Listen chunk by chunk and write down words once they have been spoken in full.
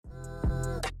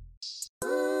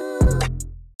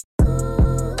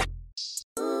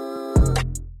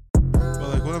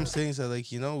I'm saying is that like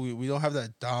we don't have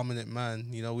that dominant man.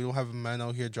 We don't have a man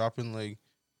out here dropping like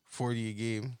 40 a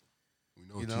game.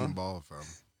 We know team ball, fam.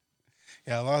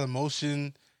 Yeah, a lot of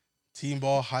motion, team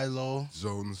ball, high low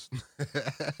zones.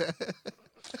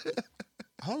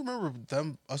 I don't remember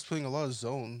us playing a lot of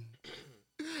zone.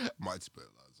 Might play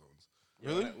a lot of zones.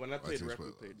 Really? When I played rep,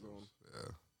 we played zone.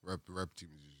 Yeah, rep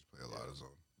teams usually play a lot of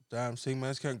zone. Damn, saying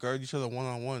mans can't guard each other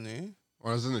 1-on-1, eh?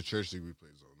 When I was in the church league, we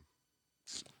played zone.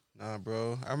 Nah,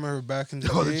 bro. I remember back in the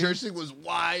day. Oh, the church league was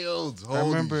wild. I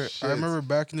remember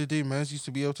back in the day, mans used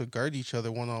to be able to guard each other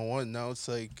 1-on-1. Now it's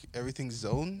like everything's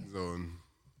zone.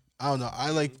 I don't know.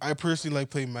 I personally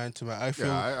like playing man to man. I play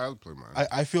man.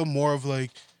 I feel more of like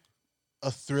a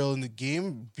thrill in the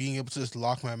game being able to just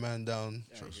lock my man down.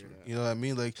 Trust me. You know what I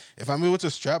mean? Like if I'm able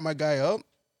to strap my guy up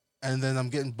and then I'm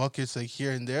getting buckets like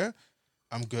here and there,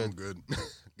 I'm good.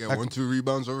 Get 1-2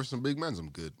 rebounds over some big men, I'm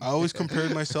good. I always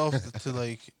compared myself to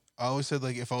like I always said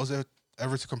like if I was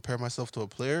ever to compare myself to a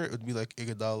player, it would be like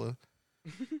Iguodala.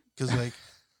 Cuz like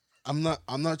I'm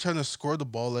not trying to score the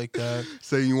ball like that.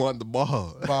 Say you want the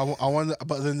ball. But I want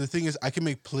but then the thing is I can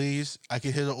make plays, I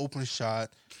can hit an open shot.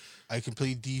 I can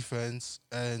play defense,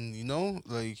 and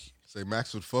like say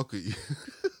Max would fuck with you.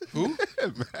 Who?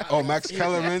 Max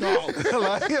Kellerman.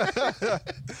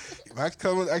 Max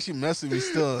Kellerman actually messed with me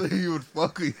still. He would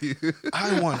fuck with you.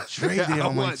 I want Dre Day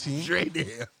on my team. Dre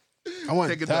Day. I want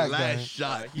taking that the last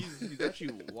guy. shot. He's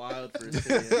actually wild for his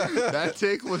That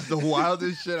take was the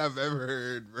wildest shit I've ever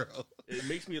heard, bro. It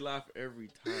makes me laugh every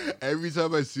time. Every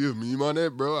time I see a meme on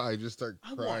it, bro, I just start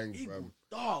crying.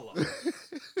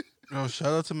 Yo,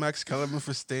 shout out to Max Kellerman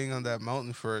for staying on that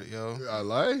mountain for it, yo. I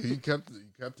lie. He kept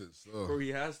it. So. Bro, he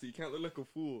has to. You can't look like a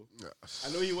fool. I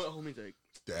know he went home. He's like,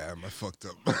 damn, I fucked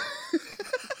up.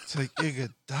 It's like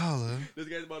Iguodala. This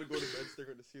guy's about to go to bed,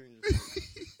 staring at the ceiling.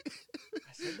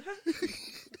 I said that.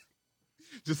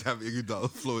 Just have Iguodala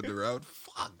floating around.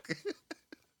 Fuck.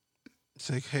 It's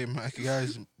like, hey,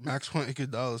 guys, Max won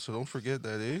Iguodala, so don't forget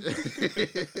that, eh?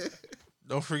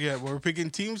 Don't forget, when we're picking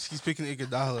teams, he's picking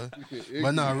Iguodala.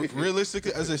 But nah,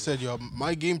 realistically, as I said, yo,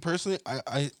 my game personally,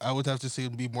 I would have to say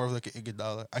it'd be more of like an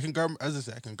Iguodala. I can guard, as I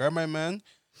said, I can guard my man.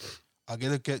 I'll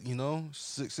get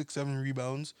 6-7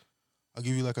 rebounds. I'll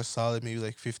give you like a solid maybe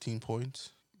like 15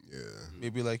 points. Yeah.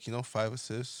 Maybe like 5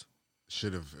 assists.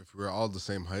 Should have, if we were all the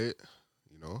same height,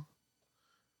 then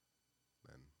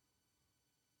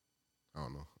I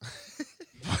don't know.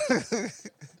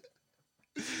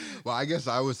 Well, I guess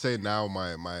I would say now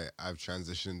I've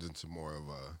transitioned into more of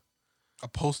a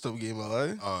post-up game,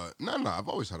 right? No, I've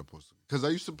always had a post-up because I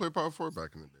used to play power forward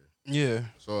back in the day. Yeah.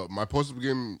 So my post-up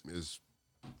game is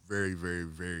very, very,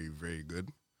 very, very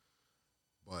good.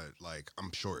 But like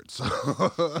I'm short, so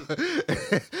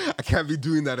I can't be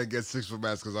doing that against 6-foot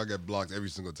mans because I'll get blocked every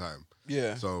single time.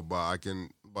 Yeah. So, but I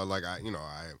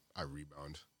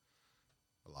rebound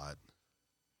a lot.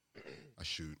 I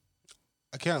shoot.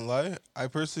 I can't lie. I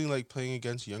personally like playing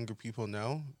against younger people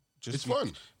now. It's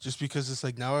fun. Just because it's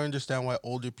like now I understand why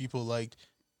older people like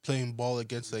playing ball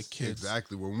against like kids.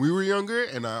 Exactly. When we were younger,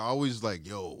 and I always like,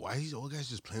 yo, why are these old guys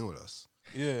just playing with us?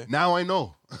 Yeah. Now I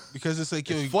know. Because it's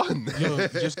like, it's fun. Yo,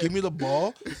 just give me the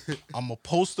ball. I'm going to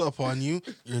post up on you.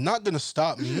 You're not going to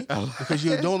stop me because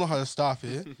you don't know how to stop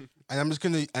it. And I'm just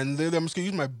going to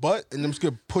use my butt and I'm just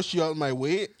going to push you out of my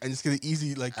way and it's going to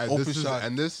easy like open shot.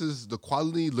 And this is the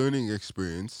quality learning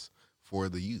experience for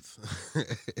the youth.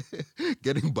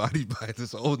 Getting bodied by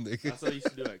this old nigga. That's what I used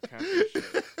to do at camp and shit.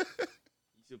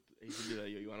 I used to do that.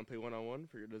 Yo, you want to play one-on-one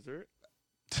for your dessert?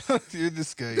 You're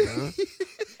this guy, you know?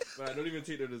 But I don't even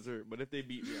take the dessert. But if they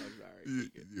beat me, I was like, all right.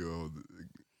 Yo,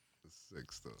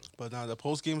 sick stuff. But now the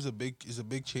post game is a big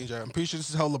change. I'm pretty sure this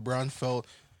is how LeBron felt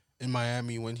in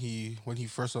Miami when he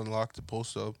first unlocked the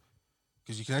post up,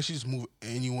 because you can actually just move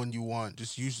anyone you want.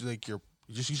 Just use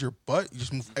your butt. You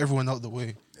just move everyone out the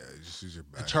way. Yeah, you just use your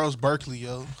back. And Charles Barkley,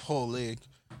 yo, whole leg.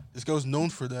 This guy was known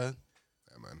for that.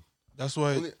 Yeah, man. That's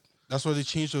why they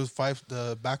changed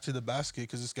the back to the basket,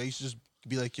 because this guy used to just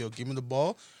be like, yo, give me the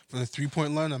ball from the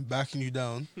 3-point line. I'm backing you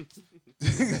down.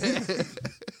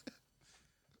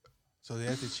 So they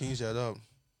had to change that up.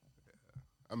 Yeah.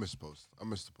 I miss the post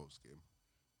game.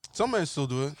 Some men still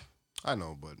do it. I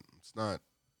know, but it's not.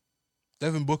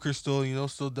 Devin Booker still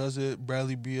does it.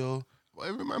 Bradley Beal. Well,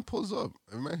 every man pulls up.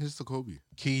 Every man hits the Kobe.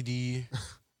 KD.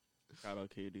 Shout out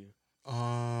KD.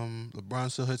 LeBron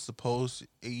still hits the post.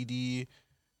 AD.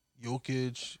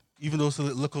 Jokic. Even though it's a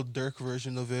little Dirk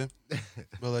version of it.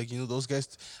 But like, those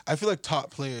guys, I feel like top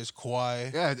players,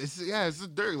 Kawhi. Yeah, it's a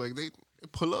Dirk. Like they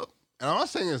pull up. And I'm not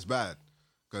saying it's bad.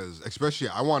 Because especially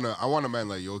I want a man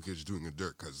like Jokic doing a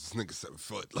dirt because this nigga's 7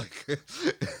 foot. Like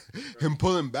him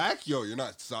pulling back, yo, you're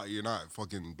not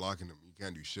fucking blocking him. You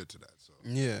can't do shit to that. So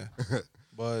Yeah.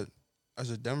 But as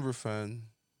a Denver fan,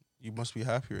 you must be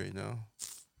happy right now.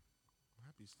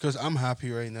 Because I'm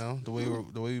happy right now, the way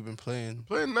we've been playing.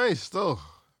 Playing nice still.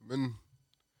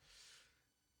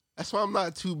 That's why I'm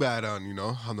not too bad on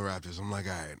the Raptors. I'm like,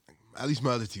 all right, at least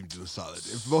my other team's doing solid.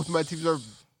 If both of my teams are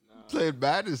playing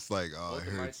bad, it's like, oh, Both it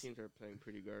of my hurts. teams are playing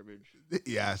pretty garbage.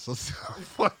 Yeah, so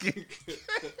fucking.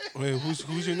 Wait,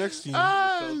 who's your next team?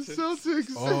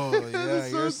 Celtics. Oh yeah,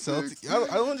 you're a Celtic. I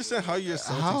don't understand how you're a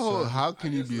Celtics fan. How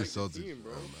can I you just be a like the Celtics team,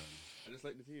 bro. fan, man? I just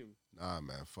like the team. Nah,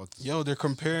 man, fuck this. Yo, they're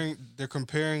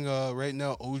comparing right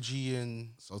now OG and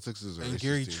Celtics is a and racist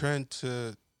Gary team. Trent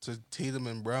to Tatum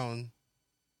and Brown.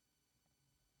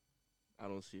 I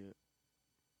don't see it.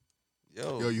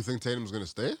 Yo, you think Tatum's gonna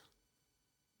stay?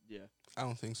 Yeah. I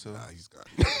don't think so. Nah, he's gone.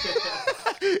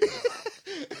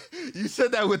 You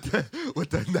said that with the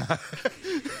nah.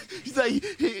 He's like,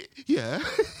 yeah.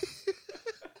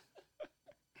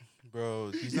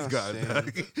 Bro, he's He's not gone. staying.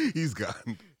 dog. He's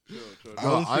gone. Chill.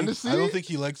 Honestly, I don't think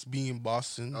he likes being in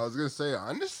Boston. I was gonna say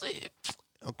honestly,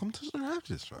 I'll come to the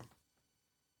Raptors, fam.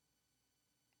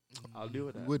 I'll deal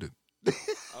with that. With it,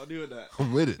 I'll deal with that.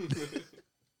 I'm with it.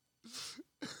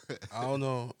 I don't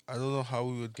know. I don't know how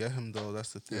we would get him though.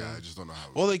 That's the thing. Yeah, I just don't know how.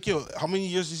 Well, like, yo, how many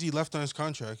years is he left on his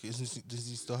contract? Does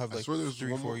he still have I like swear there's 3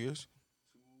 or one 4 more. years?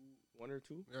 1 or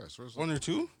 2? Yeah, I swear so. 1 or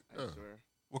 2? Yeah. I swear.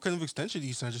 What kind of extension did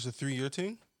he sign? Just a 3-year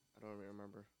thing? I don't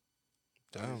remember.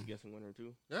 I'm Damn. just guessing 1 or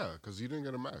 2. Yeah, because he didn't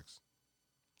get a max.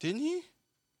 Didn't he?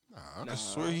 Nah, Nah. I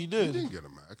swear he he did. didn't get a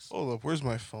max. Hold up, where's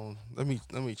my phone? Let me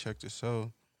check this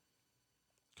out.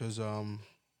 Cause I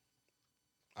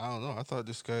don't know. I thought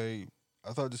this guy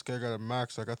got a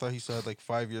max. Like I thought he still had like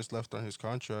 5 years left on his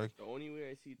contract. The only way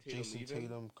I see Tatum Jason leaving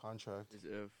Tatum contract. is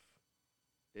if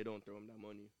they don't throw him that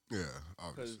money. Yeah,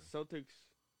 Because obviously. Celtics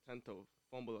tend to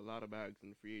fumble a lot of bags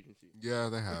in free agency. Yeah,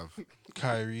 they have.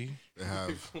 Kyrie, They They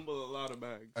have. fumble a lot of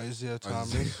bags. Isaiah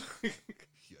Thomas.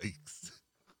 Yikes.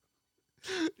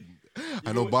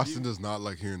 I know Even Boston when- does not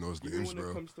like hearing those Even names, when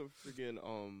bro. it comes to friggin'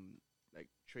 like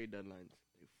trade deadlines,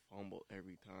 they fumble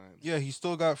every time. Yeah, he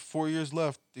still got 4 years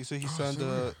left. They say he Oh, signed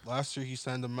sorry. last year. He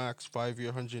signed a max 5-year,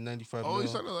 195 Oh, mil. you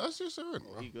signed it last year, sir?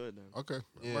 Well, he good then. Okay.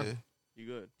 Yeah, Right. He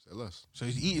good. Say less. so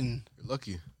he's eating. You're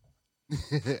lucky.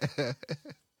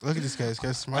 Look at this guy. This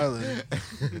guy's smiling.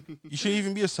 You shouldn't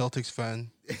even be a Celtics fan.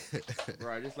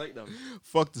 Bro, I just like them.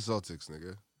 Fuck the Celtics,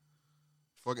 nigga.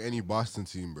 Fuck any Boston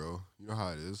team, bro. You know how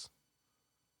it is.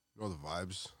 You know the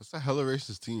vibes. That's a hella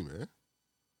racist team, man.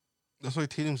 That's why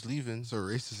Tatum's leaving. It's a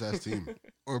racist ass team.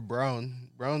 Or Brown.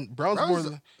 Brown's Brown's more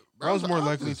the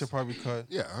likely opposite. to probably cut.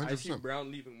 Yeah, I see 100%.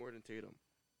 Brown leaving more than Tatum.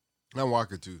 Not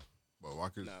Walker, too. But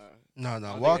Walker's. Nah. No,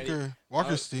 I don't think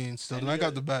Walker's staying still. any And I got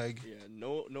other- the bag. Yeah,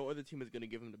 no other team is gonna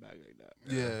give him the bag like that.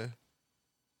 Yeah.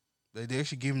 They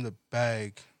actually gave him the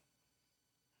bag.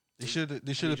 They should have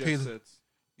He paid just sits.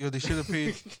 they should have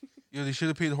paid they should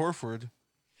have paid Horford.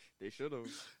 They should have.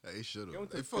 They should They have.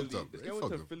 went They to fucked Philly. up. This They guy went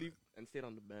fucked to up. Philly and stayed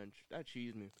on the bench. That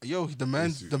cheesed me. Yo, the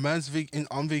man's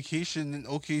on vacation in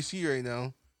OKC right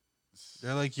now.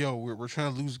 They're like, yo, we're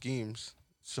trying to lose games.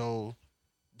 So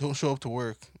don't show up to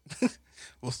work.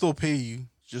 We'll still pay you.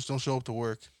 Just don't show up to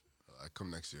work.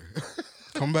 Come next year.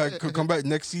 Come back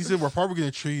next season. We're probably gonna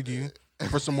trade you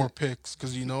for some more picks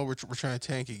because we're trying to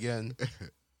tank again.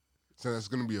 So that's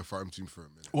gonna be a farm team for a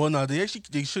minute. Well, no,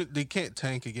 they can't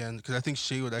tank again because I think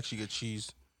Shea would actually get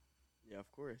cheesed. Yeah,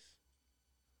 of course.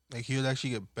 Like he would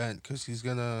actually get bent because he's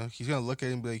gonna look at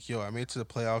it and be like, yo, I made it to the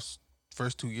playoffs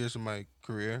first 2 years of my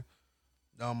career.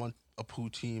 Now I'm on a poo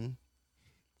team.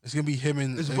 It's gonna be him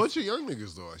and It's a bunch of young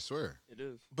niggas though, I swear. It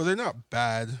is. but they're not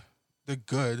bad. They're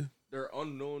good. They're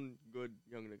unknown good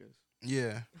young niggas.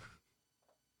 Yeah.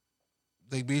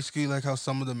 Like basically like how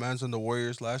some of the mans on the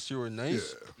Warriors last year were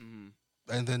nice. Yeah. Mm-hmm.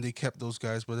 And then they kept those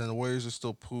guys, but then the Warriors are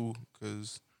still poo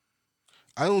because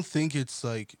I don't think it's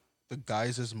like the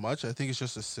guys as much. I think it's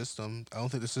just a system. I don't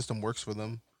think the system works for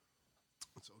them.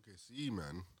 It's OKC,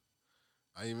 man.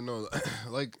 I even know,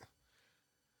 like,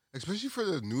 especially for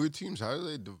the newer teams, how do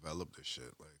they develop this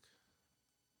shit? Like,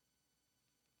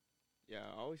 Yeah,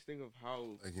 I always think of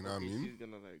how Like, you know what I mean? OKC is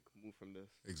gonna like move from this.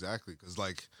 exactly, because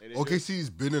like Like, they OKC's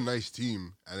been a nice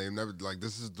team, and they've never like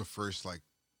this is the first like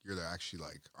year they're actually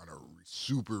like on a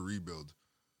super rebuild.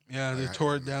 Yeah, they Like,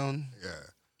 tore it down. Yeah,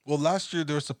 Well, last year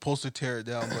they were supposed to tear it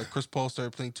down, but Chris Paul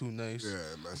started playing too nice.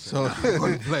 yeah, man. So-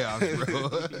 Going to playoffs,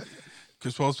 bro.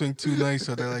 Chris Paul's playing too nice,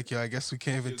 so they're like, yeah, I guess we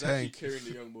can't He even was actually tank. carrying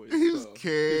the young boys. he was so.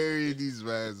 carry these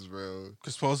mans, bro.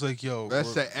 Because Paul's like, yo, That's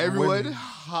we're that. Everyone winning.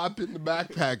 hop in the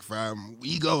backpack, fam.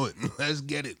 We going. Let's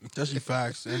get it. That's the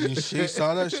facts. And then Shea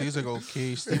saw that. She's like,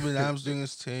 okay, Steven Adams doing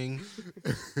his thing.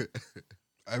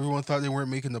 Everyone thought they weren't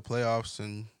making the playoffs,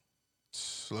 and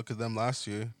look at them last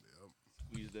year.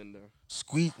 Squeezed in there.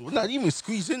 Well, not even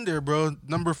squeezed in there, bro.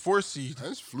 Number 4 seed.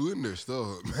 Man's flew in there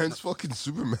still. Man's fucking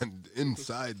Superman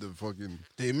inside the fucking.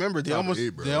 They remember they Top almost 8,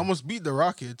 bro. they almost beat the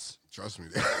Rockets. Trust me.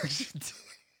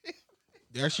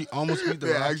 They actually almost beat the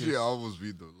They Rockets. actually almost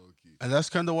beat the low key. And that's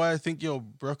kind of why I think, yo,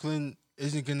 Brooklyn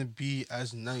isn't going to be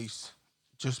as nice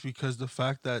just because the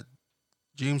fact that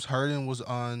James Harden was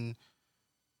on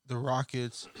the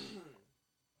Rockets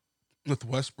with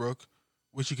Westbrook,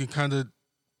 which you can kind of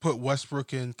put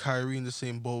Westbrook and Kyrie in the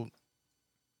same boat.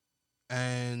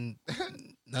 And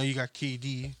now you got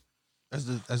KD as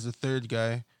the third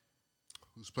guy.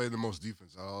 Who's played the most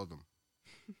defense out of all of them?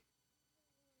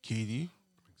 KD.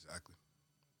 Exactly.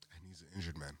 And he's an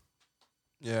injured man.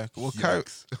 Yeah. Well, Kyrie,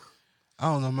 Yikes. I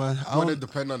don't know, man. Want to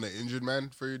depend on the injured man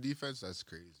for your defense? That's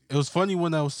crazy. It was funny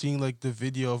when I was seeing like the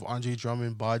video of Andre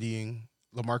Drummond bodying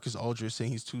LaMarcus Aldridge,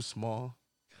 saying he's too small.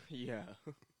 Yeah.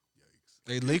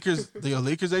 Yikes. The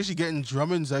Lakers actually getting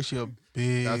Drummond's actually a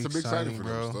big That's a big signing for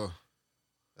bro. them still.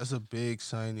 That's a big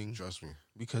signing Trust me.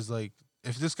 because like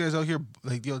if this guy's out here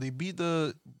like they beat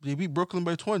Brooklyn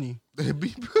by 20. They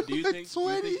beat Do you think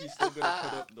 20. he's still gonna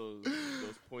put up those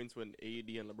points when AD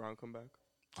and LeBron come back?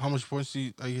 How much points do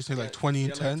you say like Yeah, 20 he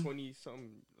and had, like, 10? 20 something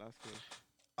last game.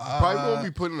 Probably won't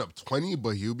be putting up 20,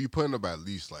 but he'll be putting up at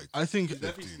least like. I think He's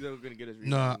definitely 15. still gonna get his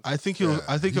no, rebounds. I think Yeah,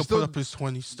 he'll he's put still- up his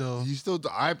 20 still. He's still.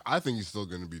 I think he's still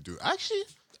gonna be due. Actually,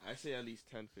 I say at least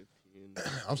 10,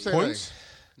 15. I'm saying Points?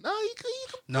 Nah, he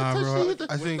could Nah, bro. potentially hit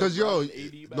the- I think because yo, LeBron,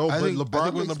 AD back. no, I but think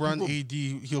LeBron with makes LeBron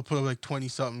people, AD, he'll put up like 20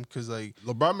 something because like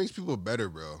LeBron makes people better,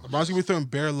 bro. LeBron's gonna be throwing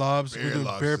bare lobs, Bare we're doing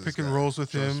lobs bare to this pick and guy. rolls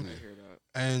with Trust him, me. I hear that.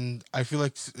 and I feel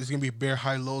like it's gonna be bare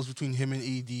high lows between him and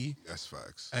AD, That's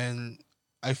facts. and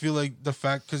I feel like the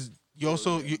fact because you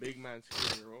also Big man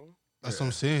screen in a row. that's what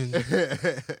I'm saying.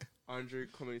 Andre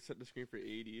coming and set the screen for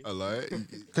 80. I like.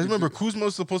 Because remember,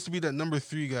 Kuzma's supposed to be that number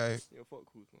 3 guy. Yo, fuck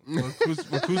Kuzma.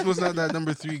 But Kuzma's not that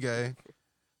number 3 guy.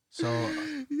 So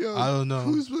Yo, I don't know.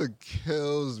 Kuzma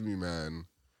kills me, man.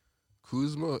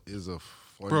 Kuzma is a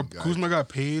funny bro, guy. Kuzma got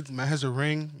paid. Man has a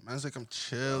ring. Man's like, I'm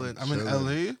chilling. I'm in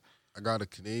chilling. LA. I got a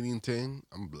Canadian thing.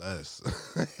 I'm blessed.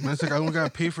 Man's like, I don't gotta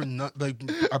pay for like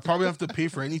I probably have to pay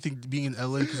for anything being in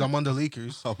LA because I'm on the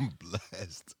Lakers. I'm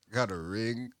blessed. Got a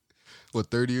ring. What,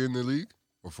 third year in the league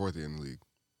or fourth year in the league?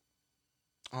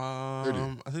 I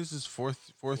think this is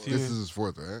fourth year. This is his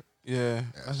fourth, right? Yeah,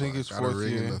 Yeah, I think it's got fourth a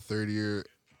ring year. in the third year.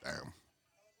 Damn.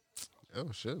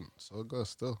 Oh shit. So it goes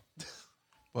still.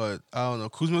 But I don't know.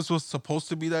 Kuzma's was supposed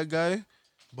to be that guy,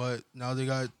 but now they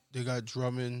got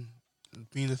Drummond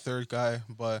being the third guy.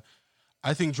 But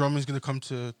I think Drummond's gonna come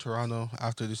to Toronto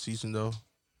after the season though.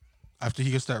 After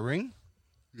he gets that ring.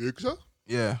 You think so?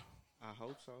 Yeah. I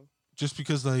hope so. Just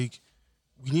because like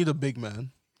we need a big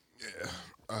man. Yeah.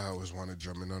 I always wanted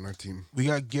Drummond on our team. We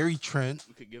got Gary Trent.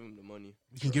 We could give him the money.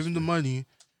 We can give him the money.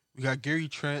 We got Gary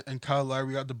Trent and Kyle Lowry.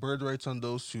 We got the bird rights on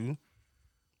those two.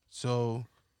 So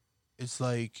it's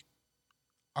like,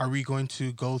 are we going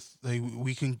to go like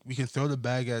we can throw the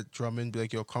bag at Drummond, be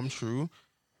like, yo, come true.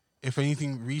 If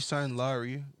anything, re-sign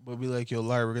Lowry, but be like, yo,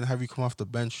 Lowry, we're gonna have you come off the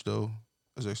bench though,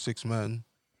 as our 6th man.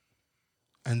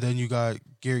 And then you got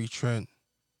Gary Trent.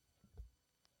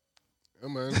 Yeah,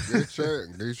 man.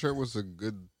 Gary Trent was a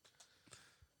good.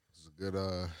 You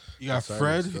You got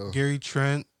Fred, Gary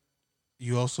Trent.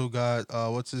 You also got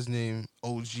what's his name,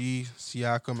 OG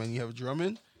Siakam, and you have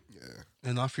Drummond. Yeah.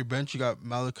 And off your bench, you got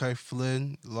Malachi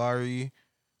Flynn, Larry,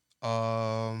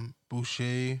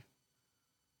 Boucher,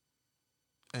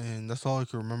 and that's all I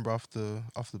can remember off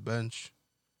the bench.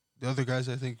 The other guys,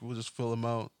 I think, we'll just fill them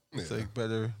out with Yeah. like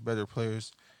better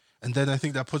players, and then I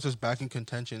think that puts us back in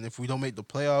contention. If we don't make the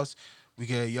playoffs, we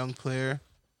get a young player,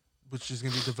 which is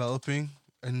gonna be developing,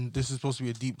 and this is supposed to be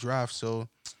a deep draft. So,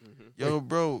 yo,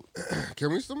 bro,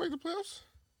 Can we still make the playoffs?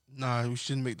 nah, we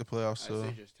shouldn't make the playoffs. I So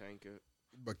say just tank it.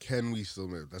 But can we still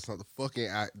make? That's not the fucking.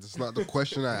 That's not the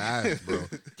question I asked, bro.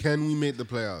 Can we make the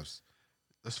playoffs?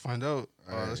 let's find out.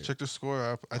 Let's Alright. check the score.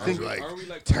 I I think, was like, Are we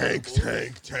like tank, the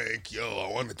Bulls? tank. Yo,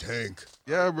 I want to tank.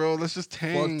 yeah, bro, let's just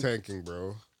tank. Fuck tanking,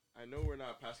 bro. I know we're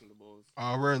not passing the Bulls.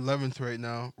 We're 11th right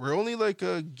now. We're only like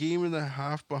a game and a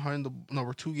half behind the. No,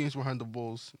 we're 2 games behind the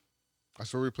Bulls. I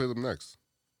swear we play them next.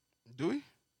 Do we?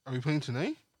 Are we playing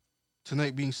tonight?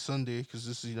 Tonight being Sunday, because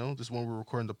this is this one we're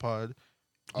recording the pod.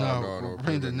 Oh, no, no, we're we're playing the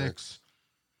playing the Knicks.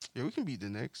 Yeah, we can beat the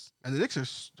Knicks. And the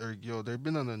Knicks they've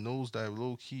been on the nosedive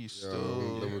low key Yo,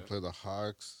 still. then we play the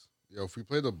Hawks. Yo, if we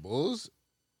play the Bulls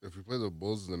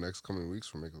in the next coming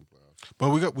weeks, we're making the playoffs. But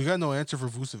we got no answer for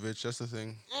Vucevic. That's the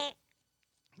thing.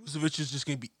 Vucevic is just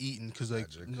gonna be eaten because like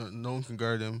Magic. no one can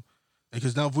guard him.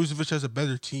 Because now Vucevic has a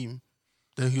better team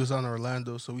than he was on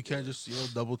Orlando, so we can't just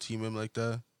double team him like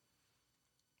that.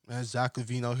 Man, Zach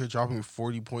LaVine out here dropping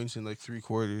 40 points in like 3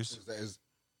 quarters.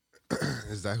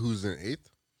 Is that who's in 8th?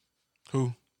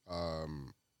 Who? The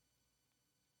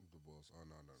Bulls. Oh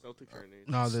no. Celtics are in eighth.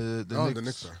 No, the The Knicks.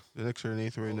 Knicks are. The Knicks are in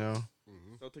 8th right now.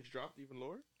 Mm-hmm. Celtics dropped even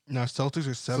lower. No, Celtics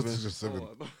are 7. Celtics are 7.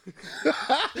 Oh,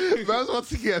 I was about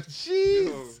to get cheese.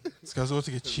 yo, This guy's about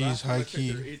to get 'cause cheese last time I high checked,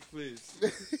 key. they're eighth place.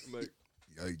 I'm like,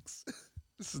 Yikes!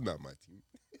 This is not my team.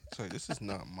 Sorry, this is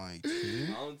not my team.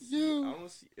 I don't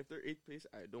see if they're eighth place.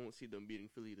 I don't see them beating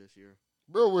Philly this year.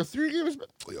 Bro, we're 3 games back.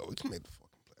 Yo, we can make the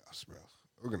fucking playoffs, bro.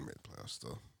 We're gonna make the playoffs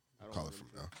still. I don't Call want it them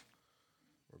from to. now.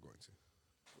 We're going to. I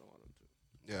don't want them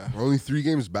to. Yeah. We're only 3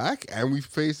 games back, and we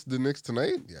face the Knicks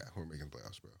tonight. Yeah, we're making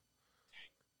playoffs, bro.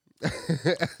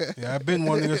 Yeah, I've been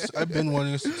wanting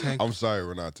us to tank. I'm sorry,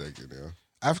 we're not taking. Yeah,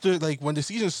 After like when the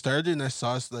season started and I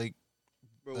saw us like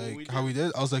Bro, when how we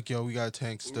did, I was like, yo, we gotta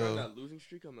tank when we were on still. that losing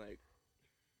streak, I'm like,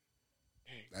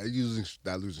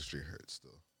 that losing streak hurts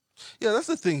still. Yeah, that's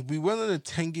the thing. We went on a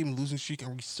 10-game losing streak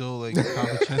and we still like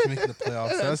have a chance of making the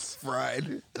playoffs. That's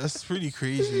fried. that's pretty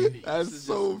crazy. That's is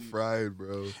so just- fried,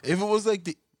 bro. If it was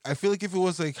like I feel like if it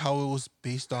was like how it was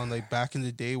based on like back in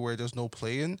the day where there's no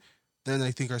play-in, then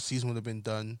I think our season would have been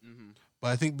done. But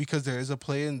I think because there is a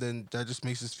play-in, then that just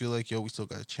makes us feel like, yo, we still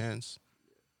got a chance.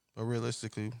 But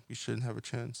realistically, we shouldn't have a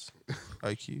chance.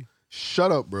 IQ.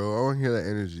 Shut up, bro. I want to hear that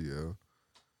energy, yo.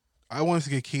 I wanted to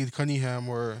get Cade Cunningham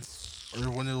or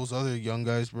one of those other young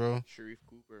guys, bro. Sharif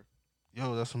Cooper.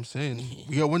 Yo, that's what I'm saying.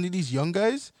 We got one of these young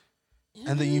guys,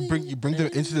 and then you bring them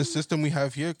into the system we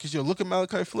have here. Cause yo, look at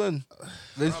Malachi Flynn.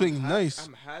 They're I'm playing nice.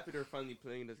 I'm happy they're finally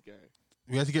playing this guy.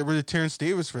 We had to get rid of Terrence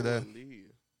Davis for that. Holy.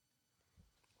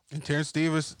 And Terrence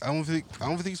Davis, I don't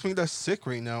think he's playing that sick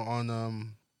right now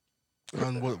on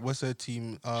what's that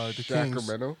team? The Kings.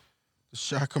 Sacramento.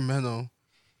 Sacramento.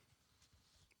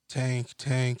 Tank.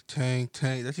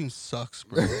 That team sucks,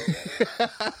 bro.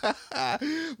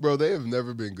 Bro, they have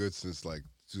never been good since like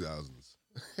 2000s.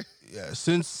 Yeah,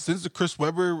 since the Chris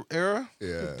Webber era,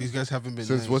 Yeah. these guys haven't been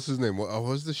Since nice. what's his name?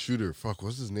 What's the shooter? Fuck,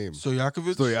 what's his name?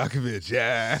 Stojakovic? Stojakovic,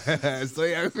 yeah.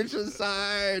 Stojakovic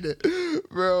aside.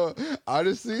 Bro,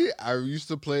 honestly, I used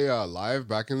to play live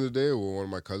back in the day with one of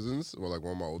my cousins, or like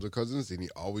one of my older cousins, and he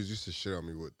always used to shit on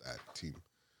me with that team.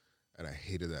 And I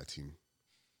hated that team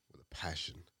with a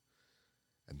passion.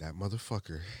 And that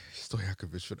motherfucker,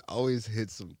 Stojakovic, would always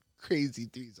hit some crazy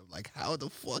threes. I'm like, how the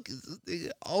fuck is this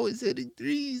nigga always hitting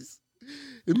threes?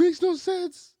 It makes no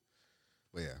sense.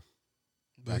 But yeah,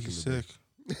 But back he's in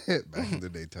the sick. back in the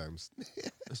daytimes.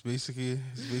 It's basically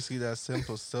that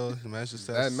simple. Still, the match is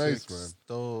That nice, man.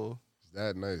 Still, Is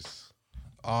that nice?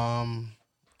 all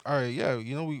right, yeah.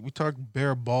 You know, we talked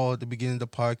bare ball at the beginning of the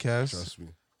podcast. Trust me.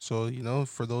 So you know,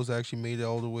 for those that actually made it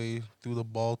all the way through the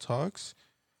ball talks,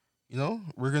 you know,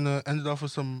 we're gonna end it off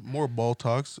with some more ball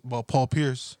talks about Paul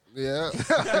Pierce. Yeah.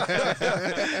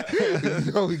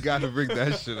 You know we gotta bring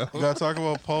that shit up. We gotta talk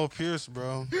about Paul Pierce,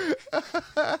 bro. We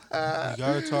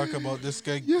gotta talk about this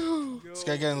guy. Yo. This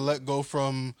guy getting let go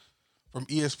from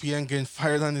ESPN, getting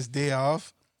fired on his day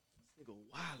off. Nigga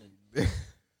wildin'.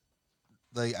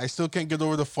 Like, I still can't get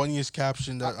over the funniest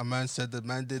caption that a man said. The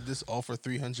man did this all for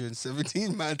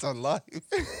 317 mans on live.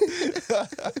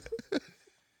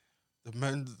 The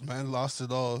man lost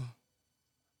it all.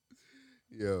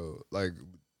 Yo, like,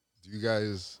 do you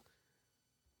guys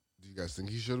think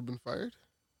he should have been fired?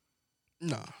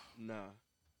 Nah. Nah.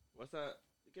 What's that?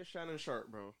 Get Shannon Sharp,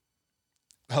 bro.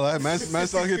 Hello,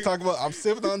 man's out here talking about, I'm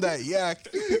sipping on that yak,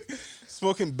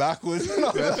 smoking backwards.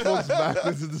 That smokes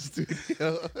backwards in the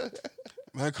studio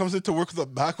Man comes into work with a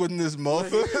backwood in his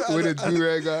mouth. with a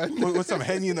do-rag on. with some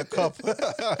Henny in a cup.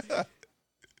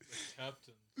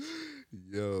 Captain.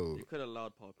 Yo, They could have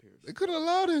allowed Paul Pierce. they could have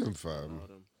allowed him, fam. Allowed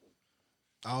him.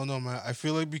 I don't know, man. I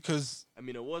feel like because I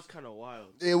mean, it was kind of wild.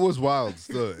 It was wild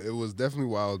still. It was definitely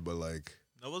wild, but like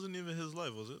That wasn't even his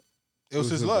life, was it? it was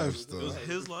his life. still. It was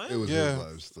his life? It was Yeah. his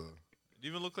life still. It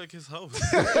even looked like his house.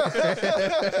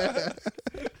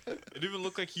 It even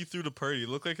looked like he threw the party. It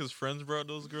looked like his friends brought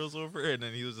those girls over, and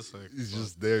then he was just like, He's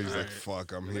just there. He's like, Alright.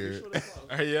 "Fuck, I'm Let me here." show that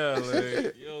file. yeah,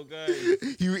 like, yo,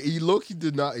 guys. He low-key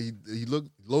did not. He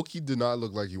low-key did not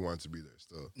look like he wanted to be there.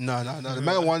 Still, No. The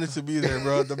man wanted to be there,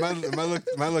 bro. The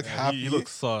man looked happy. He looked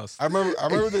sauced. I remember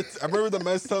the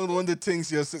man's telling one of the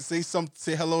things, yo,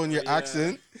 say hello in your Yeah.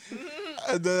 accent.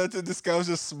 And then this guy was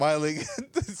just smiling.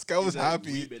 This guy was He's like,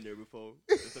 happy. We've been there before.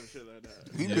 Or some shit like that.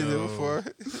 We've been there Yo. before.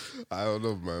 I don't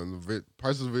know, man.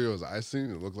 Parts of the videos I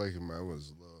seen, it looked like man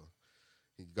was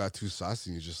he got too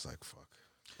saucy. And he's just like, fuck,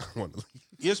 I want to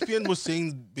leave. ESPN was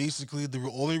saying basically the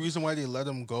only reason why they let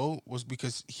him go was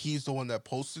because he's the one that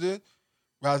posted it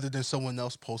rather than someone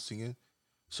else posting it.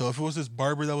 So if it was this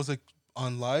barber that was like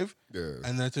on live Yeah,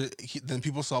 and then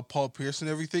people saw Paul Pierce and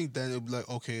everything, then it'd be like,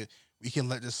 okay, we can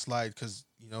let this slide because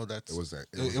that's it wasn't.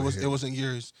 it wasn't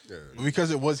yours. Yeah, But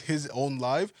because it was his own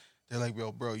live, they're like,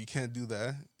 bro, you can't do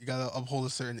that. You gotta uphold a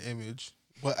certain image.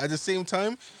 But at the same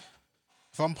time,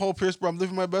 if I'm Paul Pierce, bro, I'm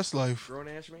living my best life. Grown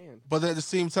ass man. But at the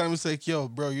same time, it's like, yo,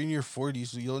 bro, you're in your 40s,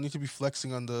 so you don't need to be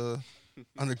flexing on the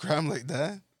gram like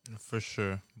that. For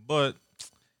sure. But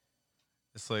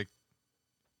it's like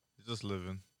he's just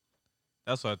living.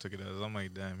 That's what I took it as. I'm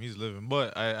like, damn, he's living.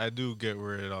 But I do get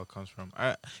where it all comes from.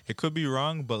 It could be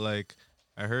wrong, but like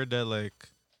I heard that like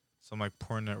some like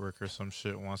porn network or some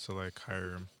shit wants to like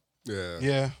hire him. yeah,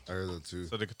 Yeah. I heard that too.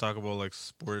 So they could talk about like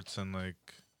sports and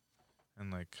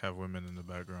have women in the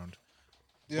background.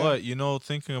 Yeah. But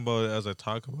thinking about it as I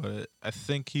talk about it, I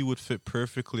think he would fit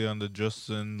perfectly on the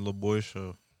Justin LeBoy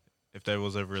show, if that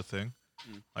was ever a thing,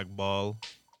 like ball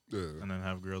Yeah, and then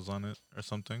have girls on it or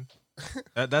something.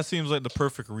 that seems like the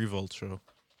perfect Revolt show.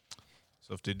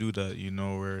 So if they do that, you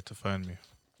know where to find me.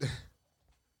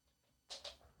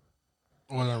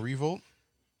 When on Revolt?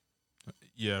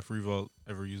 Yeah, if Revolt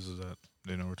ever uses that,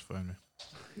 they know where to find me.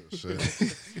 shit.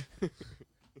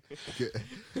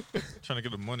 Trying to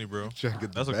get the money, bro. Trying to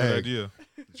get the That's a bag. good idea.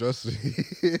 Just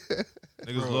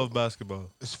Niggas Bro. love basketball.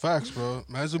 It's facts, bro.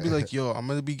 Might as well be like, yo, I'm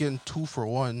going to be getting 2 for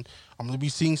 1. I'm going to be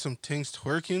seeing some things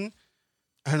twerking,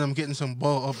 and I'm getting some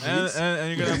ball updates. And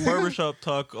you're gonna have barbershop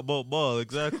talk about ball,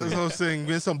 exactly. That's what I'm saying.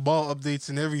 Getting some ball updates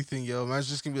and everything, yo. Man's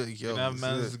just going to be like, yo. And have this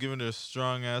man is just it. giving their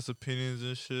strong ass opinions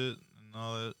and shit and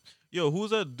all that. Yo,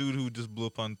 who's that dude who just blew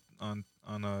up on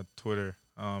Twitter?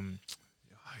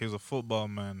 He was a football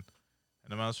man,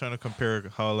 and the man's trying to compare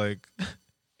how like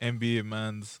NBA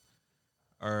mans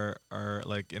are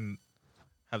like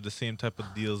have the same type of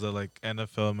deals that like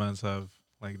NFL mans have.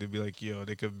 Like they'd be like, yo,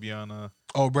 they could be on a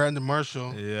Oh, Brandon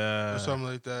Marshall. yeah. Or something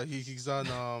like that. He's on,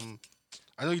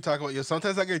 I know you talk about, yo,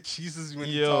 sometimes I get cheeses when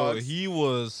he Yo, talks. he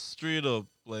was straight up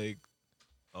like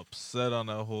upset on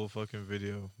that whole fucking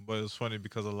video. But it's funny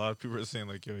because a lot of people are saying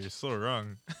like, yo, you're so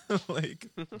wrong. Like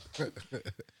I didn't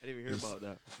even hear about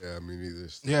that. yeah, me neither.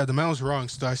 Yeah, the man was wrong.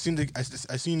 So I seen the exact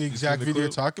the video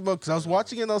clip? talking about because I was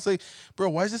watching it and I was like, bro,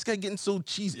 why is this guy getting so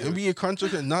cheese? NBA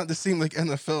contract and not the same like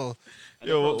NFL.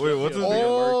 Yo, wait, what's his name?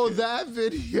 Oh, that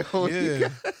video. Yeah,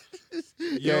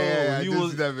 yeah, he I did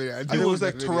was- see that video. I think it was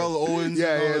like Terrell Owens.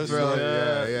 Yeah, and all yeah, that Terrell.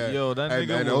 stuff. Yeah. Yo, that And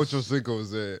nigga was, Ocho Cinco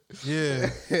was there.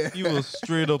 Yeah, he was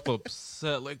straight up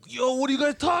upset. Like, yo, what are you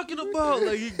guys talking about?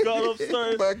 Like, he got up,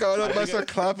 started. man got up, I I think started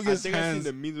clapping I his think I seen hands.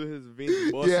 the memes with his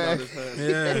veins busting Yeah. out his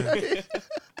hands.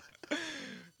 Yeah,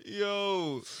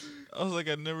 Yo, I was like,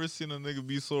 I've never seen a nigga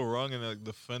be so wrong and like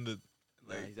defend it.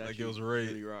 Nah, Like, he's like it actually was right.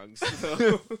 really wrong.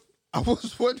 So. I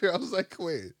was wondering. I was like,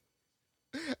 wait.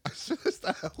 I swear that's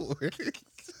not how it works.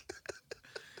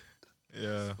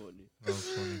 Yeah, Funny. that was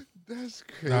funny. That's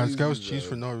crazy. nah, this guy was cheese bro.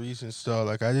 for no reason. So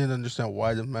like, I didn't understand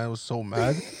why the man was so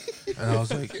mad, and I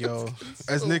was like, yo,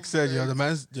 as Nick said, yo, the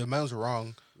man's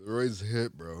wrong. Roy's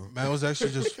hit, bro. Man was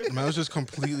actually just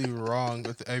completely wrong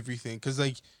with everything. Cause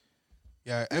like,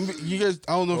 yeah, you guys,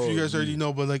 I don't know if you guys already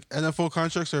know, but like NFL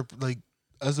contracts are like,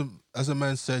 as a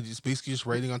man said, it's basically just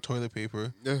writing on toilet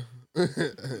paper. Yeah.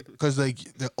 Cause like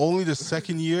only the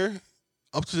second year,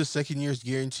 up to the second year is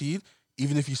guaranteed,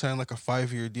 even if you sign like a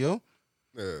 5-year deal,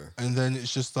 Yeah. and then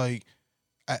it's just like,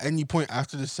 at any point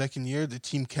after the second year, the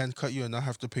team can cut you and not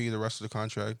have to pay you the rest of the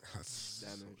contract. That's so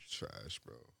Damage. trash,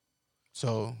 bro.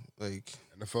 So like,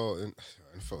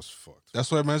 NFL's fucked.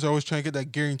 that's why man's are always trying to get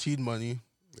that guaranteed money.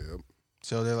 Yep.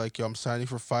 So they're like, yo, I'm signing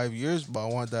for 5 years, but I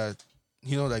want that,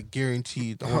 that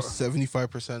guaranteed. I want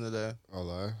 75% of that. I'll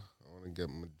lie. I want to get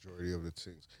majority of the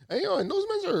things. Hey, yo, and those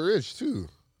men are rich, too.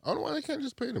 I don't know why they can't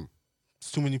just pay them.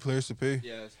 It's too many players to pay.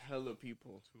 Yeah, it's hella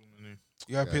people. Too many.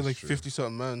 You gotta Yeah, pay that's like true.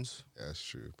 50-something mans. Yeah, that's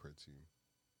true, per team.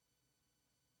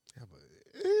 Yeah, but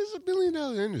it is $1 billion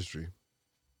industry.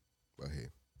 But hey,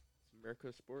 It's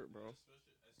America's sport, bro.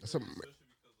 that's a,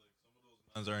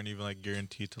 Mans aren't even like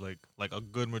guaranteed to like a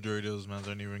good majority of those mans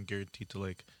aren't even guaranteed to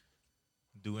like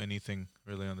do anything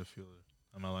really on the field.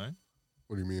 Am I lying?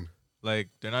 what do you mean? Like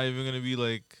they're not even gonna be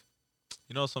like,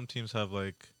 some teams have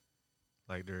like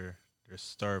their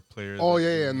star players. Oh, that yeah,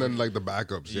 do, yeah, and then like the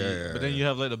backups. Yeah, yeah. But then you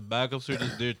have like the backups who are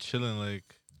just there chilling. Like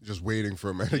Just waiting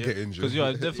for a man to get injured. Because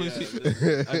I definitely Yeah, see,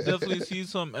 this- I definitely see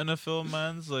some NFL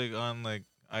mans like on like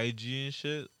IG and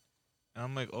shit, and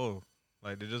I'm like, oh,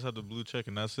 like they just had the blue check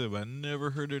and that's it. But I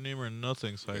never heard their name or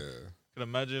nothing. So I can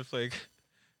imagine if like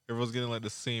everyone's getting like the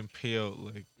same payout,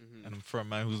 like, Mhm. and for a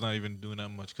man who's not even doing that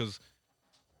much. Because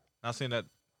not saying that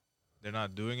they're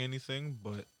not doing anything,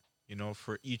 but you know,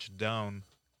 for each down,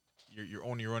 you're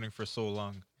only running for so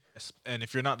long. And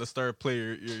if you're not the star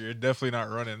player, you're definitely not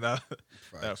running that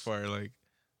far. Like,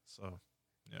 so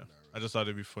yeah, I just thought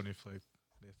it'd be funny if like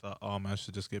they thought, oh man, I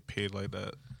should just get paid like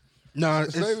that. No,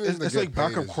 It's not even to it's get like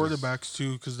backup paid, it's quarterbacks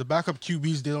too, because the backup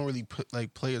QBs they don't really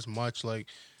play as much. Like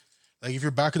if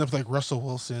you're backing up like Russell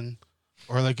Wilson,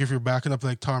 or like if you're backing up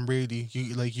like Tom Brady,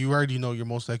 you already know you're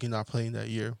most likely not playing that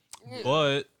year.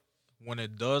 But when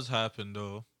it does happen,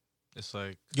 though, it's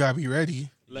like, You gotta be ready.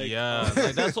 Like, yeah,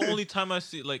 like that's the only time I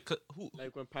see like who.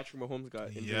 like when Patrick Mahomes got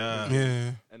injured, Yeah.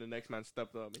 Yeah, and the next man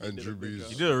stepped up And did Drew a great Brees. job.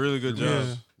 He did a really good Drew job.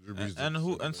 Brees. Drew Brees And did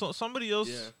who so and good. somebody else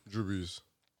Yeah, Drew Brees.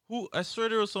 who I swear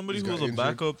there was somebody He's who was got a injured.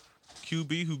 backup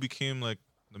QB who became like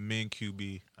the main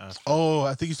QB after. Oh,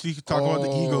 I think you talk about the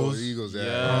Eagles. The Eagles, yeah.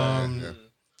 Yeah. Um, yeah.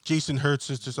 Jason Hurts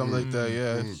or something like that.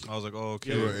 Yeah, I was like, oh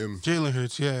okay, You were him. Jalen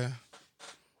Hurts. Yeah,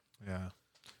 yeah.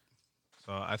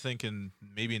 So I think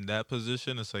maybe in that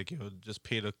position, it's like just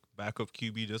pay the backup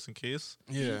QB just in case.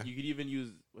 yeah. You could even use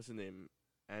what's his name,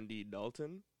 Andy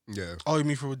Dalton. Yeah. Oh, you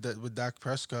mean for with Dak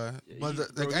Prescott? Yeah, But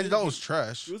bro, Andy Dalton was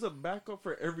trash. He was a backup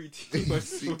for every team. I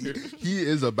swear. He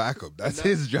is a backup. That's Now-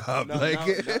 his job. now- like, now-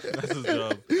 That's his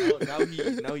job.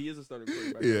 now he is a starting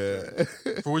quarterback.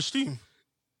 yeah. For which team?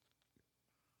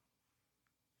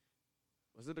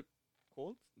 Was it the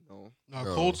Colts? No. No,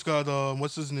 No. Colts got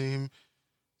what's his name?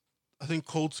 I think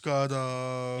Colts got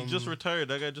He just retired.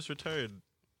 That guy just retired,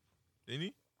 didn't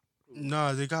he?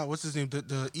 Nah, they got what's his name?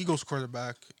 The Eagles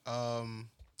quarterback.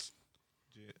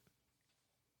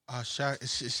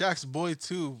 Shaq's boy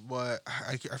too, but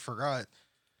I forgot.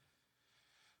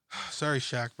 Sorry,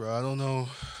 Shaq, bro. I don't know.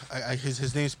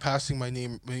 His name's passing my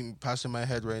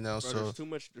head right now. Bro, So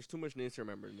there's too much names to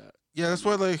remember in that. yeah, that's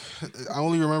why like I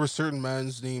only remember certain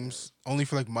man's names only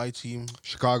for like my team.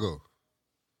 Chicago.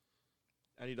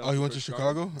 Andy Oh, he went for to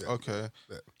Chicago? Yeah. Okay.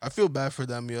 Yeah. I feel bad for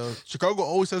them, yo. Chicago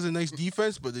always has a nice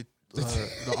defense, but the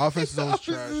offense is always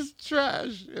trash. This is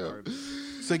trash. Yeah. Garbage.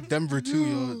 It's like Denver too,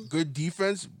 yo. Good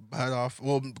defense, bad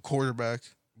quarterback.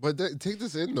 But take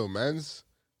this in though, mans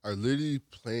are literally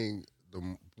playing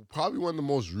probably one of the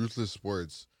most ruthless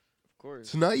sports Of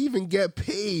course. to not even get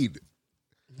paid.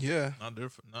 Yeah. Not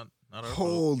different. Not our fault.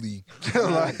 Holy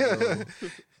Like, crap, bro.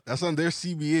 that's on their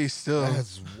CBA still.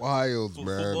 That's wild, man.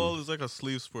 Football is like a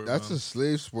slave sport. That's man. a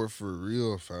slave sport for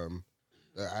real, fam.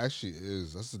 That actually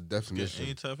is. That's the Get definition.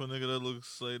 any type of nigga that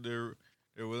looks like they're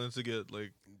willing to get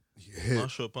like Hit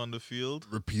mash up on the field.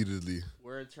 repeatedly.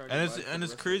 We're in turn And back it's for and the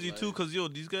it's rest of crazy their too, life. cause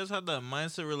these guys had that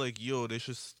mindset where like, they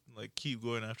should like keep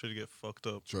going after they get fucked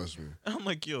up. Trust me. And I'm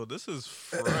like, this is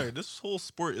fried. This whole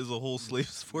sport is a whole slave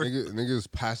sport.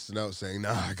 Niggas passing out saying,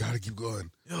 nah, I gotta keep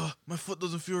going. My foot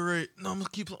doesn't feel right. No, I'm gonna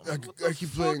keep. I gotta keep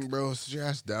playing, bro. Sit your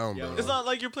ass down, Yeah, bro. It's not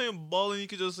like you're playing ball and you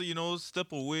can just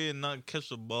step away and not catch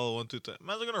the ball 1-2 times.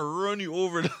 Man's gonna run you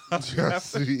over.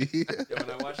 Trust me. Yeah,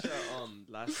 when I watched that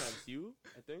last time you,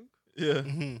 I think Yeah.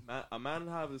 Mhm. a man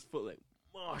would have his foot like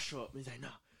mash up. He's like, nah,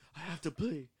 I have to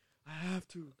play. I have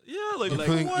to. Yeah, like, But,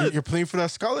 what? You're playing for that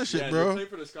scholarship, Yeah, bro. you're playing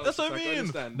for the scholarship, That's what I so can mean.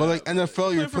 understand But that, like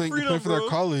NFL, you're playing playing for for that freedom,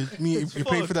 college. I mean, It's you're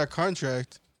paying for fucked. that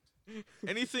contract.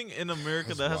 Anything in America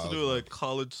That's that has to wild, do with man. like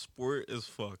college sport is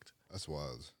fucked. That's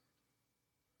wild.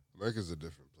 America's a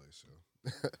different place,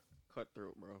 yo.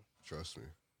 cutthroat, bro. Trust me.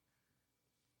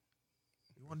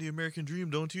 You want the American dream,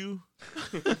 don't you?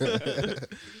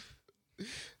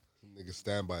 Niggas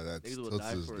stand by that Niggas will till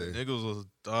die this for day. it. Niggas will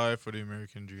die for the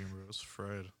American dream, bro. It's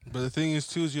fried. But the thing is,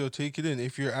 too, is take it in.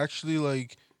 If you're actually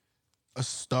like a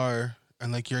star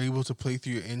and like you're able to play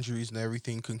through your injuries and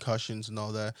everything, concussions and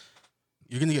all that,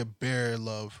 you're gonna get bare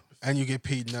love and you get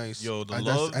paid nice. Yo, the and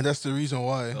love- that's the reason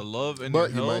why. The love and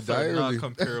But your you might health die are early. not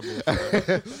comparable.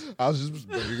 bro. I was just,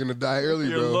 but you're gonna die early,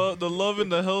 bro. The love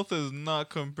and the health is not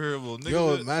comparable. Niggas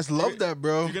Yo, are- man's love that,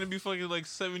 bro. You're gonna be fucking like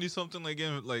 70 something like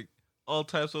in like all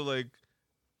types of like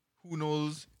who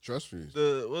knows Trust me.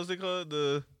 what's it called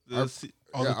the Our-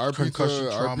 All Yeah, the our pizza- concussion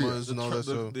our traumas and all that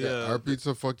stuff. Yeah, our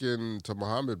pizza fucking to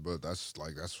Muhammad, but that's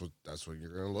what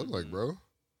you're gonna look like, bro.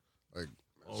 Like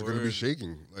you're gonna be Word.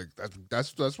 shaking. Like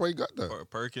that's why you got that.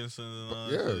 Parkinson's and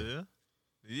all Yeah. that shit, yeah.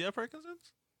 Did he have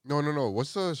Parkinson's? No.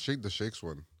 What's the shakes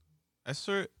one? I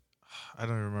swear, I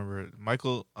don't remember it.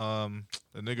 Michael, the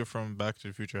nigga from Back to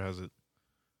the Future has it,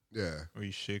 Yeah, where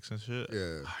he shakes and shit.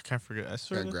 yeah. I can't forget. I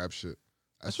swear. Can't grab shit.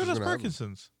 I swear that's what's gonna happen.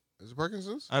 Parkinson's. Is it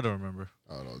Parkinson's? I don't remember.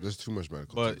 I don't know. There's too much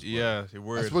medical. But things, yeah, that's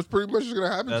word. what's pretty much gonna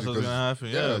happen. That's what's because, gonna happen.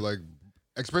 Yeah, Yeah. like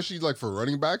especially like for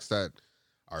running backs that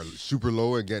are super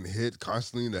low and getting hit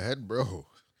constantly in the head, bro.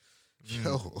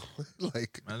 Yo,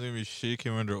 like Man's gonna be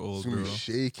shaking when they're it's old, gonna bro. be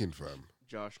shaking, fam.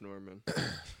 Josh Norman.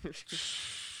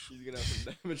 He's gonna have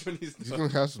some damage when he's He's done.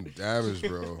 gonna have some damage,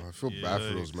 bro. I feel bad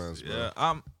for those Yikes. mans, bro.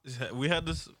 Yeah,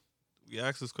 we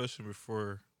asked this question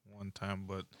before one time,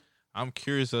 but I'm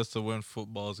curious as to when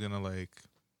football is gonna like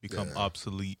become Yeah.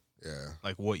 obsolete. Yeah,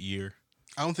 Like what year?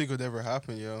 I don't think it would ever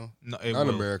happen, yo. No, it not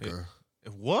will. America.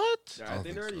 What? Yeah, I I don't think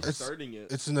think they're already so. It's- starting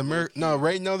it. It's in America. No,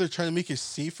 right now they're trying to make it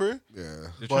safer. Yeah,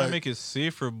 They're trying But- to make it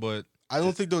safer, but I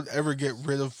don't think they'll ever get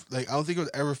rid of I don't think it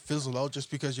would ever fizzle out just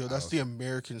because that's the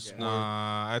American sport.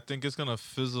 nah, I think it's gonna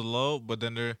fizzle out. But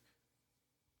then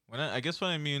I guess when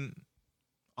I mean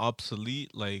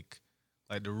obsolete, like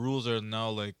the rules are now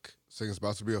like saying it's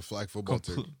about to be a flag football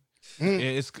team.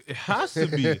 it has to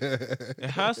be.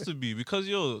 It has to be because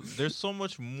there's so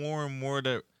much more and more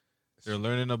that they're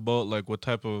learning about, like what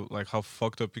type of like how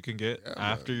fucked up you can get Yeah,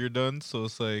 after you're done. So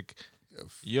it's like,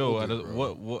 Yeah, at fuck it,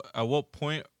 bro. what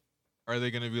point are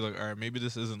they gonna be like, all right, maybe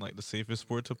this isn't like the safest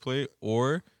sport to play,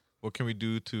 or what can we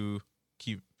do to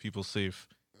keep people safe?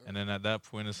 And then at that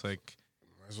point, it's like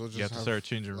Might as well just you have to start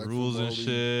changing like rules and football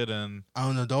league. shit. And I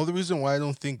don't know. The only reason why I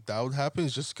don't think that would happen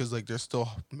is just because like there's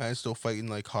still fighting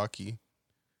like hockey,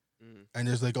 Mhm. and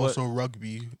there's like But- also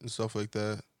rugby and stuff like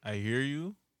that. I hear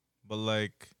you, but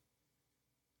like,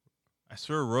 I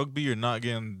swear, rugby, you're not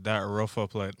getting that rough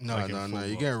up like No, like in no, no. football.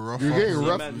 You're getting rough. You're up. getting See,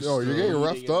 rough. man, No, you're still getting eating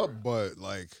roughed it, up, bro. but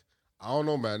like I don't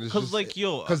know, man. It's Cause just like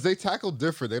because they tackle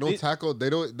different. They don't They- tackle. They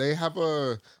don't. They have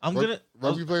a. I'm rug- gonna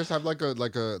Rugby players have like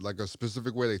a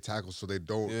specific way they tackle, so they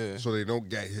don't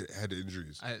get head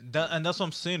injuries. and that's what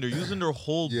I'm saying. They're using their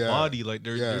whole Yeah. body, like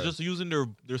they're Yeah. just using their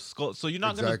skull. So you're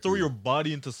not gonna Exactly. throw your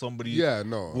body into somebody. Yeah,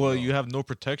 no. Well, no. you have no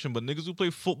protection, but niggas who play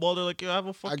football, they're like, yeah, I have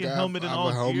a fucking helmet and I have all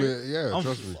a helmet. gear. Yeah,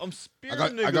 trust me. I'm spearing I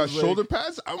niggas. got like, shoulder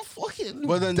pads. I'm fucking.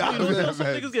 But then- down You know, with some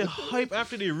that, niggas man. get hype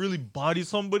after they really body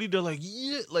somebody. They're like,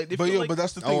 yeah, like they But feel yo, like. but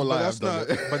that's the I thing. won't But lie, that's I've done not.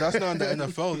 it. But that's not in the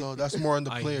NFL though. That's more on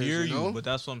the I players. hear you know? but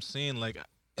that's what I'm saying. Like,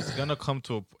 it's gonna come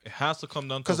to it has to come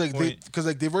down to Because a like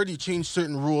point. they've already changed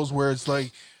certain rules where it's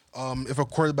like, if a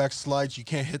quarterback slides, you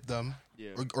can't hit them,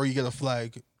 Yeah. or you get a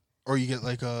flag, or you get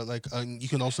you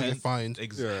can also get Hence- fined.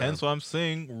 Yeah. Hence, what I'm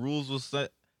saying, rules was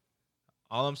set.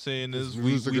 All I'm saying is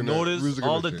Rules are we gonna- rules notice are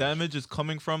gonna all the change. damage is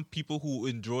coming from people who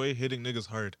enjoy hitting niggas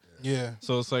hard. Yeah.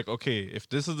 So it's like, okay, if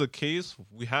this is the case,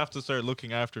 we have to start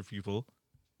looking after people.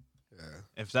 Yeah.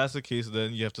 If that's the case,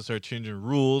 then you have to start changing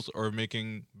rules or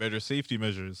making better safety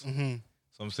measures. Mm-hmm.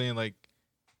 So I'm saying, like,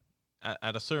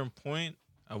 at a certain point,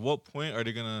 at what point are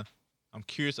they gonna? I'm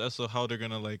curious as to how they're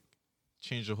gonna like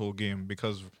change the whole game,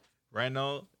 because right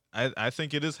now, I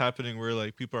think it is happening where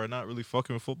like people are not really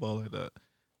fucking with football like that.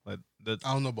 Like that,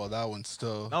 I don't know about that one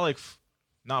still. not like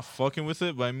not fucking with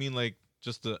it, but I mean like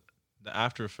just the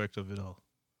after effect of it all.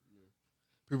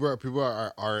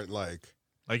 People aren't like.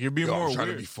 Like you're being Yo, more I'm trying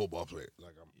weird. to be football player.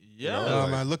 Like I'm. Yeah, know,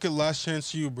 like- Man, look at Last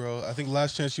Chance U, bro. I think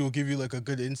Last Chance U will give you like a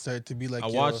good insight to be like. I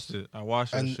yo, watched it. I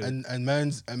watched that And shit. and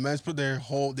man's put their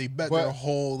bet But- their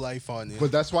whole life on it.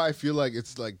 But that's why I feel like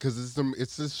it's like because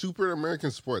it's a super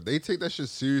American sport. They take that shit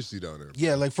seriously down there.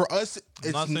 yeah, like for us,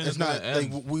 I'm not saying it's not gonna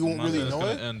like end. we I'm won't not really saying it's know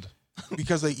gonna it end.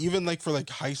 because like even like for like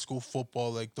high school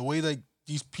football, like the way like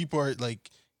these people are like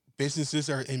businesses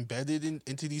are embedded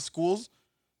into these schools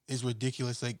is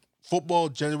ridiculous. Like football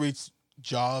generates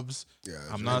jobs. Yeah,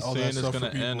 I'm it's not all that saying it's stuff gonna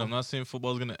for end. people. I'm not saying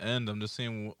football's gonna end. I'm just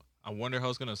saying I wonder how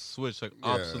it's gonna switch, like Yeah.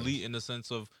 obsolete in the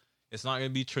sense of it's not gonna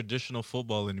be traditional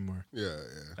football anymore. yeah.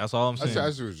 That's all I'm I saying. see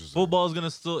what you're saying. Football is gonna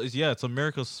still it's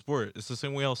America's sport. It's the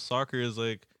same way how soccer is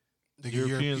like Like a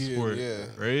European sport, yeah.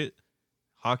 right?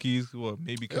 Hockey's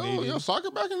maybe Canadian. Yo,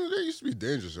 soccer back in the day used to be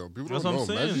dangerous, yo. People That's don't what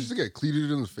know. I'm Man, saying. used to get cleated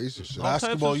in the face and shit. All types of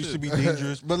Basketball used to shit. be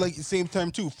dangerous, but like at the same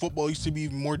time too, football used to be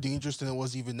more dangerous than it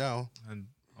was even now. And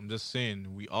I'm just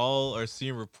saying, we all are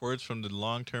seeing reports from the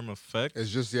long term effect. It's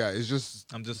just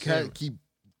I'm just can't saying,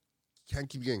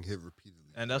 keep getting hit repeatedly.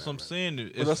 and that's what I'm saying.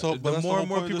 If, that's all- but the that's the more whole and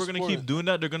more point of people are the gonna sport. keep doing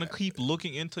that, they're gonna keep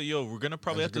looking into we're gonna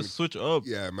probably have Man's to gonna- switch up.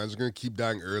 Yeah, man's gonna keep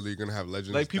dying early. You're gonna have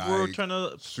legends Like people die were trying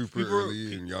to super people were-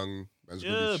 early and young. Man's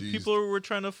Yeah, gonna be cheesed. people were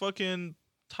trying to fucking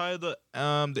tie the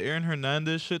Aaron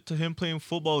Hernandez shit to him playing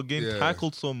football, getting Yeah.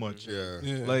 tackled so much. Yeah.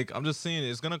 Yeah. Like I'm just saying,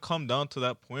 it's gonna come down to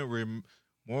that point where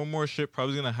more and more shit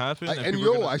probably gonna happen. And people are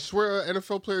yo, gonna- I swear, an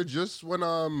NFL player just when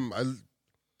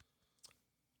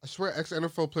I swear,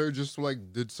 ex-NFL player just like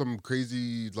did some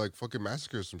crazy like fucking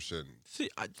massacre or some shit. See,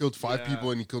 Killed 5 Yeah. people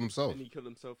and he killed himself. And he killed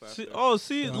himself after.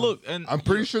 see, look, and I'm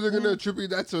pretty sure they're gonna attribute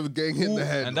that to a gang hit in the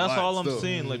head. and that's a lot all I'm still.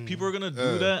 saying. Like, people are gonna do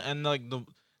Yeah. that, and like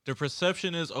the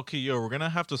perception is, okay, yo, we're gonna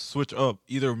have to switch up,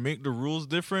 either make the rules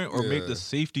different or make Yeah. the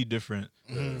safety different.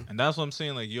 Mhm. And that's what I'm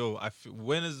saying. Like, yo, I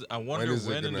wonder is it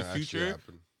when in gonna the actually future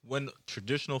happen? when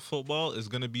traditional football is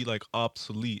gonna be like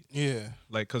obsolete. Yeah.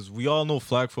 Like, cause we all know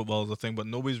flag football is a thing, but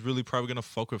nobody's really probably gonna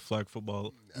fuck with flag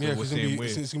football Yeah, the because same way.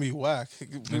 it's gonna be whack.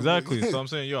 Exactly. So I'm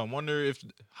saying, yo, I wonder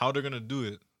how they're gonna do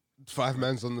it. 5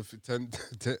 men's on the 10,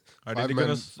 Are 5 they men,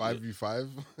 gonna 5v5.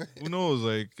 Who knows?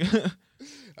 Like,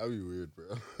 That'd be weird,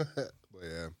 bro. But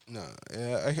yeah, No,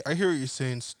 yeah, I hear what you're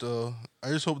saying. Still, I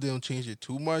just hope they don't change it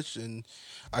too much, and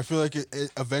I feel like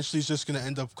it eventually is just gonna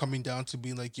end up coming down to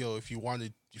being like, yo, if you want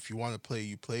to play,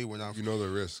 you play. We're not. you know the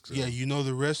risks. Yeah, you know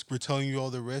the risk. We're telling you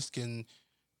all the risk and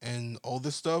all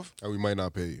this stuff. And we might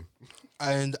not pay you.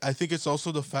 And I think it's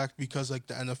also the fact because like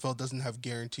the NFL doesn't have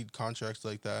guaranteed contracts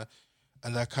like that,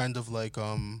 and that kind of like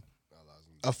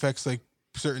affects like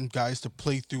certain guys to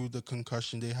play through the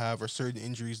concussion they have or certain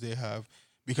injuries they have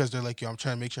because they're like, yo, I'm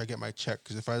trying to make sure I get my check.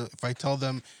 Because if I tell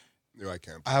them I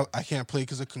can't. I can't play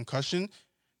because of concussion,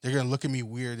 they're gonna look at me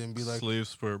weird and be like, slave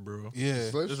sport, bro. yeah,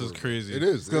 Slave This is sport. crazy. It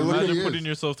is. It gonna look really Imagine is. putting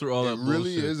yourself through all It that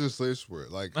really bullshit. is a slave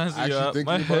sport. Like, Man, actually yeah, thinking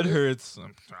my about head it, hurts.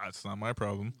 It's not my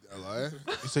problem. I lie.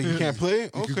 you say you can't play. You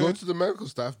could Okay, go to the medical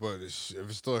staff, but if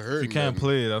it's still If hurting, you can't then-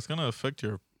 play, that's gonna affect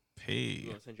your He's pay.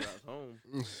 gonna send your ass home.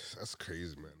 That's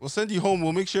crazy, man. we'll send you home.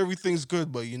 We'll make sure everything's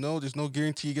good, but there's no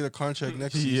guarantee you get a contract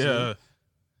next season. Yeah,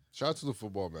 Shout out to the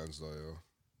football mans, though, yo.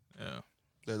 yeah.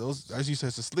 Yeah, those, as you said,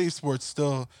 it's a slave sport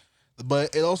still,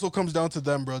 but it also comes down to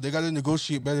them, bro. They got to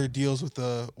negotiate better deals with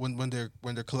when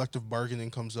their collective bargaining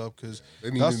comes up, because They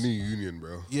need a That's- new union,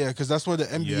 bro. that's why the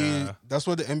NBA Yeah. that's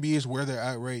why the NBA is where they're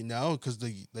at right now, because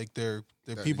they're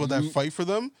Yeah, people that fight for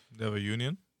them. They have a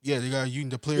union. Yeah, they got a union,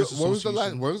 the Yo, players when was the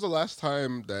association. last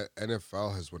time that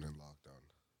NFL has went in lockdown?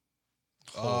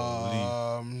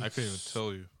 I couldn't even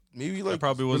tell you. Maybe I like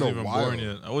probably been wasn't a even while. born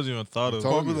yet. I wasn't even thought of.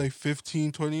 Tell- probably me. like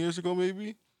 15, 20 years ago,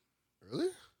 maybe. Really?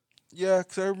 Yeah,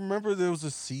 because I remember there was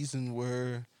a season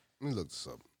where, Let me look this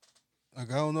up. like,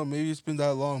 I don't know, maybe it's been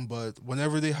that long, but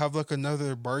whenever they have like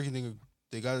another bargaining,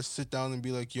 they got to sit down and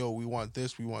be like, yo, we want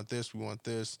this, we want this, we want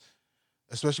this.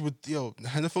 Especially with,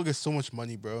 NFL gets so much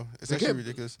money, bro. It's They actually get-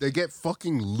 ridiculous. They get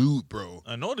fucking loot, bro.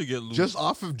 I know they get loot. Just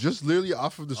literally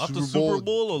off of the Off Super the Super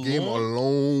Bowl game alone?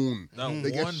 alone. that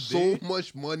They get one so day.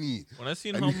 much money. When I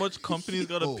seen I how mean, much companies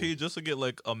gotta yo. pay just to get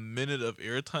like a minute of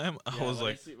airtime, I Yeah, was when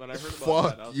like, when I heard about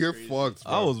that, I Fuck, was you're crazy. fucked,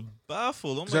 bro. I was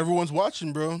baffled. I'm Because like, everyone's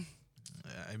watching, bro.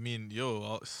 I mean,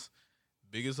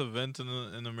 biggest event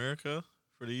in America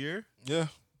for the year. Yeah.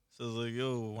 So it's like,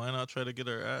 yo, why not try to get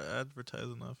our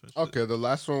advertising off? And shit? Okay, the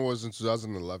last one was in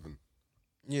 2011.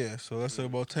 Yeah, so that's like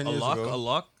about 10 a years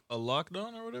ago. a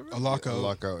lockdown or whatever. A lockout.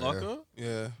 Lockout, yeah. Lockout?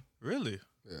 Yeah. Really?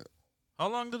 Yeah. How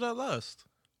long did that last?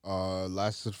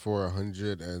 Lasted for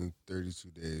 132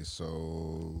 days,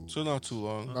 so So not too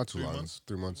long. not too 3 long. months? It's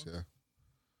 3 months, yeah.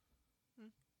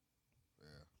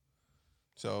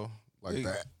 So, Like Hey.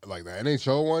 the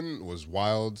NHL one was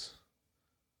wild.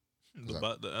 The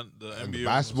And NBA the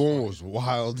basketball one was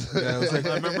wild. Yeah, it was like-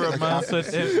 I remember a Like man half-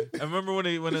 said. I remember when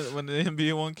the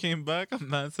NBA one came back, a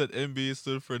man said NBA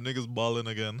stood for niggas balling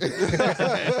again.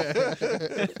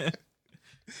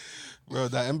 bro,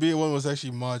 that NBA one was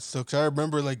actually mod still. Because I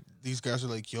remember, like, these guys were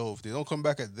like, yo, if they don't come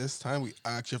back at this time, we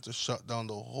actually have to shut down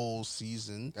the whole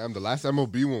season. Damn, the last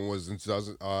MLB one was in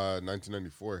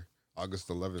 1994, August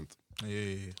 11th.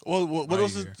 Yeah. Well, what My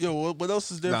else is, year. what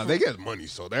else is there? Nah, for- they get money,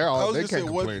 so they're I all was they gonna can't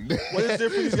say, what- complain. what is there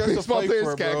for these guys to Baseball fight players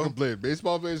for, can't bro? complain.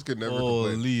 Baseball players could never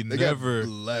complain. Holy, They never. get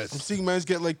blessed. I'm seeing man's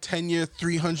get like 10-year,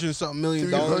 $300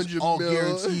 million, all mil.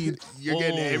 guaranteed. You're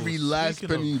getting every last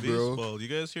speaking of penny, bro. baseball, you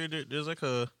guys hear there's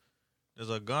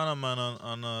a Ghana man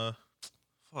on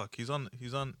fuck, he's in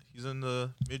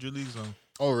the major leagues now.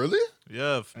 Oh, really?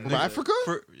 Yeah, From Nigga. Africa?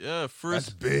 That's That's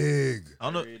big. I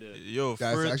don't know. Underrated. Yo,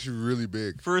 That's first, actually really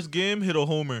big. first game hit a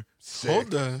homer. Sick.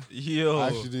 Hold on. Yo, I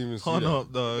actually didn't even see hold that.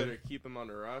 up, dog. Better keep him on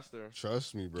the roster.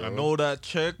 Trust me, bro. I know that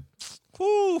check.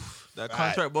 Whew, that Fat.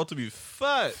 contract about to be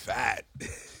fat. Fat.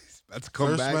 Let's come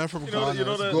First back. man from You know- Ghana. you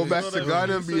know that- Go back know to that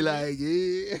Ghana you and be said like,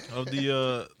 yeah. Of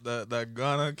the that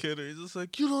Ghana kid, he's just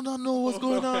like, you do not know what's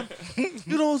going on.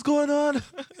 You know what's going on.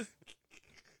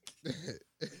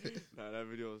 Nah, that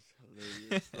video was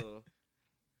hilarious. So,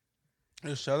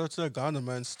 Yeah, shout out to that Ghana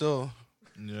man still.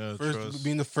 Yeah, First,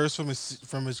 being the first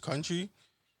from his country.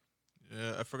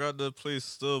 Yeah, I forgot the place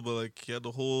still, but like he had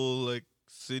the whole like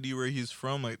city where he's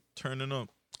from like turning up.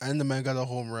 And the man got a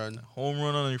home run. Home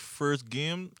run on your first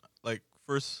game, like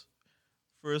first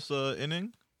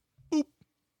inning.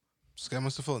 This guy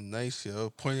must have felt nice, yo.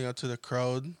 Pointing out to the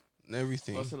crowd and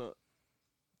everything. Busting up.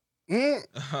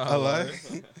 I like.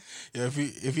 Yeah,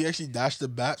 if he actually dashed the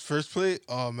bat first play,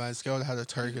 oh man, this guy would have had a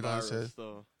target on his head.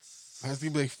 I was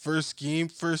thinking like first game,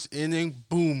 first inning,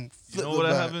 boom. You Flip know the what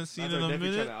I bat. haven't seen in a Trying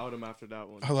minute? to out him after that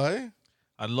one. I like.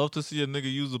 I'd love to see a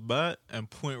nigga use a bat and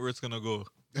point where it's gonna go.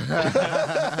 I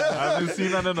haven't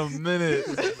seen that in a minute.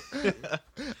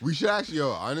 We should actually,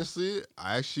 honestly,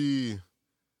 I feel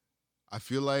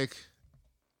like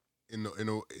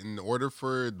in order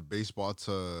for the baseball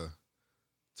to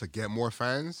get more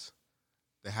fans,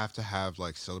 they have to have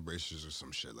like celebrations or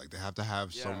some shit. Like they have to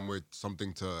have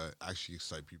something to actually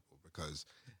excite people, because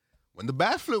when the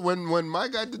bat flip, when my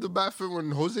guy did the bat flip,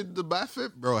 when Jose did the bat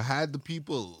flip, bro, had the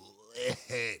people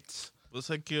lit. It's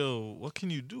like, yo, what can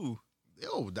you do?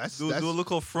 Yo, that's Do a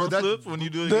little front that- flip when you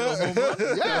do it. Get a home run?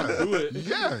 yeah, Do it.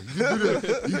 yeah.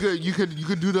 You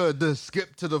could do the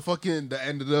skip to the fucking the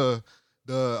end of the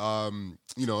to the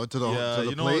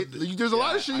plate. There's a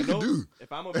lot of shit you can do.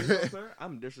 If I'm a baseball player,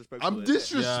 I'm disrespectful. I'm at that.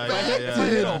 disrespecting If I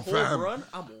hit a home fam. run,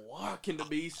 I'm walking the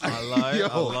bases. I lie.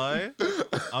 Yo.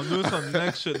 I'm doing some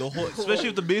next shit. Especially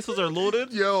if the bases are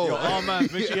loaded. Yo. Oh man,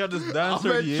 make sure you have this dancer.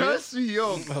 Man, Yeah. trust me,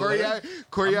 yo. I'm doing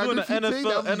Choreography an thing,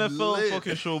 NFL that be lit.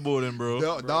 fucking showboating, bro.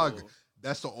 Yo, dog, Bro.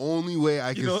 that's the only way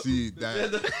I can know- see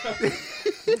that.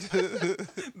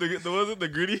 Was it the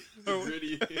gritty?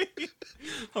 Gritty.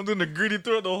 I'm doing the gritty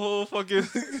throughout the whole fucking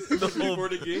Before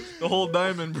the game. the whole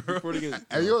diamond, bro. Before the game.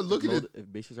 And yo, look at it.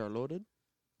 If bases are loaded,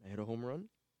 I hit a home run.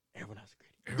 Everyone has a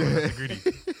gritty. Everyone has the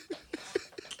gritty.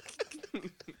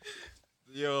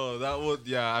 Yo, that would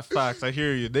facts. I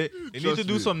hear you. They need Trust to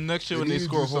do me. some next shit when need they to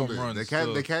score do home something. runs.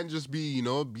 They can't just be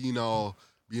being all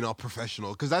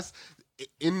professional, because that's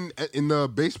in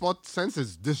the baseball sense,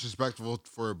 it's disrespectful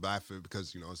for a bat flip,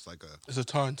 because it's like It's a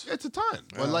taunt. it's a time.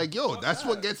 But like, yo, that's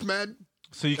what gets mad.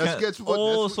 So you That's can't. gets what-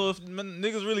 that's So if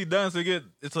niggas really dance, they get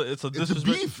it's a It's a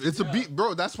disrespect. beef. It's a beef,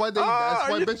 bro. That's why they. That's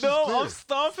why you bitches know, clear. I'm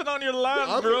stomping on your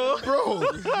land, I'm- bro. bro.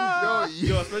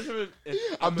 Yo, especially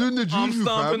if I'm doing the juju. I'm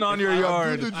stomping fam. on your I'm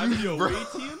yard. doing the I'm the juju, away bro.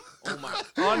 team. Oh my!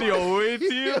 On your way,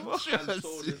 team. I'm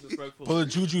so disrespectful. Pull a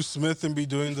Juju Smith and be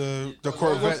doing the Logo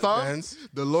Corvette stomp? dance.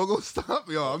 The logo stop,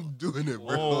 yo. I'm doing it,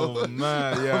 bro. Oh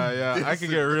man, yeah. I can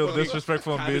get real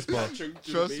disrespectful in baseball.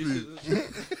 Trust me.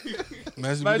 Imagine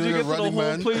Imagine you doing a get to the running whole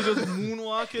man. play just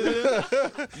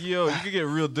moonwalking in. Yo, you can get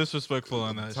real disrespectful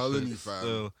on that. Telling shit you, fam.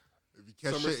 still. If you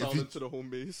catch shit, Somersault into the home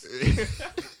base.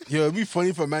 Yo, it'd be funny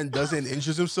if a man does it and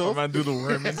injures I himself. might do the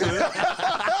worm into it.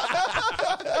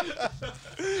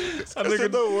 A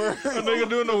nigga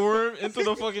doing the worm into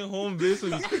the fucking home base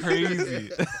would be crazy.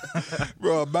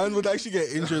 Bro, a man would actually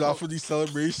get injured off of these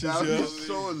celebrations, that would yo. be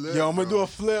so lit. Yo, I'm gonna do bro. a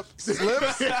flip.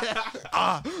 Slips.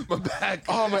 my back.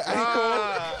 Oh, my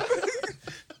ankle.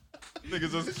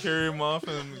 Niggas just carry him off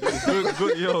and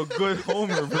good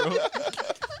homer, bro.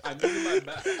 I'm using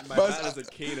my bat as a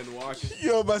cane and walking.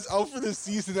 Yo, man's out for the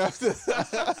season after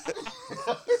that.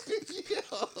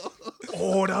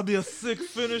 Oh, that'd be a sick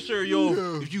finisher,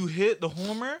 yo. If you hit the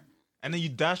homer and then you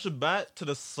dash the bat to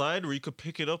the side where you could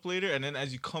pick it up later, and then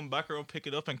as you come back around, pick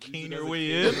it up and cane it your as a way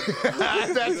cane. in.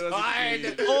 That's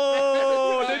hard.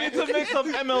 Oh, they need to make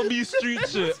some MLB Street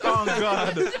shit. Oh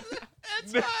God.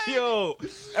 Yo,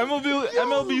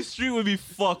 MLB Street would be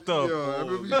fucked up. Yo,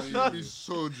 everybody should be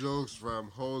so jokes, fam.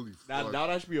 Holy fuck.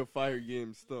 That should be a fire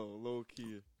game still, low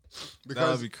key. That'd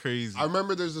Because be crazy. I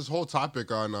remember there's this whole topic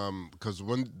on because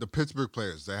when the Pittsburgh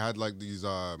players, they had like these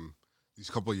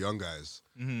couple young guys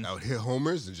that would hit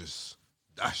homers and just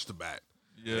dash the bat.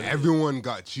 Yeah. And everyone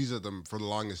got cheese at them for the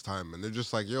longest time, and they're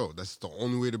just like, "Yo, that's the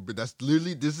only way to. That's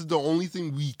literally this is the only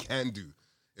thing we can do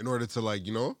in order to Bring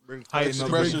Heighten fire. up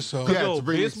Express the- yourself. Yeah, Yo, to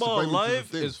bring- baseball to bring it to the live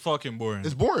thing. is fucking boring.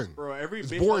 It's boring. Bro, every It's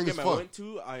baseball boring game as I fuck. went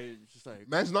to, I just like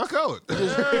Man's knockout.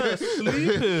 Yeah,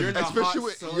 sleeping. You're not-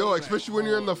 especially hot sun, especially when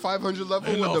you're in the 500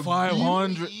 level In with the the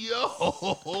 500.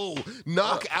 Yo,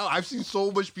 knock out. I've seen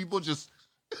so much people just.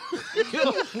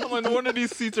 When one of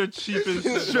these seats are cheap and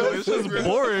shit, bro. It's just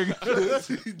boring.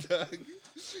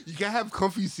 You can't have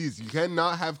comfy seats. You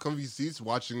cannot have comfy seats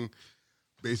watching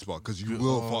baseball because you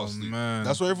will fall asleep. Man.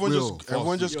 That's why everyone Will just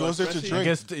fall asleep. goes there to especially- I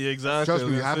drink. guess exactly. Trust me,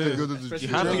 you that's have to it. go to the Especially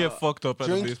You have to Drink- get fucked up at a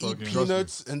Drink, baseball eat game.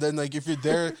 peanuts, and then like if you're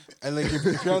there and like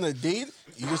if you're on a date,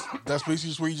 that's basically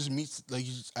just where you just meet, like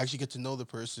you just actually get to know the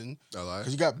person I lie.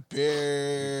 because you got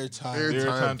bare time. Bare Your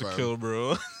time, time to fam. kill,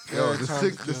 bro. Yo, Bare time to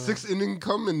the kill. sixth inning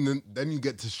come and then you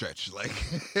get to stretch. Like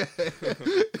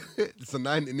it's a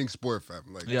 9-inning sport, fam.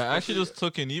 Like Yeah, I actually just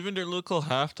took in. Even their local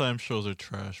halftime shows are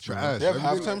trash. Bro. trash. They have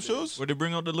Everything- halftime shows. Where they bring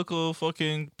bring out the little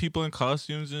fucking people in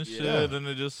costumes and shit, Yeah. and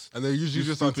they just And they're usually do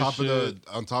just on stupid top of the shit.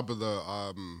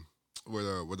 where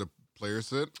the players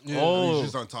sit. Yeah. And Oh. he's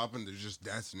just on top and they're just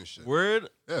dancing and shit. word.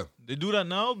 Yeah. They do that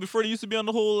now. Before they used to be on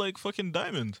the whole like fucking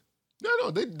diamond.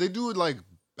 No, they do it like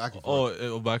back and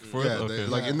forth. Back and forth. yeah, Okay.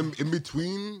 like in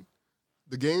between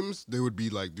the games, they would be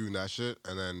like doing that shit,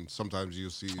 and then sometimes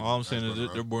you'll see. All I'm guys saying is running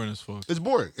they're around. boring as fuck. It's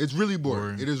boring. It's really boring.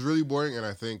 Boring. It is really boring, and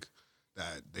I think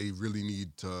that they really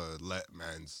need to let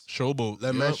mans Showboat.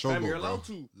 let man Yep. showboat, you're bro. allowed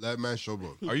to. Let man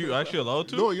showboat. Are you actually allowed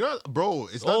to? No, you're not, bro.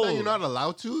 It's not that Oh. you're not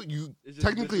allowed to. You It's just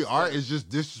technically are. disrespect. It's just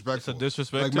It's disrespectful. a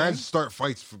disrespect. Like thing? man, start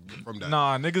fights from that.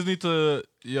 Nah, niggas need to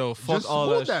fuck just all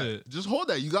hold that shit. Just hold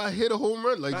that. You gotta hit a home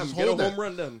run. Like Fam, just get a hold that. home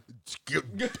run then.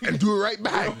 And do it right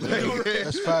back. Like,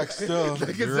 That's facts still. like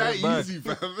it's You're that right back. easy,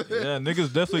 fam. Yeah,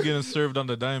 niggas definitely getting served on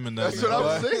the diamond. That That's night. what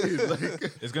I'm saying.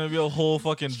 Like It's gonna be a whole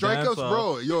fucking strikeouts, dance off.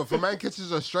 bro. Yo, if a man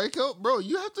catches a strikeout, bro,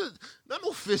 you have to not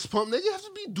no fist pump, nigga. You have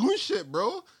to be doing shit,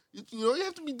 bro. You know, you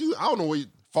have to be doing. I don't know what you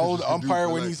Follow the pitchers can do, umpire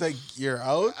but, when like, he's like, "You're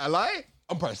out." I lie.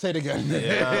 Umpire, say it again.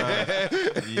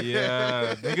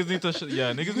 Yeah, niggas need to.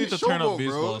 Niggas You need to turn showboat, up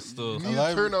baseball bro. still. You need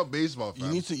Alive. to turn up baseball, You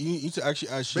fam. need to actually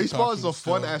add shit. Baseball is a talking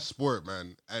fun still. ass sport,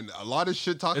 man, and a lot of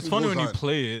shit talking. It's funny goes when you on.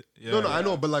 play it. Yeah. No, I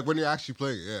know, but like when you're actually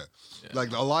playing it, yeah. Yeah.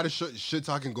 Like a lot of shit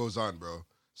talking goes on, bro.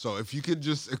 So if you could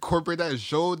just incorporate that and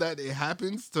show that it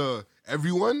happens to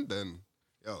everyone, then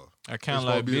yo, I can't baseball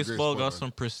lie. would be a great Baseball sport, got man.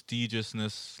 some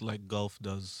prestigiousness like golf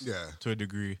does. yeah, To a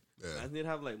degree. yeah, I need to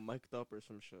have like mic'd up or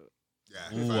some shit.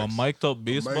 yeah. Ooh, a facts. mic'd up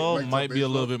baseball mic'd up might be a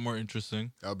little baseball. bit more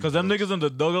interesting. That'd be Because them dope. niggas in the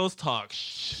dugouts talk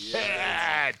shit.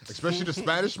 Especially the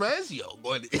Spanish fans, yo,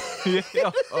 boy.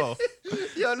 Yeah. Oh,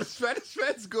 Yo, the Spanish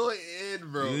fans go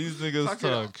in, bro. these niggas Talking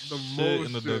talk the shit most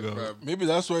in the shit, dugout. fam. Maybe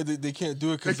that's why they can't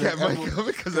do it They because can't mic up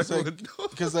because it's like- everyone knows.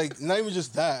 because like not even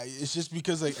just that. It's just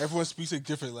because like everyone speaks like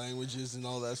different languages and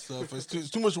all that stuff. It's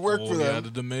too much work for Yeah, them.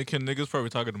 the Dominican niggas probably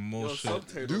talking the Yo, most shit.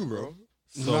 subtitle, Dude, bro. bro.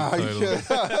 Nah, you Subtitles.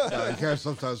 can't. Yeah, you can't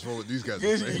sometimes phone with these guys.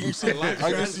 You are saying. can see- Live I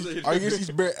can translate. see- I can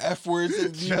see bare F words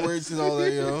and D words and all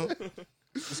that, yo.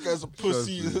 This guy's a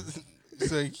pussy. Trust me.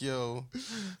 It's like, yo.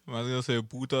 Man's gonna say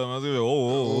puta. Man's gonna say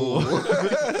oh.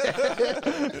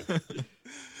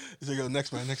 It's like, yo,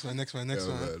 next man. Yeah,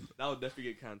 man. That would definitely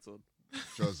get canceled.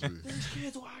 Trust me. There's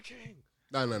kids watching.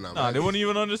 No. Nah, they wouldn't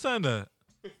even understand that.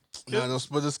 Nah,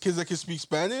 but there's kids that can speak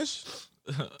Spanish.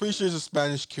 Pretty sure there's a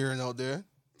Spanish Karen out there.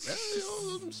 Yeah,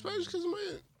 yo, them Spanish kids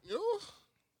might, you know,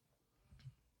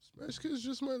 Spanish kids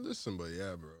just might listen, but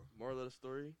yeah, bro. Moral of the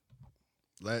story.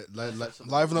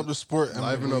 Liven up the sport.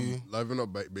 Liven up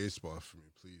baseball for me,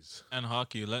 please. And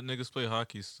hockey. Let niggas play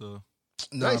hockey still.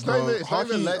 Nah, It's not bro. even- it's not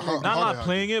even letting ho- it- Not Hockey.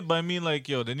 playing it, but I mean like,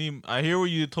 yo, they need. I hear what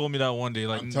you told me that one day.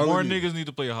 Like I'm telling more you. niggas need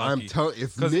to play I'm hockey. telling,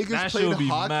 if 'Cause niggas that shit played would be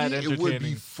mad hockey, it would be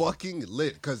entertaining. fucking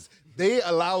lit. Because they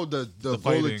allow the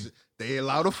fighting. village, they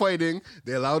allow the fighting,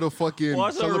 they allow the fucking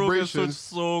Watch that rule get switched celebrations.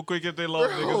 so quick if they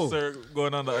let Bro. niggas start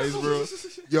going on the ice, bro.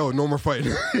 Yo, no more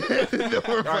fighting. No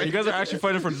more All right, you guys are actually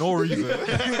fighting for no reason.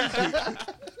 That's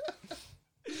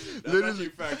actually a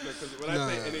fact because when I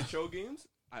play NHL games,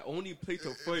 I only play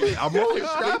to fight. I'm only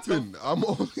scrapping. I'm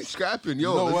only scrapping.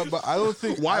 Yo, You know let's- what? But I don't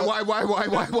think. Why, Facts,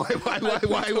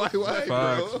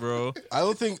 bro? bro. I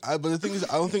don't think. But the thing is,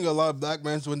 I don't think a lot of black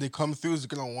men when they come through is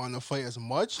gonna want to fight as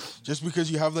much, just because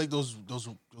you have like those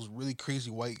really crazy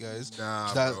white guys.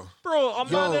 Nah, that bro. Bro, a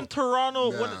man Yo. in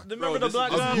Toronto. Nah. Remember Bro, the this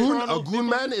black is- guy A in goon, Toronto? a goon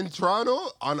man in Toronto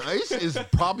on ice is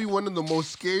probably one of the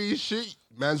most scariest shit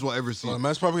mans will ever see. So the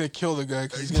man's probably gonna kill the guy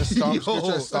because he's gonna stomp. He's gonna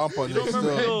try to stomp on You him. don't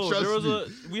remember? Still. Yo, Trust there was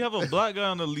me. we have a black guy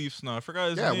on the Leafs now. I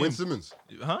forgot his Yeah, name. Wayne Simmons.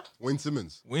 Huh? Wayne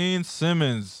Simmons. Wayne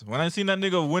Simmons. When I seen that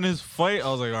nigga win his fight, I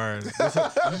was like, all right, this is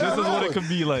what it could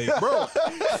be like. Bro,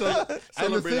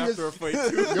 Celebrate thing after is- a fight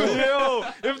too. Yo,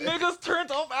 if niggas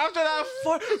turned up after that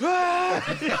fight,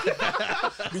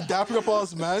 Be dapping up all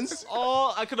his mans.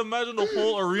 oh, I could imagine the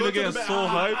whole arena getting so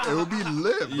hyped. it would be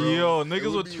lit, bro. Yo, It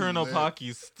niggas would be turn up lit.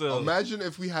 hockey still. Imagine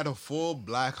if we had a full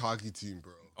black hockey team,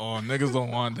 bro. Oh, niggas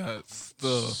don't want that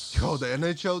still. Yo, the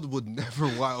NHL would never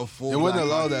want a full They wouldn't black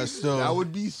allow hockey. that still. That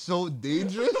would be so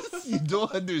dangerous. You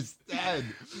don't understand.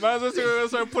 Man's just gonna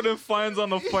start putting fines on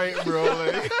the fight, bro.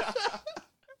 Like,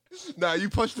 Nah, you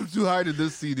pushed him too hard in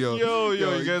this scene, yo. yo, you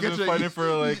guys get been your- fighting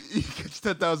for like, You get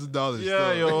your $10,000.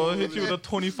 yeah, still. yo, I'll hit you with a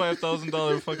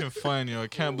 $25,000 fucking fine, yo. I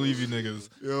can't believe you niggas.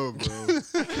 Yo, bro.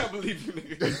 I can't believe you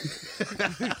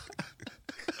niggas.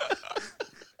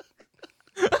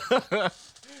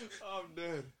 I'm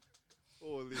dead.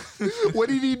 Holy. What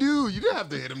did he do? You didn't have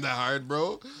to hit him that hard,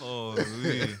 bro.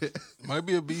 Holy. Might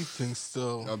be a beef thing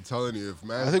still. I'm telling you, if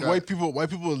man, I think white people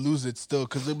would lose it still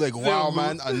because they'd be like, wow,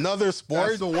 man, another sport.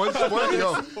 That's the one sport,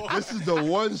 yo. This is the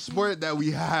one sport that we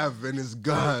have, and it's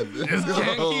gone. This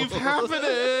can't keep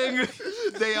happening.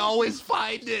 They always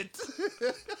find it.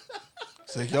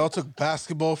 It's like y'all took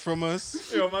basketball from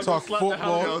us. Yo, man, Talk go slap the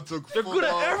football. Y'all took They're good at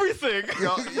football. everything.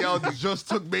 Y'all just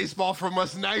took baseball from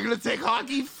us. Now you're gonna take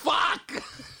hockey? Fuck.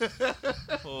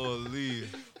 Holy.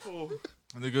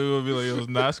 And they're gonna be like, yo, is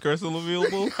NASCAR still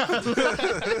available?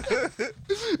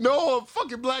 No, a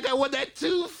fucking black guy won that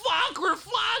too. Fuck, we're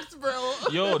fucked, bro.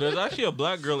 Yo, there's actually a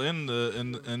black girl in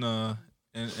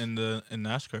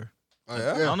NASCAR. Oh,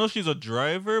 yeah? I don't know if she's a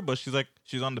driver, but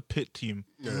she's on the pit team,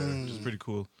 Yeah. which is pretty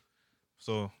cool.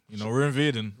 So, we're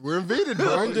invading. We're invaded,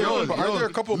 bro. Aren't there a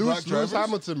couple black Lewis drivers?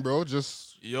 Hamilton, bro.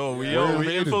 Just Yo, we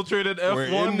invaded. infiltrated We're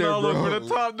F1 in there, now. Look, bro. we're the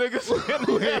top niggas.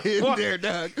 we're in there,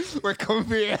 dog. We're coming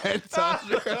for your head top,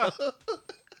 bro.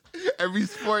 Every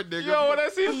sport, nigga. Yo, when I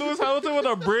see Lewis Hamilton with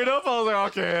a braid up, I was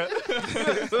like,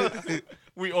 okay.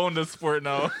 We own this sport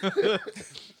now.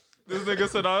 This nigga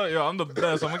said, yo, I'm the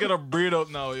best. I'm gonna get a braid up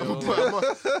now, yo.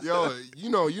 Yo, you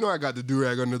know, I got the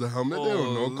do-rag under the helmet. They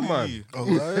don't know. Come on. Holy. Oh,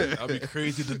 right? That'd be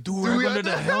crazy. The do-rag under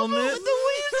the helmet.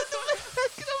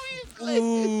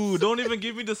 Ooh, don't even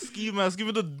give me the ski mask. Give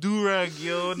me the do-rag,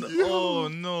 yo. Oh,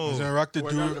 He's no. gonna rock the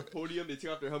When they're on dude. the podium, they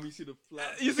take off their helmet. You see the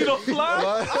flag. You see the flag?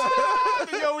 Ah,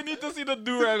 yo, we need to see the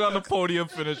do-rag on the podium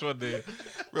finish one day.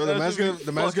 Bro, the That man's should gonna be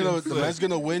the man's gonna fucking the man's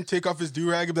gonna win, take off his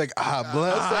do-rag and be like,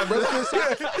 bless.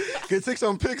 Can take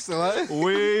some pics, right?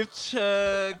 Wave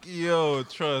check. Yo,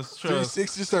 trust.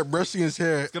 360, start brushing his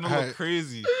hair. It's gonna Alright. look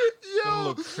crazy. It's gonna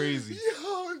look crazy.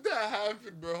 Yo, that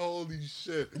happened, bro. Holy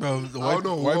shit. Bro, the I white, don't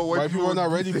know white, what white people are not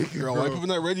would ready. be thinking, Bro, bro. white people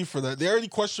are not ready for that. They already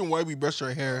question why we brush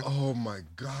our hair. Oh my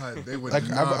god, they would. Like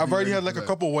not I've be already ready had like for a that.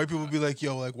 couple white people be like,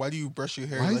 "Yo, like, why do you brush your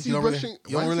hair? Why like, is you he don't brushing- really,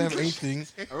 you don't why really is have he anything."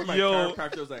 I remember my Yo.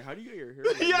 chiropractor was like, how do you get your hair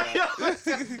like Yeah, that?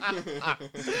 yeah.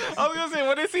 I was gonna say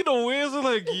when they see the waves, they're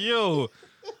like, "Yo,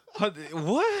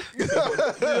 what?"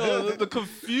 Yo, the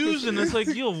confusion. It's like,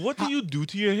 "Yo, what do you do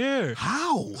to your hair?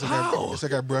 How? It's like it's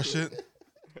like I brush it.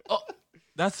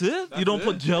 That's it? You don't it?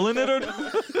 put gel in it or?"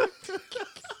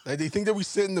 Like they think that we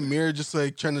sit in the mirror just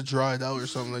like trying to draw it out or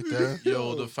something like that.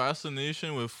 Yo, the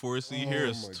fascination with 4C hair Oh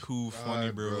is my too funny,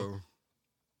 God, bro.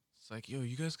 It's like, yo,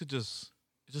 you guys could it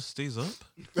just stays up.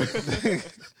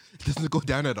 Doesn't it go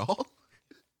down at all?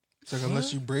 It's like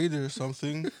unless you braid it or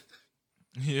something.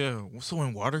 Yeah. So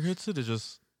when water hits it, it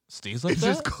just stays like It that.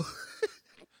 just goes.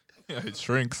 Yeah, it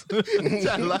shrinks.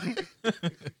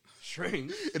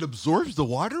 Shrink. It absorbs the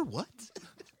water. What?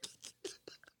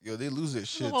 Yo, they lose their A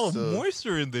shit. lot of still.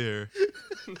 moisture in there.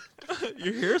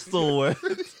 Your hair's still wet.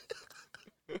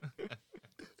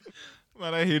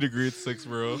 Man, I hate a grade 6,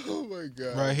 bro. Oh my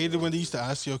god. Bro, I hated when they used to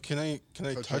ask, "Yo, can I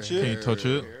touch your it?" Can you touch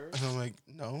it? And I'm like,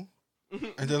 "No."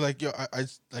 And they're like, "Yo, I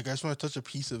just want to touch a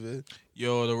piece of it."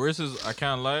 Yo, the worst is I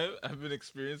can't lie. I've been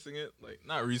experiencing it like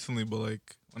not recently, but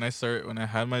like when I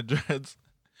had my dreads,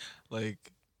 like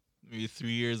maybe 3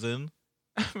 years in.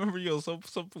 I remember some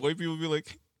white people be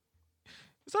like,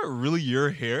 "Is that really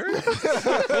your hair?"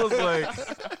 I was like,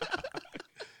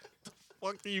 "The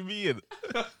fuck do you mean?"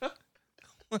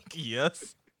 Like,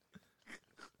 yes.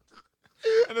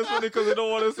 And it's funny because they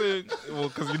don't want to say, well,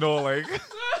 because like.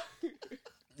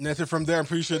 And then from there, I'm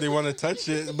pretty sure they want to touch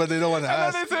it, but they don't want to And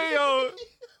ask. then they say, yo,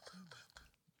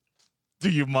 do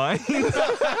you mind? It's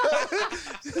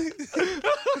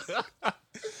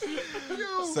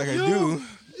like I do.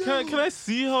 Can I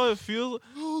see how it feels?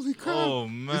 Holy crap. Oh,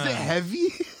 man. Is it heavy?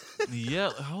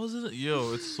 Yeah, how is it?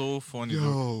 Yo, it's so funny. Bro.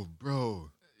 Yo,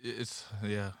 bro. It's,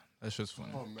 yeah, that shit's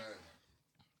funny. Oh man.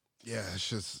 Yeah, it's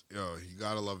just you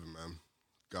gotta love it, man.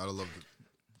 Gotta love it.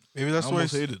 Maybe I that's why.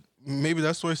 almost hate it. Maybe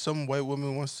that's why some white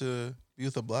woman wants to be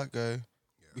with a black guy,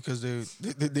 because they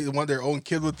want their own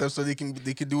kid with them, so they can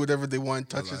do whatever they want,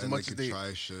 touch as And much they as can they.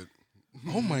 try shit.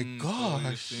 Oh my So you're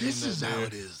gosh, saying This that is how they're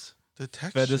it is. the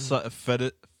texture.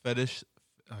 fetish.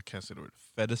 I can't say the word.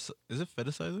 Fetish. Is it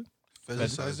fetishizing?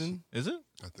 Fetishizing. Is it?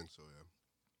 I think so, yeah.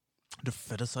 They're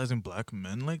fetishizing black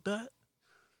men like that?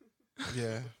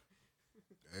 Yeah.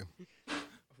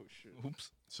 Oh shit.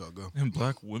 Oops. So go. And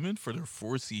black women for their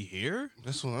 4C hair?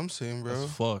 That's what I'm saying, bro. That's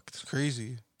It's fucked.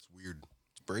 crazy. It's weird.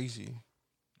 It's brazy.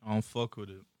 I don't fuck with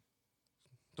it.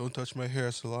 Don't touch my hair,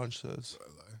 Solange says. I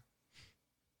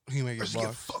lie. He might I get just get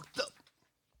blocked. fucked up.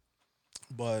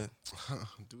 But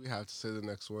Do we have to say the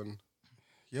next one?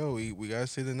 yo, we gotta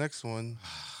say the next one.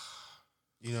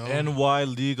 You know. And why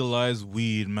legalize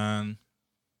weed, man?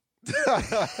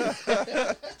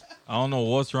 I don't know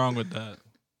what's wrong with that.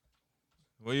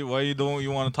 Why you don't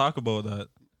you want to talk about that?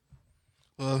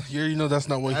 Well, you already know that's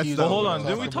not what he. So hold on, wanted to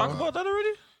didn't we talk about that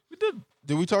already? We did.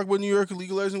 Did we talk about New York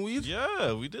legalizing weed?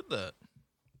 Yeah, we did that.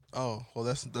 Oh, well,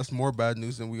 that's more bad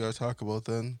news than we gotta talk about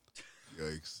then.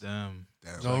 Yikes. Damn.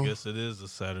 Damn. So I No. guess it is the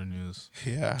sadder news.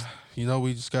 Yeah,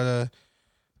 we just gotta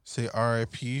say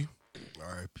R.I.P.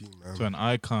 R.I.P. man. To an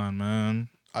icon, man.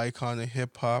 icon of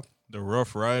hip hop. The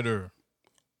Rough Rider.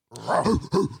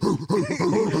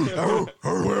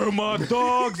 Where are my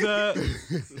dogs at?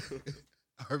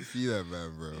 R.I.P. that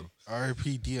man, bro.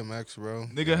 R.I.P. DMX, bro.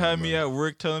 Nigga had me at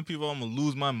work telling people I'm gonna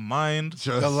lose my mind.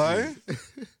 Just A lie?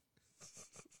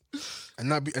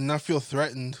 and not feel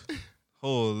threatened.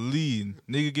 Holy.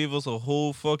 Nigga gave us a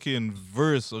whole fucking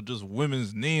verse of just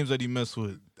women's names that he messed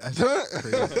with. That's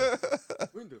crazy.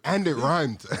 And it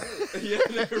rhymed. Yeah,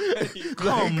 they're ready.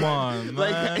 Come on,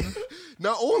 like, man.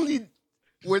 Not only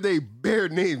were they bare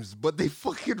names, but they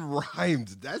fucking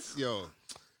rhymed. That's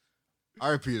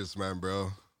R.I.P. this man,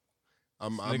 bro.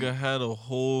 Nigga had a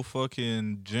whole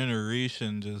fucking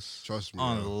generation just Trust me,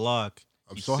 on bro. lock.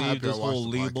 I'm He so saved happy I his watched whole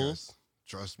the label. podcast.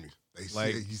 Trust me.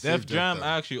 Like he Def saved Jam Def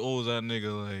actually owes that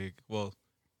nigga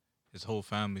his whole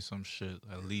family some shit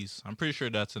at least. I'm pretty sure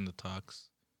that's in the talks.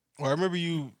 Well, I remember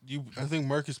you. I think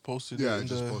Marcus posted. Yeah, it I in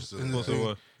just the, posted in it. the So thing.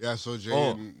 what? Yeah, so Jay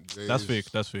Oh, and Jay That's is-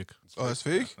 fake. That's fake. Oh, that's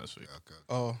fake. That's fake. Yeah, okay.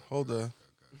 Oh, hold on.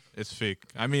 It's fake.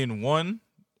 I mean, one,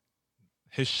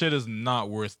 his shit is not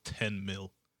worth 10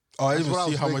 mil. Oh, I That's didn't what I even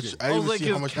see was how much. thinking. I I didn't was even like, see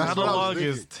how his much. That's what I was catalog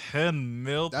is thinking. 10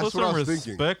 mil. That's Put what I some was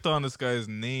thinking. respect on this guy's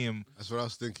name. That's what I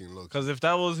was thinking. Look, Because if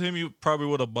that was him, you probably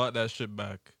would have bought that shit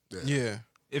back. Yeah.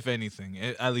 If anything,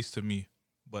 at least to me.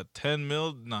 But 10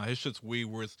 mil, nah, his shit's way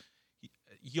worth.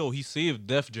 He saved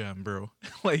Def Jam, bro.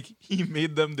 Like, he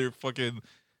made them their fucking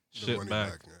The shit money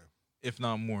back, yeah. if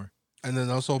not more. And then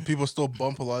also people still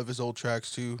bump a lot of his old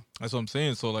tracks too. That's what I'm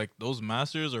saying. So, like, those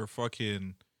masters are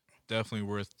fucking definitely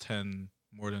worth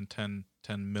more than 10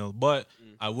 mil. But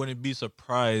I wouldn't be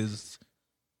surprised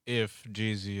if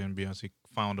Jay-Z and Beyonce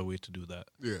found a way to do that.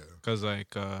 Yeah. Because,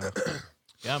 like,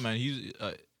 yeah, man,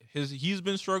 he's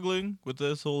been struggling with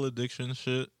this whole addiction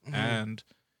shit, and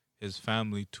his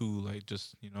family too, like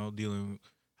just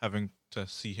having to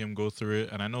see him go through it,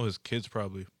 and I know his kids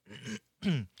probably.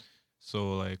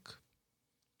 So like,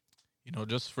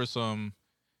 just for some,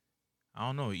 I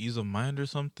don't know, ease of mind or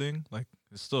something. Like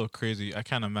it's still crazy. I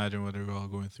can't imagine what they're all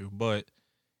going through, but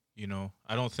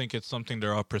I don't think it's something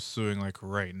they're all pursuing like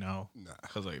right now. Nah.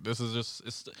 Cause like this is just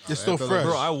It's still Anthony- fresh.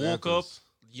 Bro, I woke up Anthony's-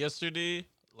 yesterday,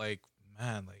 like,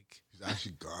 man, like, He's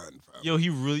actually gone, fam. yo, he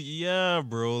really, yeah,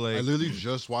 bro, I like, literally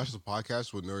just watched the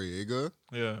podcast with Noriega.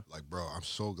 yeah, Like, bro, I'm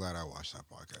so glad I watched that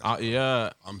podcast. bro.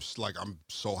 yeah, I'm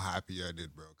so happy I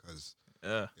did, bro, because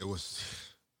yeah. it was.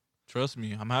 Trust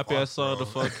me, I'm happy I Fuck, saw the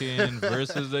bro. fucking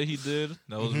verses that he did.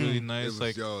 That was really It nice. was,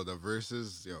 Like, the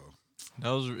verses, it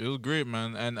was great,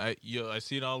 man. And I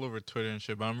see it all over Twitter and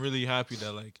shit. But I'm really happy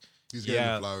that like, he's getting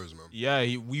Yeah. the flowers, man.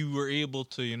 yeah, we were able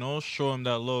to show him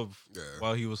that love Yeah.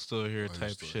 while he was still here, While he was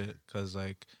type still shit. here. Cause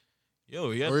like,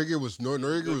 yo, yeah, Noriega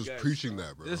was guy, preaching bro.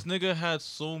 that, bro. this nigga had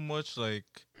so much like,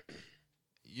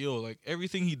 like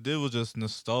everything he did was just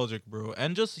nostalgic, bro,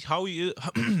 and just how he is,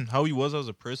 how he was as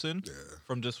a person. Yeah.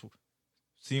 From just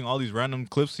seeing all these random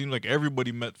clips, seemed like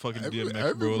everybody met fucking DMX, bro.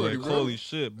 everybody, Like bro. holy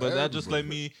shit! But that just let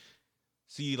Everybody. me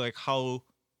see like how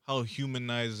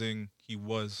humanizing he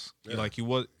was. Yeah. Like he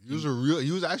was. He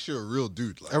was actually a real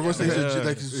dude. Like, Everyone says Yeah.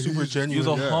 like he's super He was genuine. He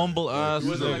was a Yeah. humble Yeah, ass he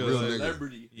was He a wasn't nigga. like real a nigga.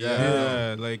 celebrity.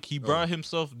 Yeah, like he Oh. brought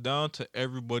himself down to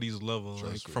everybody's level,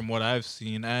 Trust like me. from what I've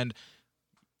seen and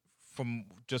from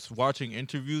just watching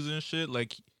interviews and shit.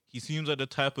 Like he seems like the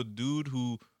type of dude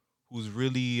who's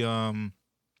really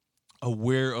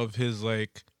aware of his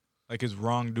like his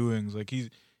wrongdoings. Like he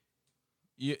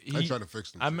I'm trying to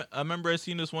fix them. I remember I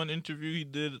seen this one interview he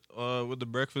did with the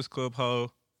Breakfast Club.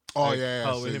 How Oh like, yeah,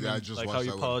 how I with see, him yeah, I and, just like watched how he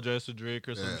that one. apologized to Drake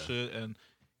or some Yeah. shit, and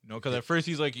because at first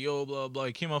he's like yo blah blah,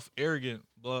 he came off arrogant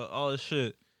blah all this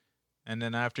shit, and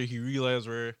then after he realized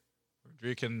where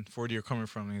Drake and 40 are coming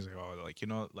from, he's like oh like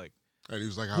like And he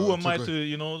was like, who how it am I took,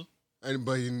 to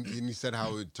But he said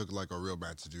how it took like a real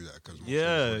man to do that. Cause most yeah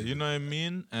niggas wouldn't you even know what I do that.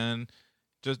 mean, and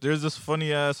just there's this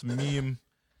funny ass meme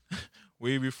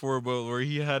way before about where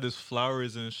he had his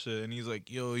flowers and shit, and he's like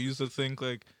yo he used to think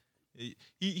like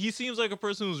he seems like a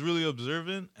person who's really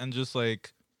observant and just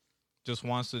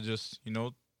wants to just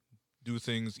do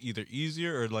things either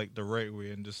easier or like the right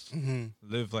way and just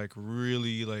live like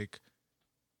really like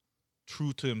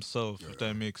true to himself, if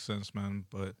that makes sense, man.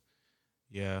 But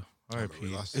yeah, I don't know, we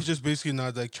RIP. lost It's just basically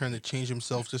not like trying to change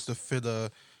himself just to fit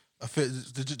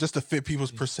just to fit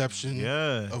people's perception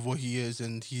Yeah, of what he is,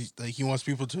 and he wants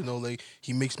people to know like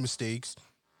he makes mistakes,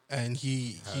 and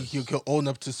he'll own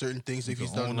up to certain things if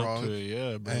he's done Own up wrong. to it,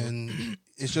 yeah, bro. And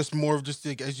it's just more of just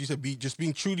like, as you said, just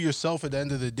being true to yourself at the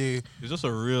end of the day. He's just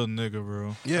a real nigga,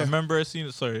 bro. Yeah. I remember I seen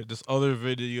this other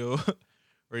video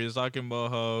where he's talking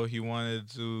about how he wanted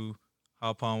to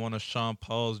hop on one of Sean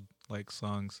Paul's like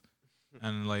songs,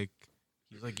 and like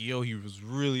he's like, yo, he was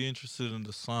really interested in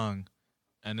the song,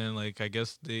 and then like I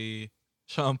guess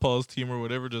Sean Paul's team or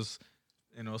whatever just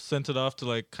sent it off to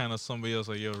like kind of somebody else,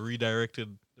 like yo,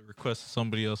 redirected the request to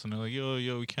somebody else, and they're like,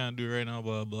 yo, we can't do it right now,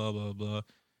 blah blah blah blah,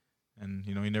 and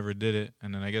he never did it,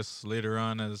 and then I guess later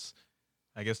on, as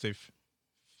I guess they've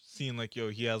seen like, yo,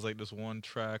 he has like this one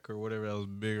track or whatever that was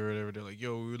big or whatever, they're like,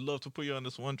 yo, we would love to put you on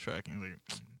this one track, and he's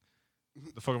like,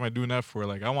 the fuck am I doing that for?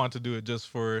 Like, I want to do it just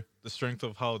for the strength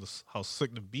of how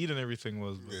sick the beat and everything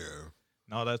was. But Yeah.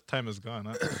 now that time is gone.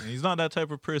 And he's not that type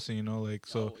of person, like,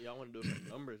 so. Y'all want to do it for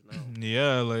numbers now.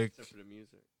 Yeah, like, Except for the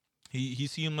music. he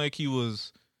seemed like he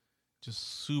was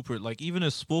just super, like, even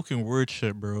his spoken word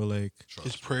shit, bro, like.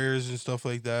 His prayers and stuff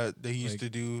like that he used Like- to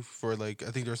do for, like,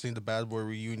 I think they were saying the Bad Boy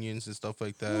reunions and stuff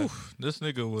like that. Oof, this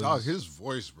nigga was. Dog, his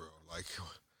voice, bro. Like,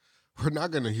 we're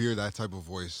not gonna hear that type of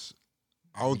voice.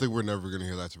 I don't think we're never gonna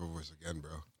hear that type of voice again,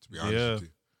 bro. To be honest Yeah. with you,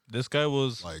 This guy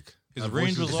was. like His that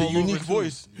range voice was is It's a all unique over, too.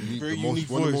 voice. unique, Very the unique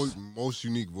one of voice. the most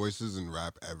unique voices in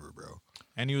rap ever, bro.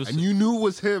 And he was. And you knew it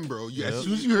was him, bro. As Yep.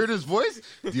 soon as you heard his voice,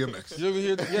 DMX. You ever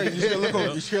hear? Yeah,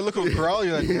 you just hear a look of growl.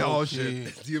 You're like, Oh okay.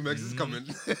 shit, DMX is coming.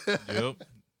 Yep.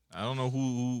 I don't know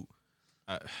who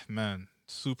man,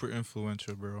 super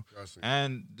influential, bro. Trust me.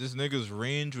 And this nigga's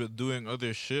range with doing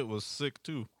other shit was sick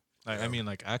too. Like, I Yeah. mean,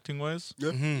 like acting wise,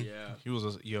 Mhm. Yeah. he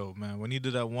was yo man. When he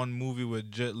did that one movie with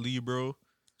Jet Li, bro,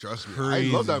 Trust me, Crazy.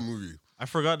 I love that movie. I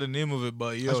forgot the name of it,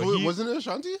 but That's yo, what, wasn't it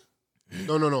Ashanti?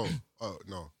 No. Oh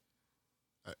no.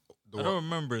 I don't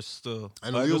remember still.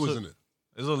 And But Aaliyah this was in it.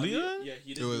 Is Aaliyah? Yeah,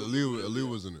 he It did. was, Aaliyah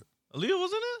was in it. Aaliyah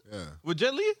wasn't it Yeah, with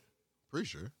Jet Li? pretty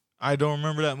sure. I don't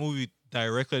remember that movie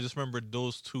directly. I just remember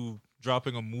those two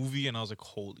dropping a movie, and I was like,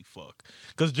 holy fuck,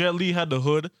 because Jet Li had the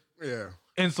hood. Yeah.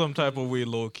 In some type of way,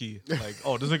 low key, like,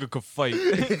 oh, this nigga could fight.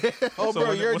 Oh, So bro,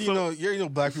 when- you already what's know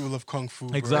black people love kung fu.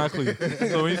 Bro. Exactly.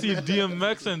 So when you see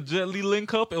DMX and Jet Li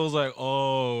link up, it was like,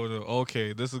 oh,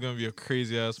 okay, this is gonna be a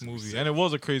crazy ass movie, and it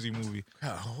was a crazy movie.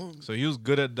 So he was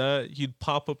good at that. He'd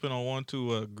pop up in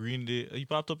a Green Day. He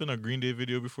popped up in a Green Day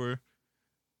video before.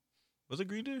 Was it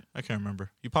Green Day? I can't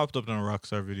remember. He popped up in a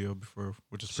Rockstar video before,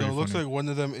 which is So pretty it looks funny. like one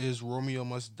of them is Romeo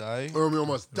Must Die. Romeo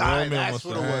Must Die. Romeo That's Must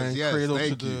what Die. it was. And Yes, Cradle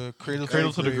thank to you. the Cradle,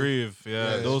 Cradle to the Grave. Grave.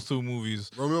 Yeah, Yeah. those two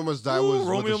movies. Romeo Must Die Ooh, was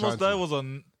Romeo with Must Die Ashanti. was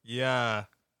on. Yeah.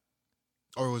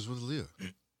 Or it was with Aaliyah.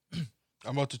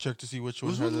 I'm about to check to see which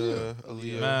one Who's had with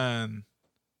Aaliyah. Man,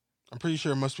 I'm pretty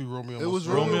sure it must be Romeo. It was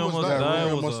Must Romeo Die. Must Must Die. Die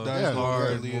Romeo was Must a Die. yeah, is the one with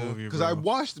hard Aaliyah. movie, Because bro. I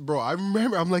watched, bro. I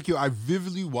remember. I'm like, yo, I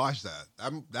vividly watched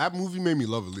that. That movie made me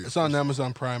love Aaliyah. It's on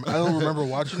Amazon Prime. I don't remember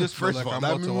watching this. First but, of like, all, I'm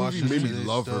that about to watch movie this made me today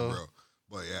love still. her, bro.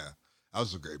 But yeah, that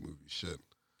was a great movie. Shit.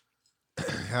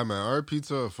 Yeah, man. R.I.P.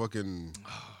 to a fucking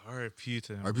R.I.P.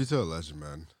 to him. R.I.P. to a legend,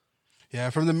 man. Yeah,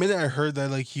 from the minute I heard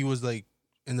that, like, he was like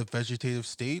in the vegetative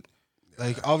state,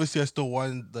 like, obviously I still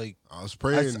wanted, like, I was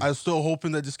praying. I was still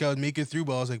hoping that this guy would make it through,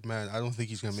 but I was like, man, I don't think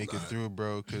he's gonna make it not. through,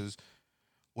 bro. Because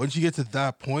once you get to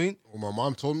that point, when my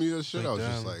mom told me this shit, Like, I was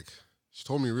just damn. like, she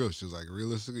told me real. She was like,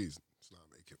 realistically, it's not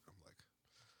making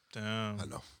it. I'm Damn. like, I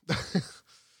know.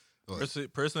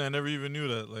 Like, Personally, I never even knew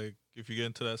that. Like, if you get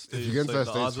into that stage, if you get into like,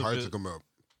 that the stage, odds it's of hard it- to come out.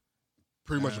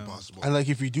 Pretty much Yeah. impossible. and like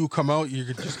if you do come out,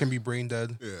 you're just gonna be brain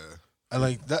dead. Yeah. And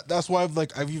like that's why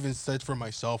I've even said for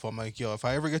myself, I'm like, yo, if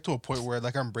I ever get to a point where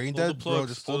like I'm brain Pull the dead, bro, plug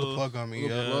just pull the still. plug on me. Pull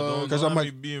the Yeah. Yeah, plug. Because don't I'm have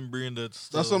like, me being brain dead.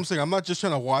 that's what I'm saying. I'm not just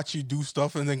trying to watch you do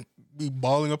stuff and then be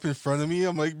balling up in front of me.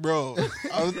 I'm like, bro,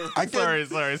 I can't.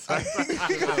 Sorry.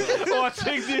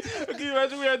 Watching the, can you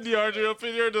imagine we had DeAndre up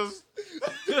in here just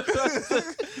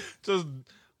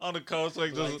on the couch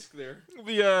like Lights just there.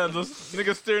 just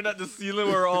nigga staring at the ceiling.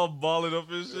 We're all balling up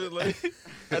and shit. Like,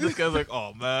 and this guy's like,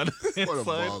 oh man, What a inside.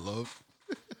 ball up.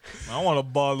 I want to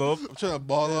ball up, I'm trying to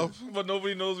ball up. but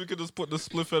nobody knows we could just put the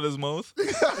spliff at his mouth.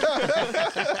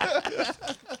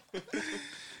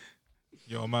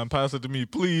 Yo, man, pass it to me,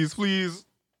 please.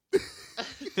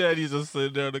 Yeah, he's just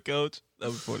sitting there on the couch. That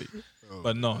was funny. Oh,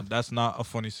 But no, that's not a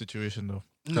funny situation though.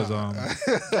 No.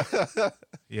 Because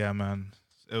yeah, man,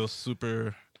 it was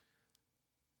super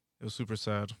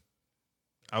sad.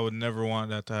 I would never want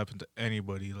that to happen to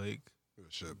anybody. Like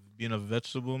shit. being a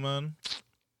vegetable, man,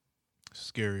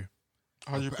 scary.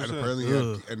 100%. And apparently,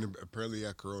 Ugh. apparently, he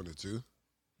had Corona too.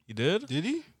 You did? Did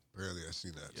he? Apparently, I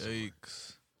seen that. somewhere.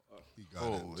 Yikes, He got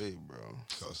Oh, it. wait, bro.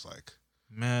 So it's like,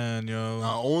 man, yo.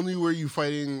 not only were you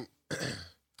fighting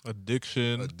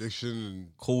addiction,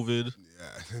 addiction, COVID.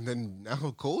 yeah, and then now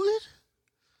COVID.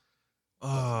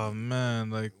 Oh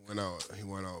man, like He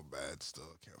went out bad. Still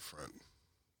can't front.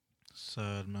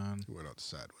 sad, man. He went out the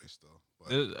sad way still.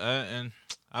 But And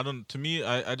I don't. To me,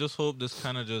 I just hope this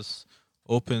kind of just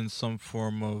opens some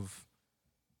form of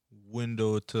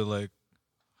window to like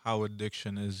how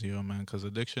addiction is, man. Because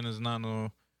addiction is not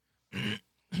no.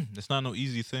 It's not no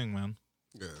easy thing, man.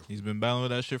 yeah, He's been battling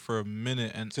with that shit for a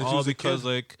minute, and Since he all was a because kid.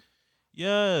 like,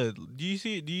 yeah. Do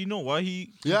you know why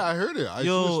he? yeah, I heard it. I see the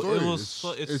Yo, story. it was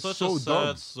it's such so a sad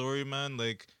dumb. story, man.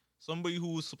 Like somebody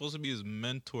who was supposed to be his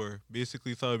mentor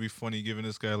basically thought it'd be funny giving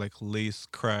this guy like lace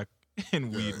crack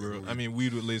and weed, Yeah, bro. and I mean,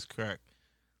 weed with lace crack.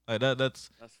 Like that's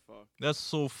That's fucked. that's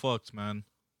so fucked, man.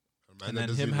 A man And that then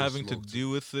doesn't him even having to smoke, too.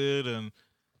 deal with it and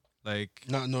like,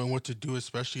 Not knowing what to do,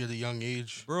 especially at a young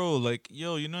age. bro, like,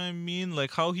 yo, you know what I mean? Like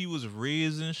how he was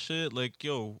raised and shit. Like,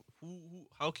 yo,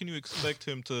 how can you expect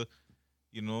him to,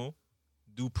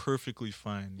 do perfectly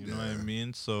fine? You know what I Yeah.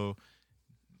 mean? So,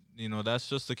 that's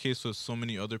just the case with so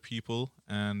many other people.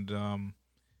 And,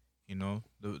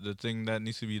 the thing that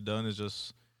needs to be done is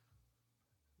just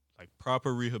like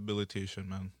proper rehabilitation,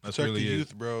 man. That's Protect really the it.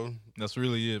 youth, bro. That's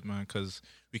really it, man. Because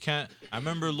we can't. I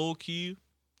remember low key,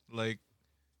 like,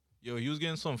 yo, he was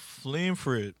getting some flame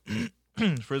for it,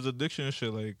 for his addiction and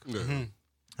shit. Like, Yeah. Mhm.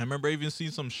 I remember I even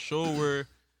seen some show where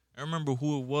I don't remember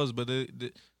who it was, but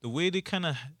the way they kind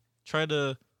of try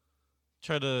to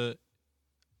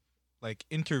like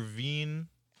intervene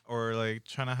or like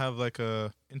trying to have like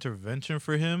a intervention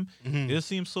for him, Mhm. it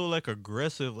seems so like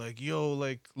aggressive. Like, yo,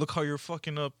 like look how you're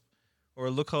fucking up, or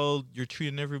look how you're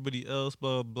treating everybody else.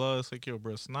 Blah blah. It's like, yo,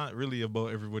 bro, it's not really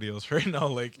about everybody else right now.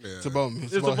 Like, Yeah. It's about me.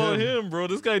 it's about him, bro.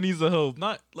 This guy needs the help.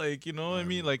 Not like, you know what I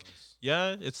mean? Like,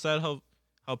 yeah, it's sad how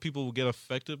people will get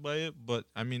affected by it, but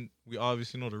I mean, we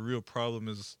obviously know the real problem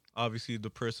is obviously the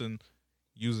person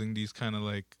using these kind of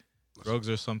like drugs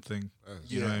or something.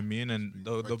 That's- You know what I Yeah. mean? And Be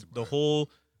the affected by the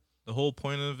it. whole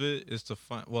point of it is to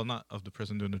find, well, not of the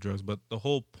person doing the drugs, but the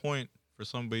whole point for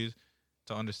somebody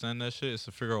to understand that shit is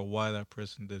to figure out why that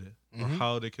person did it, or Mhm.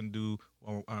 how they can do,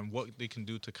 or what they can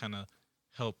do to kind of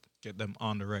help get them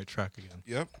on the right track again.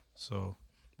 Yep. So,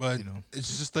 But you know,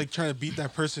 it's just like trying to beat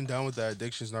that person down with that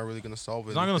addiction is not really going to solve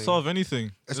it. it's not gonna solve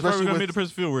anything. It's Especially probably gonna with- make the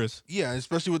person feel worse. Yeah,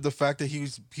 especially with the fact that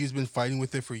he's been fighting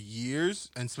with it for years,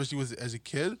 and especially with as a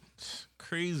kid,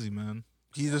 Crazy, man.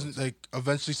 he doesn't like.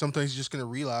 Eventually, sometimes he's just gonna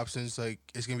relapse, and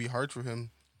it's gonna be hard for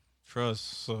him. Trust.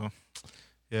 So,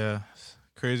 yeah, it's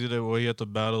crazy that what he had to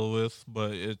battle with,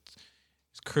 but it's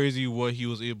crazy what he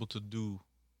was able to do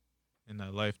in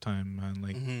that lifetime, man.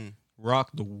 Like, Mm-hmm.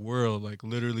 rock the world, like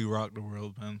literally rock the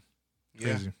world, man.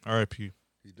 Yeah. Crazy. R.I.P.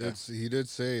 He did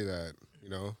say that,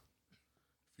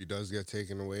 if he does get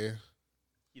taken away,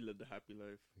 He lived a happy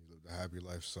life. he lived a happy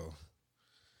life.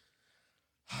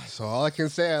 So all I can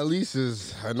say at least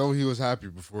is I know he was happy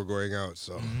before going out.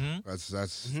 So Mm-hmm. that's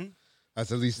Mhm. at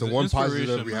least the It's an one positive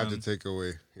inspiration, we have to man. take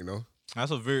away.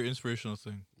 That's a very inspirational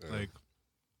thing. Yeah. Like,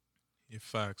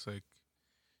 facts. Like,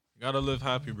 you gotta live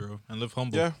happy, bro, and live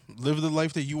humble. Yeah, live the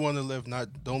life that you want to live.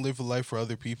 Don't live a life for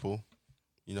other people.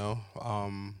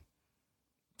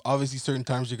 Obviously, certain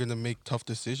times you're gonna make tough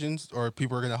decisions, or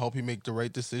people are gonna help you make the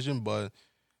right decision. But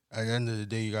at the end of the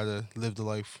day, you gotta live the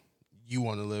life you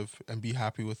want to live and be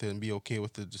happy with it and be okay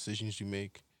with the decisions you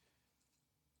make.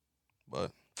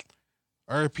 But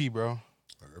R.I.P. bro,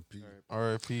 RP,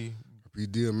 R.I.P. RP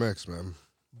DMX, man.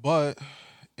 But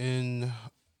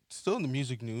still in the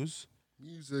music news,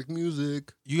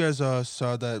 Music. you guys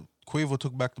saw that Quavo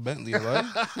took back the Bentley, right?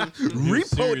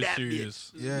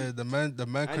 Serious. Yeah, the man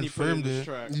And he put in confirmed this it.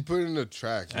 track. He put it in the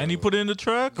track. And he put it in the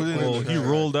track. Put it in Oh, the he track.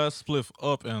 rolled that spliff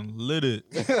up and lit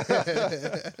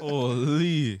it.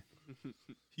 Holy.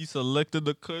 He selected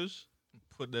the kush,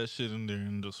 put that shit in there,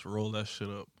 and just rolled that shit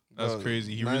up. That's Bro,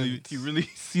 crazy. He man, really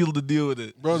sealed the deal with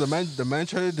it. Bro, the man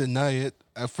tried to deny it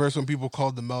at first when people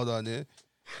called him out on it,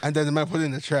 and then the man put it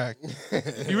in the track.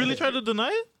 He really tried to deny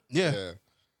it? Yeah, Yeah.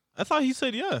 I thought he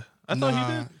said yeah. I thought he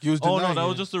Nah, did. he was Oh no, denying that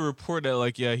was it. just a report that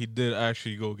like, yeah, he did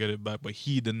actually go get it back, but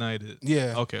he denied it.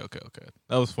 Yeah. Okay.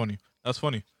 That was funny. That's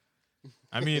funny.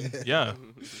 I mean, yeah.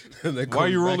 And then Why are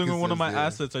you comes back rolling and with one of says, my yeah.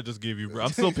 assets I just gave you, bro?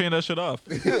 I'm still paying that shit off.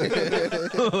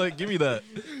 Like, give me that.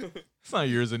 It's not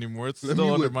yours anymore. It's Let still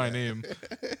me under whip my that. name.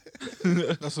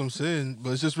 That's what I'm saying.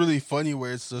 But it's just really funny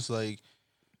where it's just like,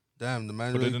 damn, the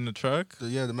man Put really, it in the track.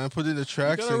 the man put it in the You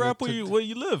track. gotta saying rap it where took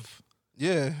you live.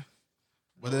 yeah.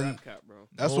 But No then rap cap, bro.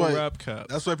 that's No why rap cap.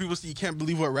 that's why people say you can't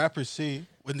believe what rappers say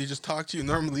when they just talk to you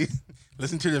normally.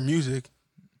 Listen to their music,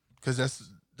 because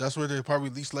that's where they probably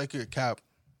least like it, cap.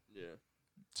 Yeah.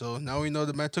 So now we know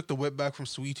the man took the whip back from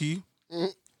Sweetie.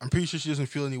 I'm pretty sure she doesn't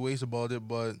feel any ways about it,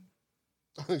 but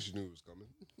I think she knew it was coming.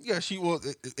 yeah,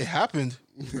 it happened.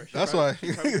 She That's probably- why.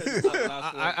 she probably said,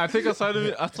 "Last one." I think outside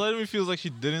of me feels like she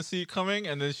didn't see it coming,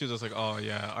 and then she was just like, "Oh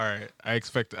yeah, all right, I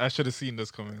should have seen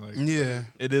this coming." Like, Yeah.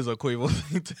 it is a Quavo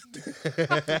thing to do.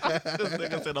 This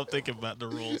nigga said, "I'm thinking about the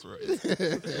Rolls Royce."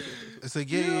 It's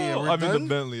like, yeah, we're I mean the done.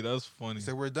 Bentley. That's funny. He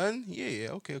said, we're done? Yeah,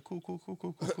 okay, cool.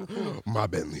 My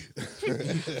Bentley.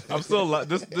 I'm still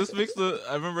this makes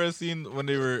I remember I seen when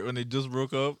they just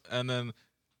broke up, and then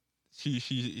she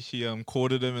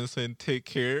quoted him and saying "take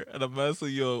care," and I'm asking,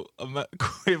 yo,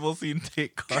 Quavo seen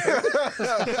 "take care."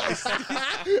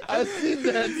 I seen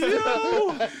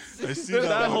that. I see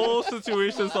That whole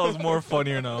situation sounds more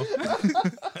funnier now.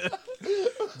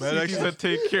 Man, He actually, said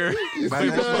 "take care." Man,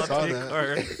 Quavo actually saw saw "take that.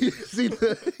 care."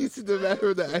 You see the man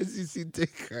with the ICC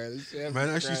take card. Man,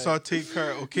 actually saw take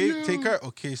car. Okay, take car.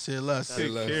 Okay, say less.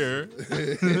 Take care.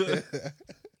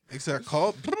 Exact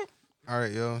call. All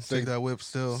right, yo, Say- take that whip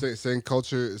still. Saying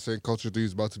culture 3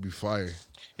 is about to be fire.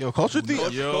 Yo, culture thing.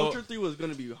 Yo. Culture 3 was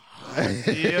gonna be hot. Yo,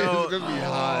 It's gonna be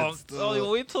hot.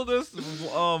 wait till this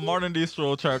modern day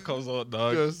stroll track comes out,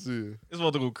 dog. Just see. It's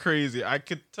about to go crazy. I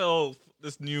could tell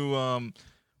this new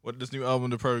what this new album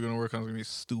they're probably gonna work on is gonna be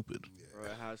stupid. Bro,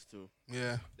 it has to.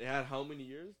 Yeah. They had how many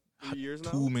years? 3 years now.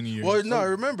 Too many years. Well, no, I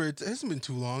remember it hasn't been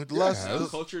too long. The Yeah, last it has.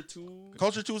 Culture 2.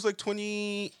 Culture 2 was like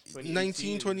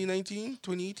 2019,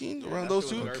 2018, around those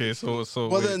two. Okay, so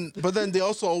But wait. then they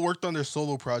also all worked on their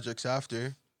solo projects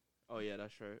after. Oh yeah,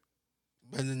 that's right.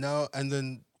 And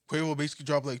then Quavo basically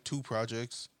dropped like 2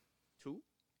 projects. 2.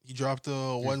 He dropped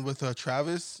the one with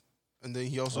Travis, and then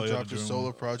he also Oh, yeah, dropped the his German solo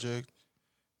one. project.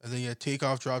 And then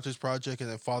Takeoff dropped his project, and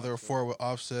then Father of 4 with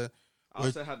Offset.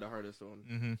 Offset had the hardest one.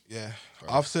 Mm-hmm. Yeah,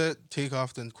 Right. Offset,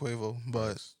 Takeoff, then Quavo.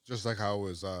 But Just like how it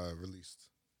was released,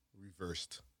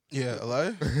 reversed. yeah,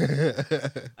 alive. I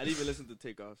didn't even listen to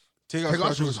Takeoff. Takeoff Takeoff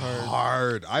project was hard.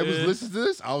 hard. I was Yeah. listening to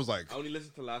this. I was like, I only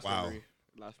listened to Last Wow. Memory.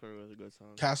 Last Memory was a good song.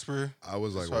 Casper, wow.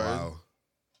 hard.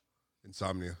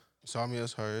 Insomnia.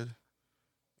 Insomnia's hard.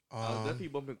 I was definitely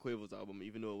bumping Quavo's album,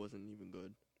 even though it wasn't even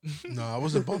good. No, I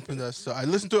wasn't bumping that stuff. I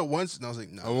listened to it once, and I was like,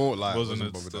 I no. won't lie. I Wasn't wasn't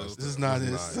it bumping still? that This is stuff. not It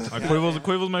it. was not.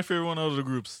 Quavo's my favorite one out of the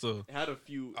group still. It had a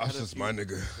few. That's just my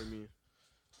nigga. For me.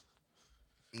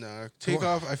 Nah,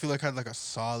 Takeoff, I feel like had like a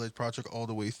solid project all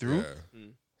the way through. Yeah.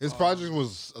 Mm. His project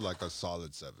was like a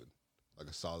solid 7. Like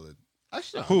a solid.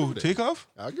 Actually, Who? Takeoff?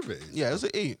 I'll give it 8. Yeah, it's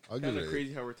an 8. I'll give Kind it of 8.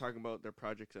 crazy how we're talking about their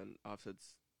projects and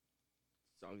Offset's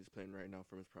song he's playing right now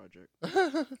from his project,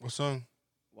 What song?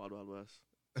 Wild Wild West.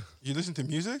 You listen to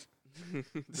music? The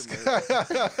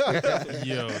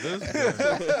Yo,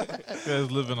 this guy's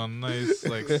living on nice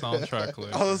like soundtrack.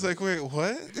 Like, I was like, wait,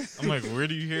 what? I'm like, where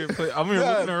do you hear it play? I'm here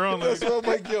Yeah, looking around. Like, That's what I'm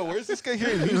like, yo, where's this guy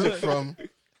hearing music from?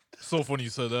 so funny you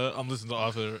said that. I'm listening to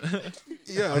Offset.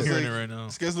 Yeah, I I'm was hearing like, it right now.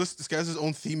 this guy's his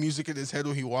own theme music in his head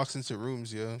when he walks into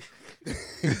rooms, yeah.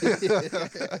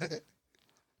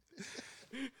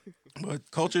 But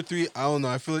Culture 3, I don't know.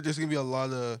 I feel like there's gonna be a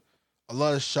lot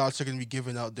of shots are gonna be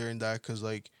given out during that because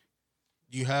like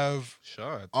you have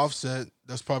Shot. Offset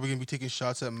that's probably gonna be taking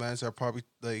shots at mans that are probably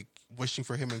like wishing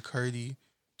for him and Cardi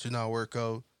to not work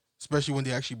out, especially when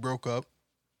they actually broke up.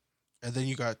 And then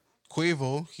you got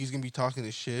Quavo, he's gonna be talking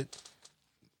his shit.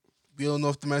 We don't know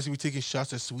if the man's gonna be taking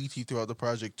shots at Sweetie throughout the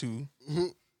project too.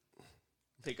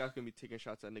 Takeoff's gonna be taking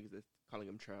shots at niggas that's calling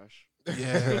him trash.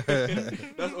 Yeah. That's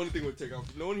the only thing with Takeoff.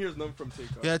 No one hears nothing from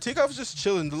Takeoff. Yeah, Takeoff is just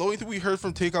chilling. The only thing we heard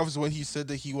from Takeoff is when he said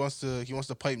that he wants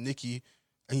to pipe Nicki,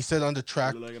 and he said on the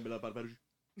track,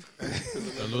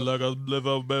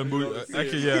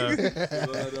 Actually, yeah.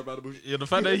 Yeah, the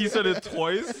fact that he said it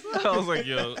twice, I was like,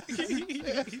 yo.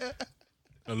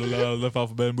 Lula left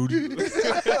off bad booty.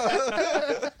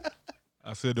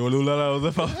 I said, Lula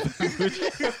left off bad booty.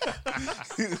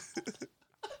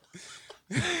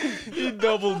 He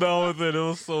doubled down with it. It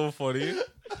was so funny. Nah,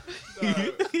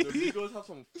 the Migos have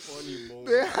some funny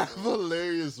moments. They have bro.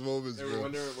 hilarious moments, They were- bro.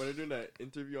 when they're doing that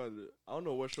interview on the, I don't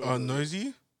know what show. on it was.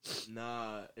 Noisy.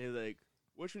 Nah, it's like,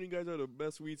 which one of you guys are the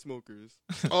best weed smokers?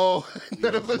 Oh,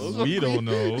 none of us We smoke We don't weed.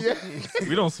 know. Yeah.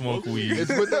 We don't smoke weed. It's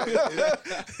with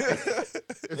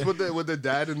the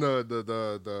dad and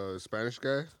the Spanish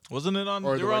guy. Wasn't it on?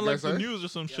 Or They the were on white like guy the side? news or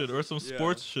some Yeah. shit or some Yeah.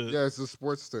 sports shit. Yeah, it's a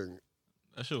sports thing.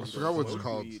 That shit was I forgot what it's Smoke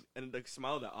called. weed. And the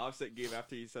smile that Offset gave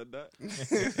after he said that.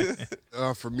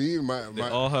 For me, They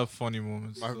all have funny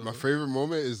moments. my favorite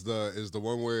moment is the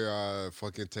one where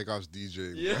fucking Takeoff's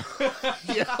DJing. Yeah.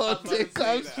 Yo, I was about to say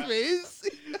Takeoff's that. face.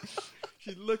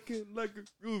 She's looking like a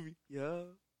groovy. Yeah.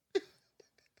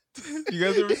 You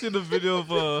guys ever seen the video of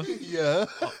Yeah.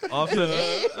 Offset?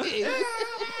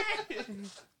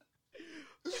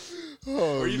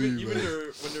 Or even man.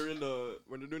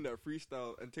 when they're doing that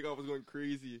freestyle and Takeoff was going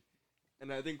crazy,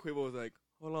 and I think Quavo was like,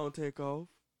 "Hold on, Takeoff.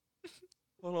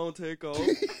 Hold on, Takeoff."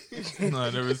 No,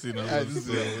 I never seen that. I just-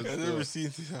 I never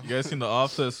seen You guys seen the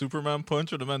Offset Superman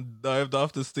punch where the man dived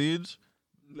off the stage?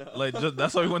 No. Like,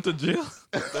 that's how he went to jail.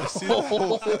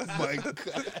 Oh my god.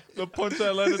 The punch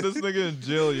that landed this nigga in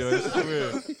jail, yo. I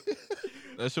swear.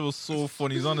 That shit was so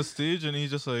funny. He's on the stage and he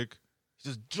just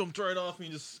jumped right off and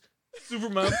he just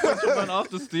Superman punched him man off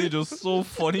the stage. It was so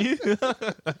funny.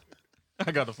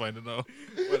 I gotta find it now.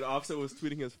 When Offset was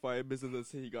tweeting his fire business and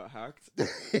saying he got hacked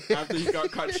after he got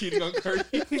caught cheating on Cardi.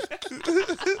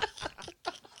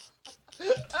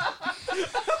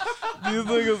 These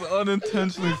niggas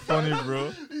unintentionally funny,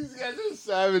 bro. These guys are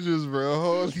savages, bro.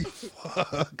 Holy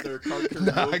fuck. Their car Nah,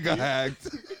 I karaoke. got hacked.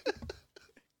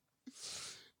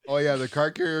 Oh yeah, the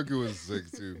car karaoke was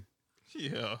sick too.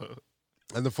 Yeah.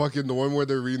 And the one where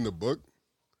they're reading the book,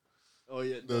 Oh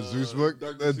yeah, the Zeus book.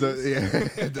 Dr. Zeus.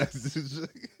 Yeah, that's Zeus book.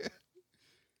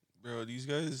 Bro, these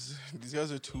guys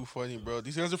are too funny, bro.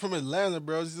 These guys are from Atlanta,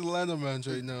 bro. These are Atlanta mans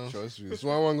right now. Trust me. That's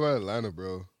why I want to go to Atlanta,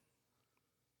 bro.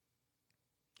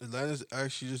 Atlanta's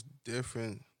actually just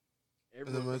different. And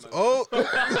the Everyone mans, from oh,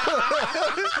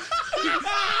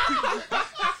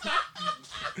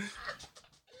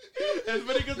 It's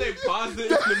funny because they paused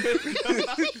it in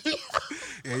the middle.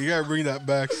 yeah, you gotta bring that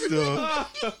back still.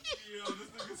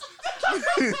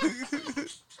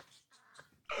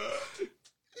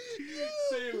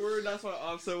 Say a word, that's why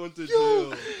Offset went to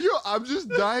Yo, jail. I'm just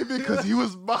dying because he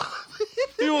was bopping.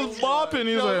 He was bopping.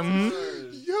 He's like,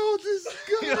 Yo, this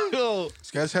guy. Yo.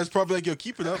 This guy's head's probably like, yo,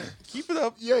 keep it up. Keep it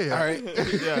up. Yeah. All right.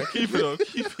 Yeah, keep it up.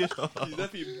 Keep it up. He's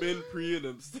definitely been pre-ing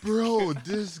him. Bro,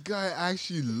 this guy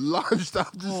actually launched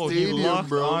out the Oh, he stadium, locked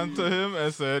bro. onto him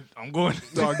and said, I'm going.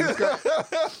 Dog, this guy.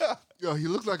 Yo, he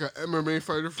looked like an MMA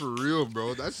fighter for real,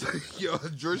 bro. That's like, yo,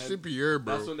 George St. Pierre,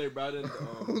 bro. That's when they brought in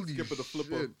Holy Skip of the flip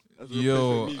shit. up. as a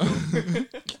Yo. replacement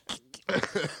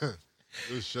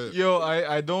This shit. Yo,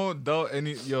 I don't doubt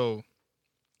any. Yo,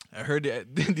 I heard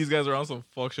that these guys are on some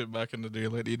fuck shit back in the day.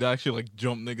 Like, they'd actually, like,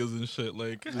 jump niggas and shit.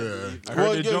 Like, Yeah. I heard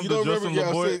Well, they yo, jumped you to don't Justin remember? Yeah,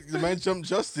 I LeBoy. said the man jumped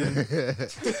Justin.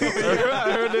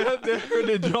 I heard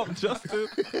they jumped Justin.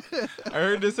 I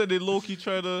heard they said they low-key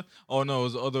tried to. Oh, no, it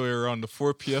was the other way around. The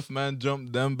 4PF man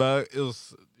jumped them back. It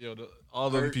was, yo, all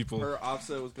them people. Her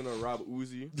Offset was gonna rob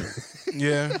Uzi.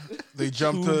 Yeah, they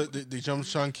jumped. They jumped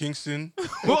Sean Kingston. Yeah,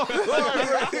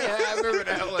 I remember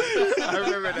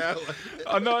that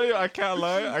one. No, I can't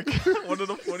lie. One of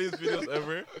the funniest videos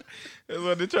ever is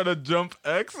when they try to jump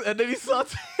X and then he saw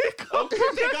Takeoff.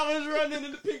 Takeoff was running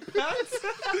in the pink pants.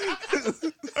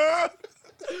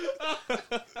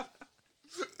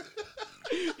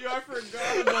 Yo, I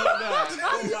forgot about that.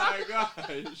 Oh my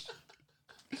gosh.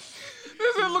 He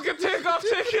said, look at Takeoff,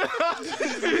 Takeoff.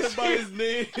 He's by his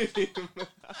name.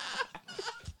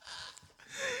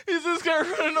 He's this guy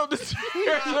running up the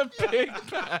stairs in a pig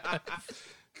pants.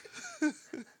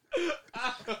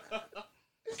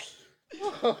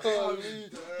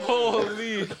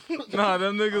 Holy. Nah,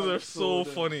 them niggas are so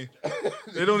funny.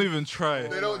 They don't even try.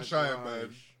 They don't try it, man.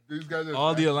 These guys are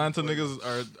All the Atlanta niggas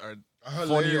are funny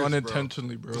hilarious, bro.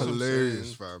 unintentionally, bro.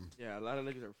 Hilarious, fam. Yeah, a lot of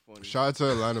niggas are funny. Shout out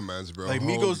to Atlanta mans, bro. Like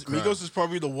Holy Migos, crap. Migos is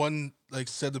probably the one like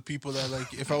said the people that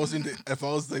like if I was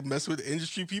like messing with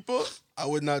industry people, I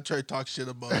would not try to talk shit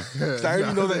about. 'Cause I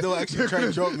already know that they'll actually try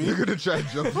to jump me. You're gonna try to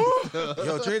jump.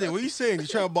 Yo, Trey, what are you saying? You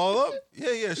trying to ball up?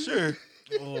 Yeah, sure.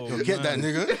 Oh, Yo, get that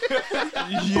man.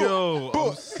 nigga. Yo,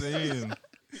 I'm saying.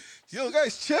 Yo,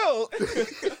 guys, chill.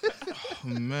 Oh,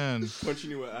 man. Punching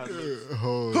you with athletes.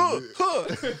 Holy.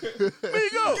 There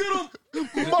you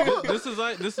go.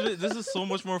 This is so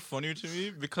much more funnier to me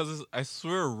because I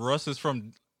swear Russ is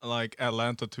from like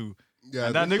Atlanta too. Yeah,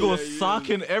 And that this- nigga was Yeah, he is.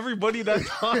 socking everybody that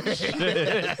talked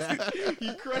shit.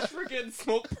 He crushed freaking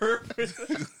Smoke Purpose.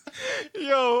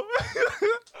 Yo,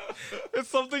 it's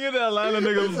something in the Atlanta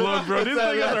niggas' blood, bro. These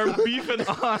niggas are beefing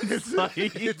on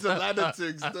site. It's Atlanta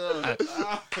things, dog.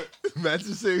 Man,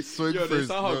 just say swing Yo, they first,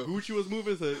 saw how bro. Gucci was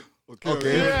moving. Said, okay.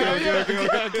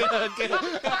 Okay.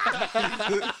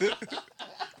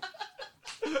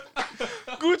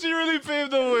 Gucci really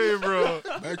paved the way, bro.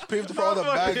 Man, paved for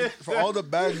all the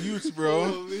bad youths, bro.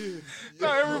 Holy.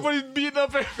 Now everybody's beating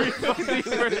up everybody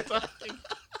for talking.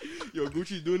 Yo,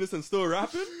 Gucci's doing this and still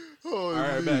rapping? Holy.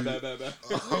 Alright, bet.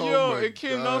 Oh Yo, my it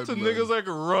came God, down to man. niggas like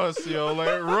Russ, yo.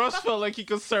 Like, Russ felt like he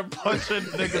could start punching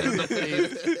niggas in the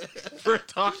face for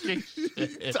talking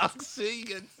shit. Talk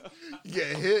singing.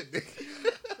 Get hit.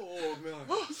 Oh, man.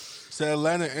 It's that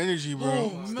Atlanta energy, bro.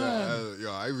 Oh, man.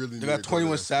 Yo, I really They need got to go to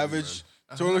 21 that city, Savage.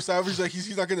 So when Savage like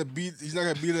he's not gonna beat his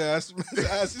ass. His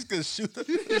ass is gonna shoot him.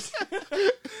 These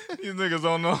niggas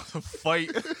don't know how to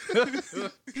fight.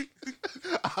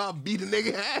 I'll beat a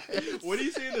nigga ass. What do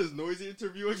you say in this noisy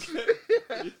interview again?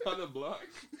 He's on the block.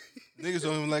 Niggas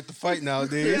don't even like to fight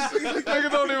nowadays.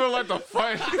 Niggas don't even like to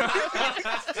fight.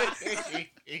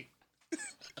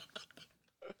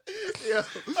 Yeah.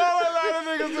 All a lot of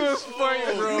niggas do is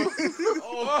fight, bro.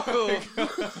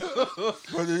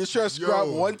 But they just try to scrap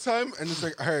Yo. one time and it's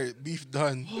like, all right, beef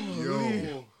done.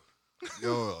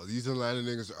 Yo, these Atlanta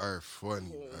niggas are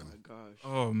funny, Oh man. my gosh.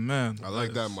 Oh man, I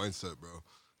like that mindset, bro.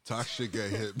 Talk shit, get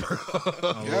hit, bro.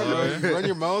 Yeah, bro. You run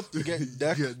your mouth, you get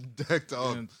decked, Get decked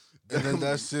up. And and then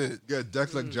that's it. Get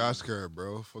decked like Josh Kerr,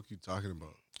 bro. Fuck you talking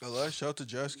about? Allah, shout out to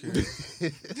Josh Kerr. you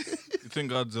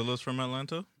think Godzilla's from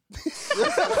Atlanta?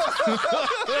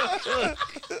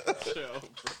 Chill,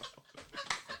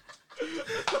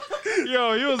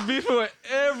 Yo, he was beefing with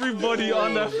everybody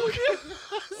on that fucking.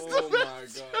 Oh my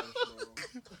gosh, bro.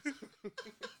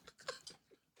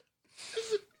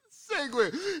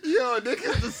 Segue. Yo,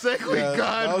 niggas the segue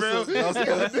god, bro.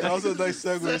 That was a nice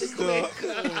segue still.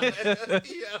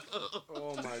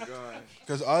 Oh my gosh.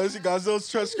 Because honestly, Godzilla's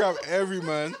trying to scrap every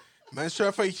man. Man's trying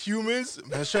to fight humans.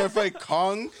 Man's trying to fight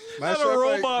Kong. Man's Not a trying to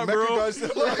robot, fight bro.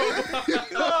 Mechagodzilla.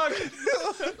 Fuck.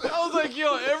 I was like,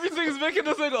 yo, everything's making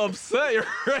this nigga upset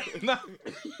right now.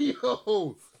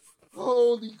 Yo,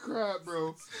 holy crap,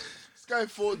 bro. This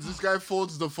guy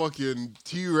folds the fucking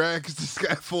T-Rex. This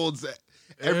guy folds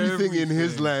everything in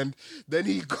his Everything. land. Then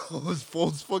he folds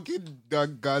fucking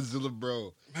Godzilla,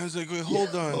 bro. Man's like, wait,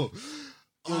 hold on.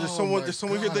 Yo, there's someone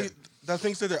here that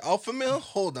thinks that they're alpha male.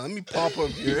 Hold on, let me pop up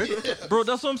here. Bro,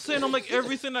 that's what I'm saying. I'm like,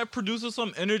 everything that produces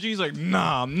some energy, he's like,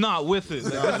 nah, I'm not with it.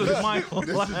 Like, this is my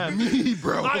This land. is me,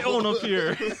 bro. I own up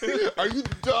here. Are you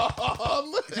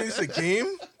dumb? It's a game.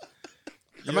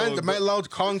 The man allowed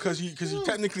Kong because he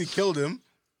technically killed him.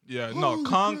 Yeah, no,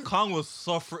 Kong was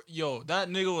suffering. Yo, that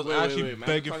nigga was actually wait. Man,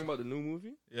 begging. talking about the new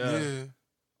movie? Yeah.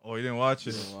 Oh, you didn't watch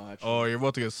it? Didn't watch it. Oh, you're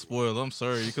about to get spoiled. I'm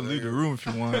sorry. You can leave the room if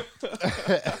you want.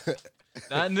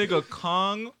 That nigga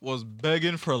Kong was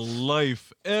begging for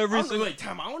life. Every I was single. like,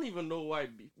 Tam, I don't even know why.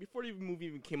 Before the movie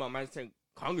even came out, man saying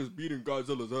Kong is beating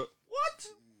Godzilla's up. What?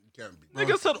 Can't be.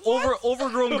 Nigga said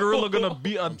overgrown gorilla gonna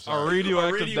beat a sorry.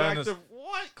 radioactive dinosaur.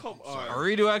 What? Come A on.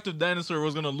 radioactive dinosaur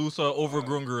was gonna lose a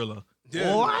overgrown gorilla.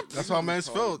 Yeah, What? That's how man's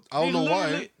felt. I don't know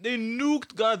why. They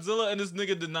nuked Godzilla and this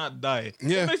nigga did not die.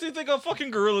 Yeah. What makes you think a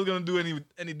fucking gorilla is gonna do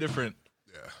any different?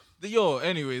 Yeah. Yo,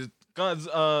 anyways,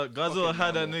 Godzilla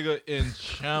had that nigga in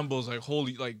shambles. Like,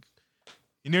 holy, like,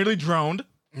 he nearly drowned.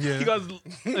 Yeah. He got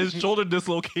his shoulder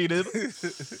dislocated.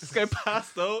 This guy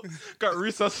passed out, got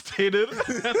resuscitated.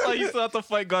 That's how you still have to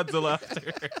fight Godzilla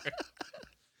after.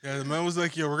 Yeah, the man was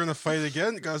like, yo, we're gonna fight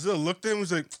again. Godzilla looked at him and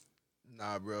was like,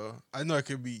 nah, bro. I know I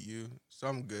could beat you, so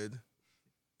I'm good.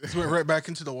 Just went right back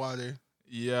into the water.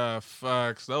 Yeah,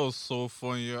 facts. That was so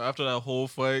funny. Yo. After that whole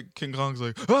fight, King Kong's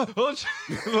like, ah, oh,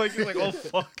 shit." Like, he's like, oh,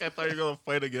 fuck. I thought you were going to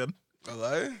fight again. A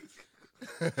lie?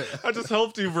 I just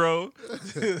helped you, bro.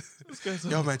 This guy's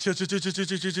like, Yo, man, chill.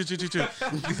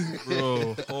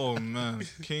 bro. Oh, man.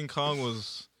 King Kong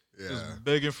was just Yeah.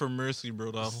 begging for mercy,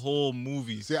 bro. That whole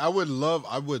movie. See, I would love,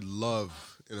 I would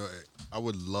love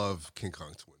King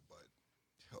Kong to win, but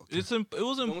It was It's it's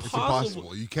impossible.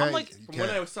 impossible. You can't. like- you From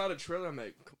can't. when I saw the trailer, I'm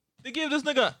like, They gave this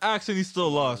nigga an axe and he still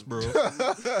lost, bro.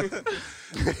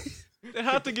 They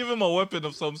had to give him a weapon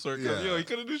of some sort. Cause, Yeah. yo, he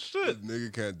couldn't do shit.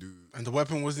 Nigga can't do. And the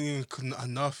weapon wasn't even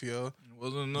enough, yo. It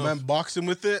wasn't enough. Man boxed him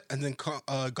with it, and then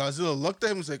Godzilla looked at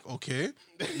him and was like, okay.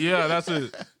 Yeah, that's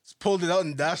it. Just pulled it out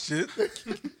and dashed it.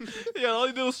 Yeah, all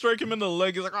he did was strike him in the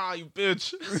leg. He's like, ah, you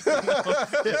bitch.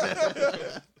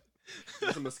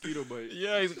 it's a mosquito bite.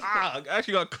 Yeah, he's like, ah, I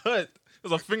actually got cut.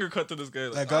 There's a finger cut to this guy.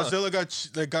 Like ah.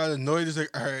 Godzilla got annoyed. He's like,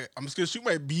 all right, I'm just gonna shoot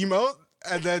my beam out,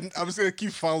 and then I'm just gonna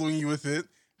keep following you with it.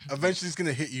 Eventually, it's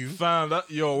gonna hit you. Fam,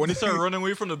 when he started running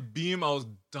away from the beam, I was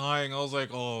dying. I was like,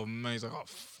 oh man. He's like, oh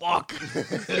fuck.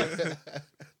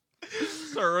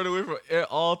 Started running away from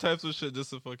all types of shit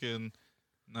just to fucking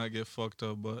not get fucked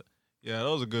up. But yeah, that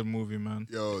was a good movie, man.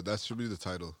 Yo, that should be the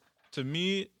title. To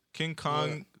me, King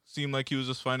Kong seemed like he was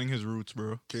just finding his roots,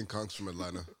 bro. King Kong's from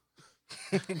Atlanta.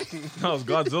 That was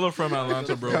Godzilla from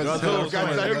Atlanta, bro. Godzilla was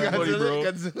from everybody,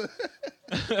 bro.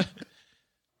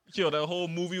 Yo, that whole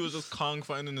movie was just Kong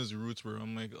finding his roots, bro.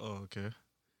 I'm like, oh, okay.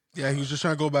 Yeah, he was just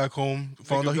trying to go back home.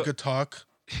 Found out he could talk.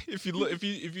 If you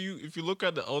look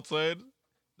at the outside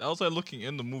looking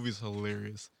in, the movie's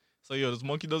hilarious. So yo, this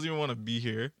monkey doesn't even want to be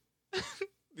here.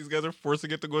 These guys are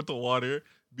forcing it to go into water,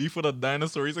 beef with a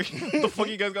dinosaur. He's like, what the fuck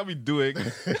you guys got me doing?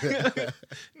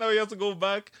 Now he has to go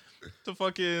back to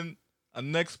fucking a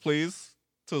next place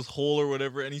to his hole or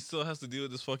whatever, and he still has to deal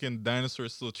with this fucking dinosaur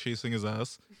still chasing his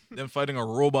ass, then fighting a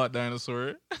robot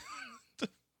dinosaur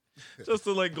just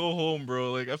to like go home,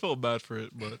 bro. Like I felt bad for it,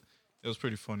 but it was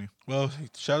pretty funny. Well,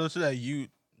 shout out to that youth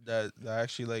that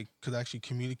actually like could actually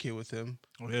communicate with him.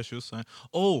 Oh yeah, she was saying.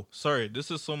 Oh, sorry, this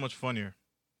is so much funnier.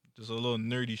 Just a little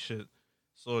nerdy shit.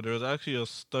 So there was actually a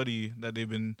study that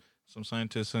some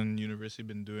scientists and university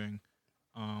been doing,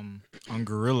 on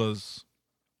gorillas,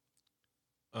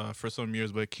 for some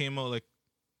years, but it came out like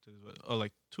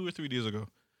 2 or 3 days ago.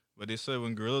 But they said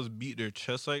when gorillas beat their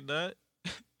chest like that,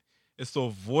 it's to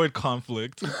avoid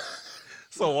conflict.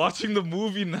 So watching the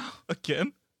movie now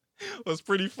again was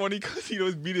pretty funny because he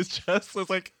always beat his chest. So it's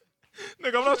like,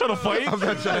 nigga, I'm not trying to fight. I'm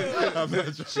not trying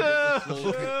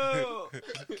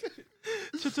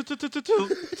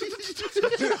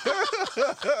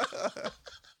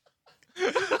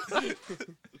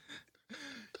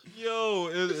Yo,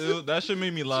 that shit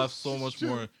made me laugh so much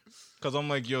more. Cause I'm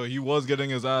like, yo, he was getting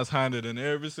his ass handed, and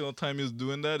every single time he was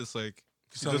doing that, it's like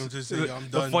Tell him to say, I'm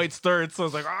the done. fight starts. So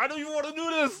it's like, I don't even want to do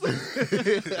this.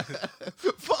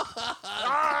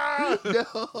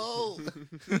 No.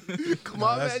 Come Nah,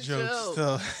 on, man, that's jokes chill.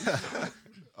 still.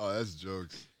 Oh, that's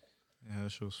jokes. Yeah,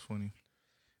 that shit was funny.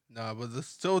 Nah, but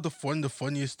the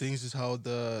funniest things is how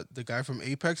the guy from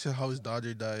Apex and how his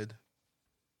daughter died.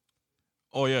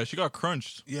 Oh yeah, she got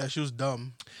crunched. Yeah, she was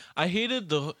dumb. I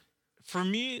hated for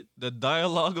me, the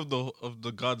dialogue of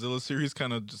the Godzilla series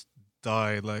kind of just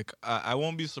died. Like I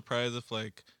won't be surprised if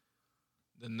like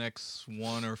the next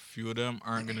one or few of them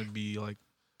aren't gonna be like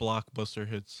blockbuster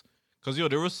hits. Cause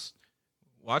there was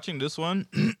watching this one,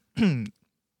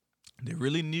 they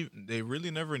really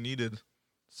never needed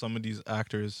some of these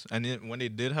actors, and when they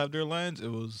did have their lines, it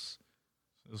was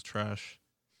trash.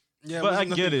 Yeah, But it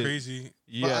wasn't I get nothing it. crazy.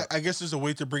 Yeah. But I guess there's a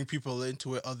way to bring people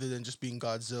into it other than just being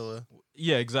Godzilla.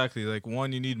 Yeah, exactly. Like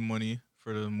one, you need money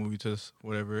for the movie to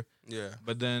whatever. Yeah.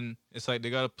 But then it's like they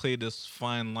gotta play this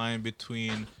fine line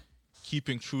between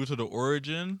keeping true to the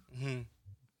origin, hmm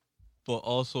but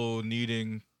also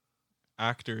needing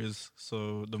actors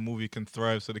so the movie can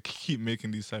thrive, so they can keep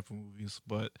making these type of movies.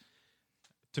 But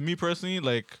to me personally,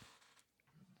 like,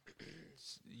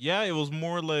 yeah, it was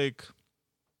more like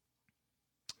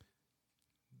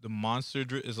the monster.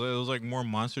 It was like more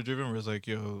monster driven, where it's like,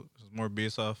 yo, it was more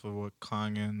based off of what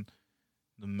Kong and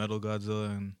the Metal Godzilla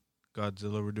and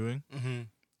Godzilla were doing. hmm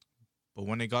But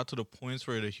when it got to the points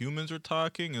where the humans were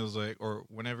talking, it was like, or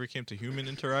whenever it came to human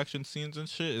interaction scenes and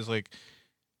shit, it's like,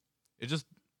 it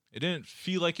didn't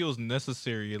feel like it was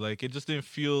necessary. Like, it just didn't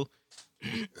feel,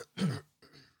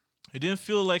 it didn't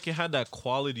feel like it had that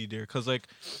quality there. Cause like,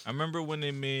 I remember when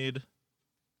they made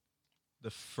the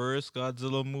first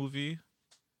Godzilla movie,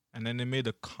 and then they made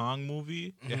the Kong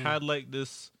movie. It Mhm. had like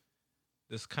this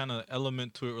kind of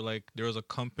element to it, where like there was a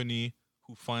company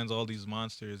who finds all these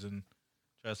monsters and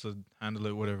tries to handle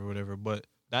it, whatever. But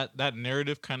that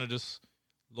narrative kind of just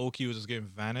low key was just getting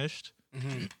vanished,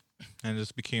 hmm and it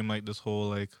just became like this whole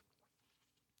like,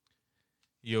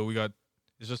 yo,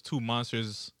 it's just two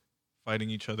monsters fighting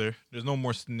each other. There's no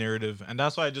more narrative, and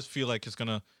that's why I just feel like it's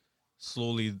gonna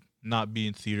slowly not be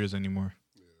in theaters anymore.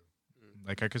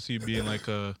 Like I could see it being like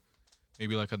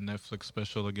maybe like a Netflix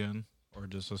special again, or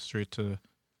just a straight to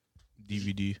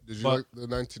DVD. Did you But like the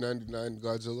 1999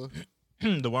 Godzilla?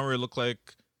 the one where it looked like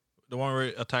the one where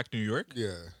it attacked New York,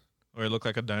 Yeah. where it looked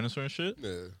like a dinosaur and shit.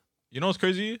 Yeah. You know what's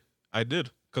crazy? I did,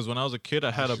 because when I was a kid,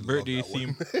 I had a actually birthday love that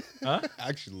theme. one. Huh? I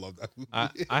actually love that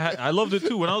movie. I loved it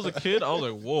too. When I was a kid, I was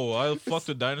like, whoa, I fucked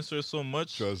with dinosaurs so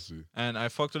much. Trust me. And I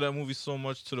fucked with that movie so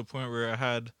much to the point where I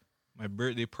had my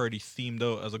birthday party themed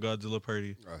out as a Godzilla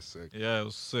party. That's sick. Yeah, it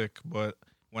was sick. But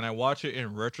when I watch it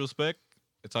in retrospect,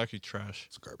 it's actually trash.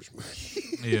 It's a garbage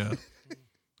movie. Yeah.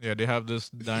 Yeah, they have this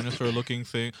dinosaur looking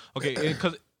thing. Okay,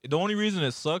 because the only reason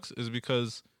it sucks is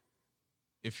because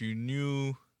if you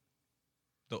knew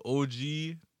the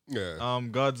OG Yeah.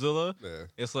 Godzilla, Yeah.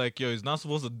 it's like, yo, he's not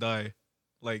supposed to die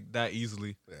like that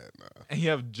easily. Yeah, nah. And you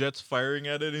have jets firing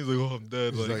at it, and he's like, oh, I'm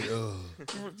dead. It's Like, like,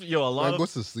 ugh. yo, a lot Man, of go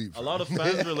to sleep. a lot of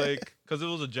fans were like, because it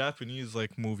was a Japanese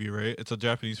like movie, right? It's a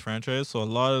Japanese franchise, so a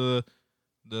lot of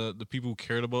the people who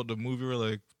cared about the movie were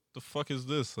like, the fuck is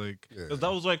this? Like, Yeah. because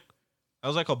that was like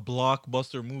a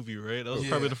blockbuster movie, right? That was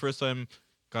probably Yeah. the first time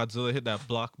Godzilla hit that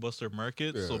blockbuster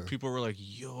market. So Yeah. people were like,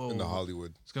 yo, in the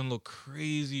Hollywood. it's gonna look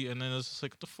crazy. And then it's just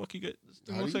like, the fuck you get? This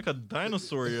thing How looks do like a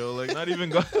dinosaur, yo. Like, not even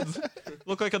Godzilla.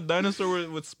 Look like a dinosaur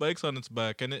with spikes on its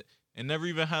back. And it never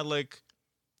even had like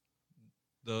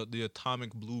the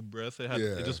atomic blue breath. It had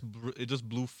Yeah. it just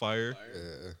blew fire.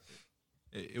 Yeah.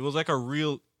 It was like a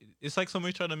real. It's like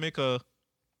somebody trying to make a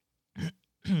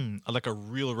like a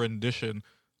real rendition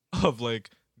of like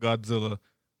Godzilla.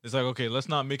 It's like, okay, let's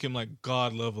not make him like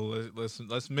God level.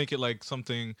 Let's make it like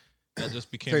something that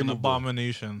just became an Tameable.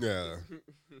 abomination. Yeah,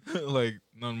 Like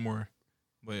none more.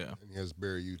 But yeah. and he has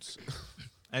bare utes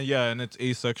And it's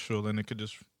asexual and it could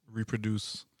just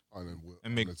reproduce on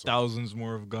and make its own. thousands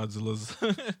more of Godzillas.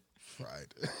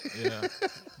 Fried. Yeah.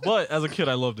 But as a kid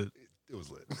I loved it. It was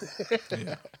lit.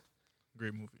 Yeah.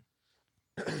 Great movie.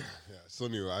 Yeah, I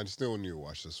still need to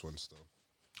watch this one still.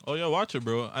 Oh yeah, watch it,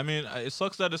 bro. I mean, it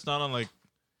sucks that it's not on like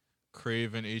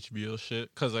Crave and HBO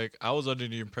shit. Cause like I was under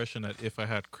the impression that if I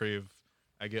had Crave,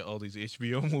 I get all these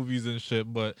HBO movies and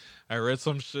shit. But I read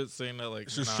some shit saying that like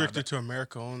It's restricted to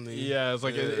America only. yeah, it's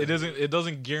like it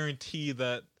doesn't guarantee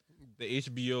that the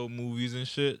HBO movies and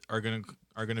shit are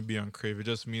gonna be on Crave. It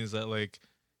just means that like,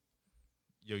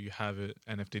 yo, you have it,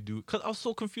 and if they do, cause I was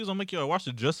so confused. I'm like, yo, I watched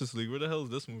the Justice League. Where the hell is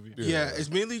this movie? Yeah, it's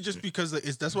mainly just because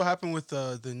that's what happened with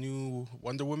the new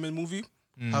Wonder Woman movie.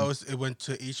 How it went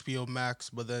to HBO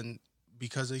Max, but then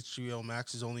because HBO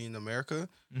Max is only in America,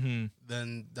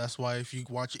 then that's why if you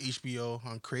watch HBO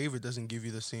on Crave, it doesn't give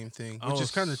you the same thing, which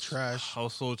is kind of trash. I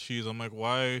was so cheese. I'm like,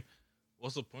 why?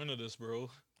 What's the point of this,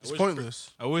 bro? It's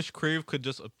pointless. I wish Crave could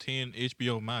just obtain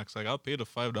HBO Max. Like, I'll pay the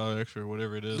 $5 extra or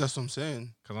whatever it is. That's what I'm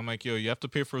saying. Because I'm like, yo, you have to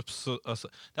pay for...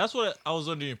 That's what I was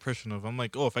under the impression of. I'm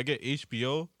like, oh, if I get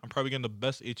HBO, I'm probably getting the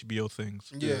best HBO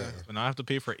things. Yeah. But now I have to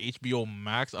pay for HBO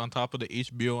Max on top of the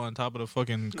HBO on top of the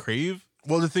fucking Crave?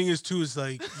 Well, the thing is too is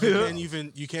like you can't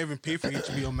even pay for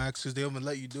HBO Max because they don't even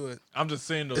let you do it. I'm just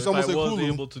saying though, It's if almost I like was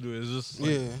Hulu. able to do it, it's just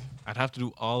like, Yeah, I'd have to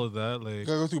do all of that. Like, you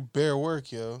gotta go through bare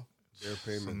work, yo. Bare it's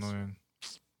payments. annoying.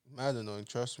 Mad annoying,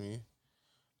 trust me.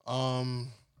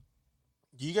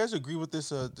 Do you guys agree with this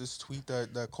this tweet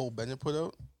that Cole Bennett put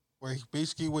out, where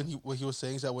basically what he was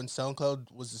saying is that when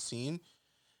SoundCloud was the scene,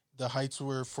 the heights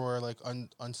were for like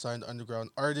unsigned underground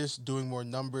artists doing more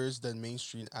numbers than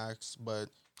mainstream acts, but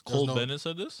there's Cole no- Bennett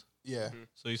said this? yeah.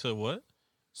 So you said what?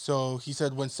 So he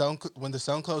said when the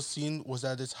SoundCloud scene was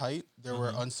at its height, there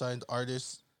were unsigned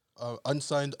artists,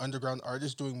 unsigned underground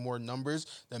artists doing more numbers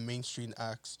than mainstream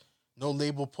acts. No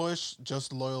label push,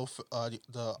 just loyal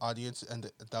the audience, and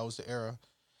that was the era.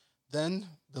 Then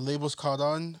the labels caught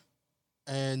on,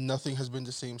 and nothing has been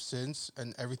the same since,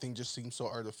 and everything just seems so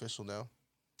artificial now.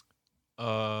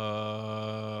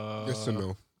 Yes and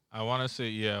no. I want to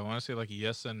say like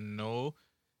yes and no,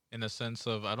 in a sense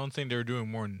of I don't think they were doing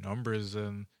more numbers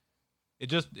and they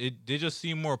just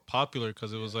seem more popular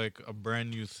because it was like a brand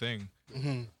new thing.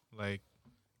 Mm-hmm. Like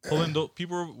pulling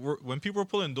when people were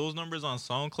pulling those numbers on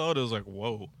SoundCloud, it was like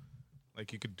whoa,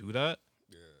 like you could do that.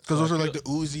 Because So those I are like feel-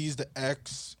 the Uzis, the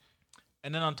X,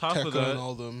 And then on top of Tekka, that, and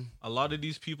all them. a lot of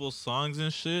these people's songs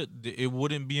and shit, it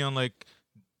wouldn't be on like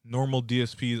normal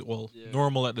DSPs. Well, Yeah.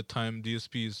 normal at the time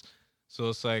DSPs. So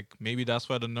it's like maybe that's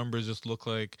why the numbers just look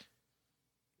like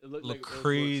It looked Look like it was more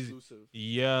crazy. exclusive.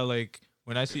 yeah, like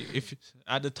when I see if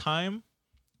at the time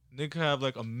they could have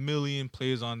like 1 million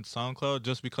plays on SoundCloud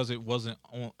just because it wasn't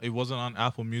on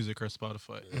Apple Music or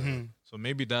Spotify. Mm-hmm. So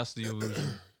maybe that's the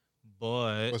illusion.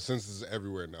 But But since it's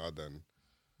everywhere now, then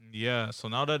yeah, so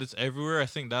now that it's everywhere, I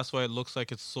think that's why it looks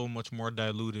like it's so much more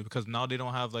diluted because now they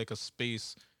don't have like a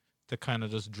space to kind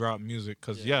of just drop music.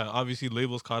 Because Yeah. obviously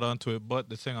labels caught on to it, but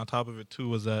the thing on top of it too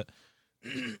was that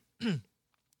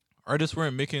artists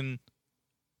weren't making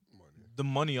money. the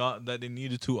money that they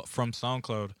needed to from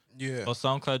SoundCloud. Yeah. But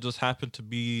SoundCloud just happened to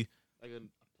be Like a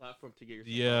platform to get your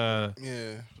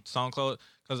Yeah. SoundCloud.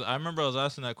 Because I remember I was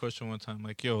asking that question one time,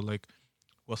 like, yo, like,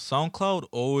 was SoundCloud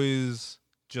always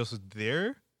just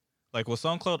there? Like, was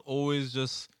SoundCloud always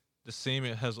just the same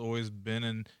it has always been?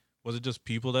 And was it just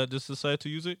people that just decided to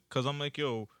use it? Because I'm like,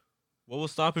 yo, what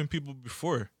was stopping people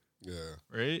before, Yeah.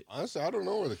 right? Honestly, I don't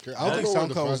know where the. I don't think know where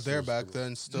the SoundCloud was fast there was back coming.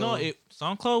 then. Still, No,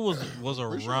 SoundCloud was Pretty sure it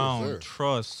was around. there.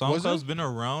 Trust. Was it? SoundCloud's been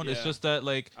around. It's Yeah. just that,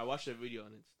 like, I watched a video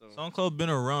on it. So. SoundCloud been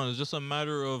around. It's just a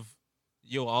matter of,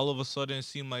 yo, all of a sudden it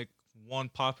seemed like one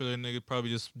popular nigga probably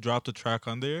just dropped a track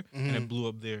on there and Mhm. it blew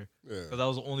up there. Yeah. Because that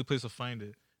was the only place to find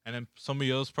it. And then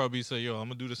somebody else probably said, yo, I'm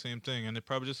going to do the same thing. And it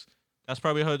probably just, that's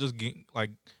probably how it just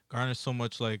garners so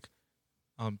much like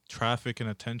traffic and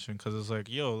attention. Because it's like,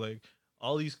 yo, like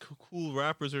all these cool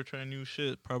rappers are trying new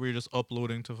shit. Probably just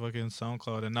uploading to fucking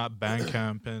SoundCloud and not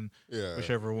Bandcamp and Yeah.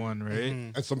 whichever one, right?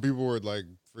 Mhm. And some people were like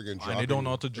freaking. And they don't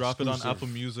know how to dropping drop it on exclusive. Apple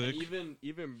Music.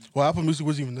 Even Well, Apple Music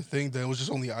wasn't even the thing then. It was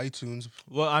just only iTunes.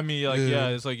 Well, I mean, like, Yeah. yeah,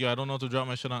 it's like, I don't know how to drop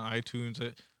my shit on iTunes.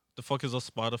 The fuck is a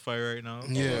Spotify right now?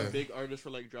 Yeah. big artists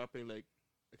were like dropping like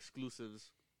exclusives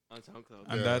on SoundCloud.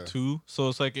 And Yeah. that too. So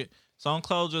it's like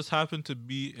SoundCloud just happened to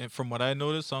be, and from what I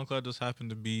noticed, SoundCloud just happened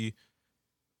to be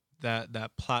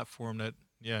that platform that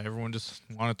yeah, everyone just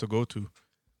wanted to go to.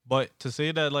 But to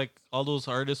say that like all those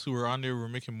artists who were on there were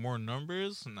making more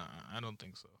numbers, nah, I don't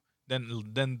think so.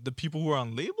 Then the people who are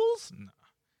on labels, nah.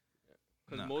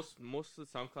 Because most of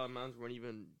the SoundCloud mans weren't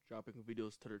even dropping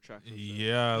videos to their tracks. and stuff.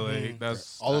 Yeah, like Mhm.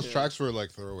 that's All those Yeah. tracks were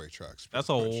like throwaway tracks. that's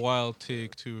a pretty much. wild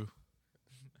take too.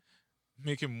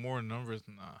 Making more numbers,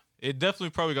 nah. It definitely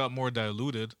probably got more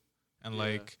diluted, and Yeah.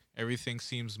 like everything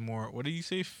seems more. What did you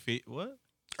say? What?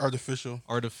 Artificial.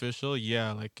 Artificial?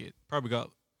 Yeah, like it probably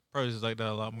is like that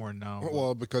a lot more now. but-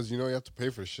 Well, because you have to pay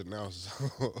for shit now.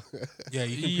 So. Yeah,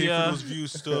 you can pay Yeah. for those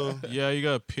views still. yeah, you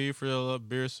gotta pay for a lot of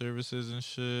beer services and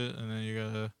shit, and then you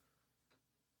gotta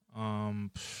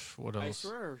what else? I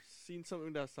swear I've seen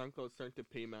something that SoundCloud starting to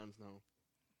pay mans now.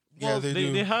 Yeah, Well, they they-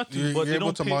 do. they have to, You're, but you're they able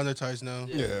don't to pay- monetize now.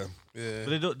 Yeah. Yeah.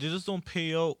 But they just don't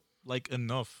pay out like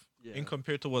enough Yeah. in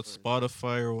compared to what Right.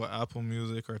 Spotify or what Apple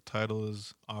Music or Tidal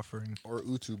is offering. Or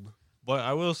YouTube. But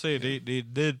I will say they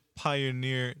did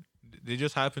pioneer. They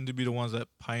just happened to be the ones that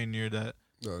pioneered that.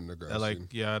 No, nigga. That like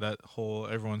that whole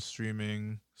everyone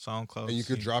streaming SoundCloud. and you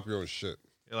could scene. drop your own shit.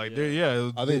 Like Yeah. they're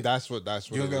yeah. I think that's what.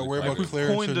 You don't gotta worry like about we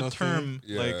clearance or coined the nothing. term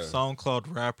like Yeah.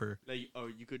 SoundCloud rapper. Like,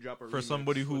 you could drop a For remix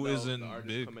somebody who without isn't the artist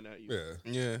big. coming at you. Yeah.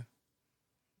 Yeah.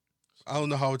 I don't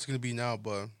know how it's gonna be now,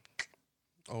 but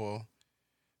oh well.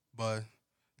 But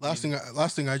last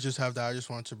thing I just have that I just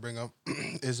wanted to bring up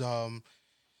is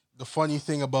the funny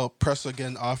thing about Pressa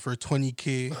getting offered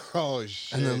 $20K Oh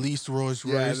shit. and the lease Rolls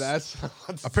Yeah, Royce. that's.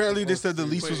 Apparently they said the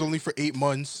lease was Wait. only for 8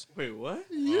 months. Wait, what?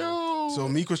 Yo. So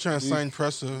Meek was trying to sign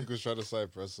Pressa, He was trying to sign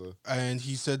Pressa. and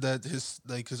he said that his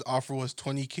offer was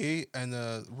 $20K and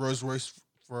Rolls Royce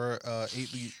for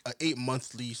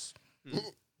 8-month lease.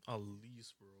 A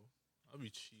lease, bro. I'll be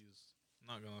cheese.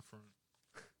 Not gonna front.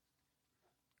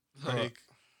 Like,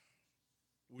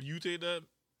 would you take that?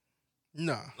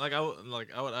 Nah, Like I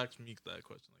would ask Meek that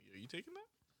question. Like, yo, you taking that?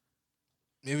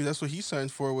 maybe that's what he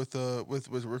signed for with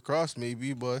Rick Ross,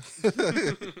 maybe, but You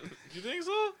think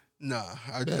so? nah,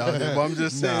 I doubt it. But I'm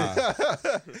just saying.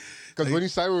 Because when he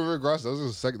signed with Rick Ross, that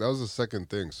was the second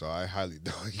thing. So I highly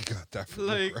doubt he got that from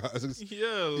Like, Rick Ross.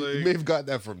 yeah, He may like have got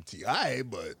that from Ti,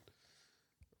 but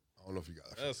I don't know if he got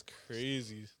that. that's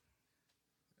crazy.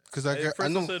 Because If I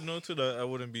Preston know. said no to that, I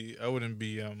wouldn't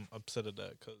be upset at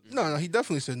that. Cause No, he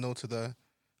definitely said no to that.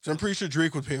 So I'm pretty sure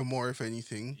Drake would pay him more if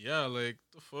anything. yeah, like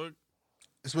the fuck.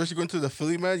 Especially going to the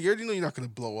Philly man. You already know you're not gonna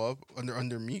blow up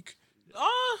under Meek.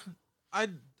 I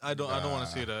don't want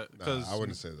to say that Nah, because I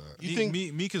wouldn't say that. You think-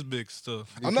 Meek is big still.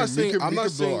 I'm not saying Meek I'm could not blow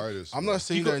saying artists, I'm though. not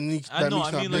saying He that could- Meek I know, Meek's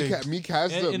I not mean, big. like, Meek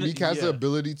has yeah. the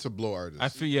ability to blow artists. I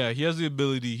feel he has the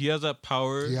ability. He has that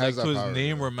power. He has like, that to his power,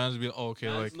 name yeah. where man's be like, oh, okay,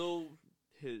 Mans like know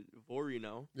his Vori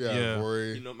now. yeah, Yeah.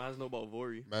 Vori. You know, mans know about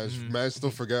Vori. Man,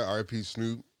 still forget RP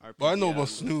Snoop. But I know Yeah, about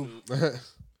Snoop.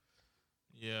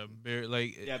 yeah,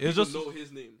 like Yeah, it's people just know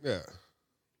his name. Yeah.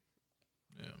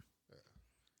 yeah.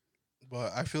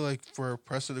 But I feel like for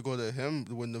Pressa to go to him,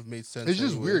 it wouldn't have made sense. It's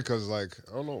just anyway. weird because, like,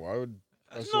 I don't know. Why would.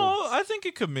 That's No, I think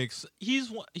it could make. He's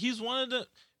one of the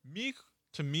Meek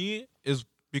to me is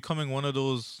becoming one of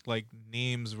those like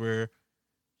names where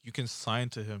you can sign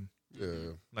to him.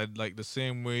 Yeah. Like the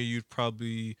same way you'd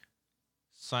probably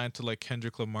sign to like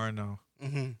Kendrick Lamar now,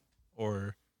 Mhm.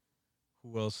 or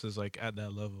who else is like at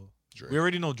that level. Drake. We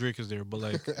already know Drake is there, but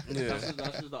like Yeah. That's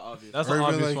just the obvious. that's Or an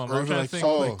even obvious like, one. or I'm even trying like to think.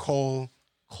 someone Oh. like Cole.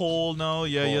 Cole now,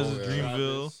 yeah, he has Cole, a yeah.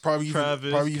 Dreamville. Probably even,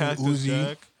 Travis, probably even Cactus Uzi.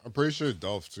 Jack. I'm pretty sure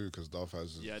Dolph, too, because Dolph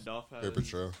has his Yeah, Dolph has. paper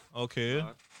trail. Okay,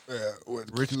 Yeah.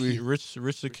 With Rich the Kid, Rich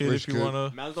if you Kid.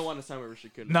 wanna. Mans don't want to sign with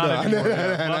Richard Kid. Not Nah, anymore. nah, yeah. nah,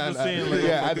 But I'm nah, just nah. saying, like, Yeah,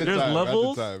 at the there's time, at the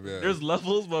levels. time, yeah. There's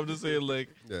levels, but I'm just saying, like,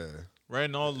 Yeah. right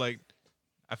now, like,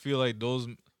 I feel like those.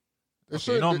 There's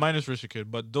Okay, certain- minus Richard Kid,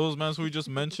 but those mans who we just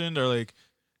mentioned are like,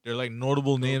 they're like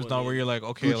notable names now. Where you're like,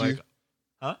 okay, Gucci.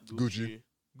 like Gucci.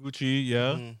 Gucci,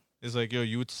 yeah. Mhm. It's like, yo,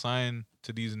 you would sign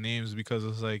to these names because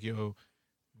it's like, yo,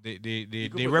 they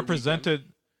could put The represented.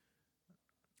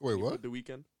 Wait, what? The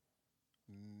Weekend.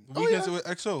 The Oh, Weeknd's yeah. with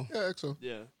XO. Yeah, EXO.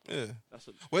 Yeah, Yeah. that's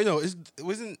what. Wait, no, it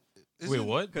wasn't. Wait,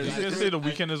 what? You 'Cause gonna I- say the I-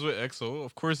 weekend is with EXO?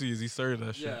 Of course he is. He started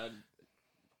that shit. Yeah,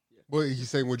 Well, he's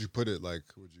saying, would you put it like,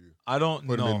 would you? I don't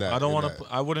Put him in know. that- I don't in want that.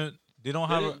 to. I wouldn't. They don't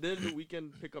have. didn't The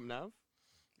Weekend pick up Nav?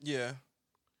 Yeah.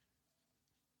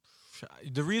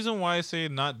 The reason why I say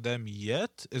not them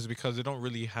yet is because they don't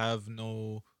really have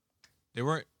no. They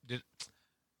weren't.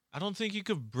 I don't think you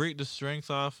could break the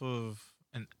strength off of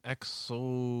an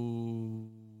EXO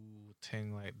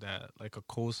thing like that, like a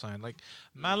cosign. Like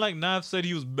man, like Nav said,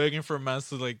 he was begging for man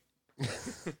to like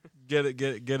get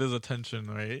his attention,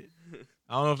 right?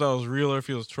 I don't know if that was real or if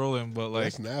he was trolling, but like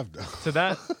That's Nav, though. to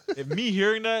that, if me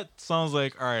hearing that sounds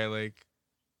like all right, like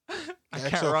I The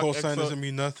can't XO rock cosign XO. doesn't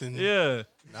mean nothing. Yeah,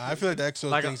 Nah, I feel like the XO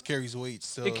Like, things carries weight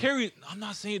still. it carry. I'm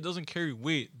not saying it doesn't carry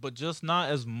weight, but just not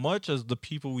as much as the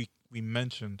people we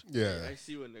mentioned. Yeah. I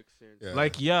see what Nick's saying. Yeah.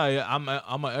 Like, yeah, I'm a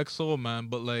XO man,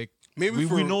 but like Maybe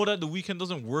we know that the weekend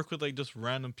doesn't work with like just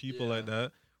random people Yeah. like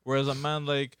that. Whereas a man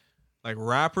like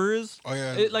rappers, Oh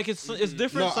yeah. it's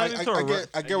different no, signing to a rap.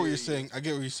 I get what hear you're you. saying. I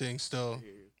get what you're saying. Still,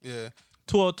 yeah.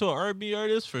 To a R&B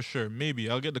artist for sure. Maybe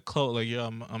I'll get the clout like yeah,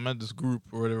 I'm at this group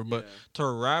or whatever. But Yeah. to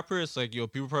a rapper, it's like yo,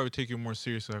 people probably take you more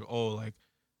seriously. Like oh, like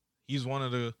he's one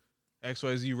of the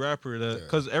XYZ rapper that Yeah.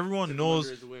 because everyone Put him knows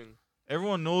under his wing.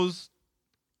 everyone knows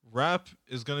rap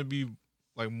is gonna be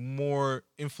like more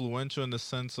influential in the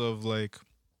sense of like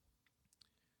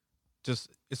just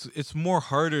it's more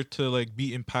harder to like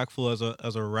be impactful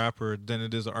as a rapper than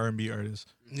it is an R&B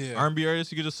artist. Yeah. R&B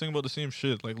artists you can just sing about the same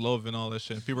shit like love and all that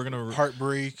shit. And people are gonna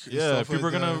Heartbreak. and yeah, stuff people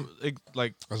like are gonna that.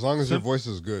 like As long as your Sim- voice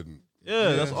is good.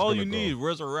 yeah, that's it's all gonna you go. need.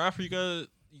 Whereas a rapper, you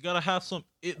gotta have some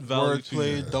it value to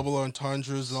Wordplay, you. double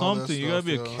entendres, and all that Something you stuff,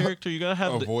 gotta be a yo. character. You gotta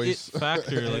have A the voice. it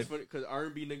factor. And like it's funny because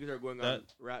R&B niggas are going on That-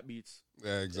 rap beats.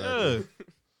 Yeah, exactly. yeah.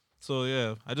 So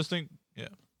yeah, I just think yeah,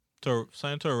 to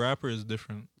sign to a rapper is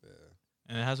different, Yeah.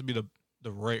 and it has to be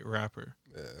the right rapper.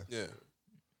 Yeah. Yeah.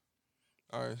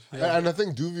 All right. And I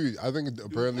think Doobie, I think I was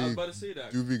apparently about to say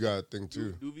that. Doobie got a thing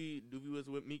too. Doobie was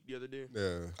with Meek the other day.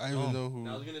 Yeah. I don't even know who.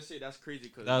 I was gonna say that's crazy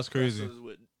because That's crazy. Is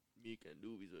with Meek and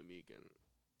Doobie's with Meek and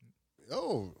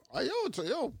Yo,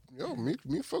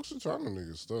 me folks with Toronto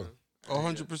niggas still. Oh,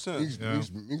 100%. Yeah.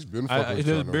 Meek's been fucking with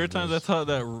There's Toronto bare times I niggas. thought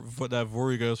that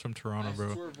Vori guy was from Toronto,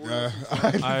 bro. Yeah,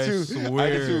 I I did too. swear. I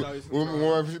did too. He's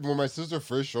from When my sister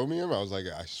first showed me him, I was like,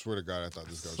 I swear to God, I thought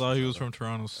this guy was Saw he was Toronto. from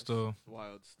Toronto still.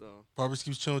 Wild stuff. Probably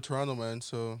keeps chilling with Toronto, man.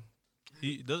 So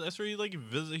He does. That's where he like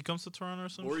visit. He comes to Toronto or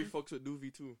something. Or he fucks with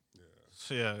Doobie too.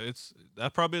 So yeah, that's how it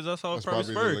That's probably probably the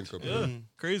sparked. link up, Yeah, Mhm.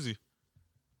 crazy.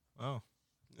 Wow.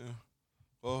 yeah.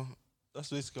 Well, that's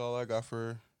basically all I got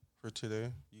for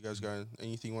today. You guys got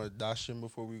anything you want to dash in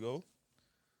before we go?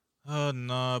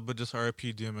 Nah, but just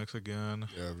RIP DMX again.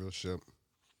 Yeah, real shit.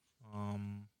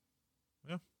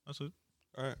 Yeah, that's it.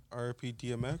 All right, RIP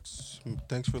DMX.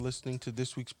 Thanks for listening to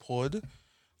this week's pod.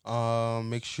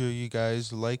 Make sure you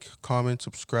guys like, comment,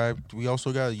 subscribe. We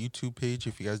also got a YouTube page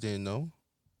if you guys didn't know.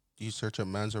 You search up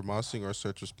Manzar Mossing or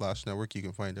search for Splash Network. You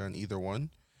can find it on either one.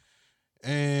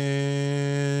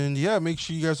 And yeah, make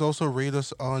sure you guys also rate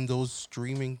us on those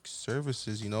streaming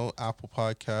services, Apple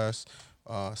Podcasts,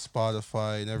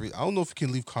 Spotify, and every. I don't know if you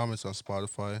can leave comments on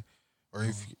Spotify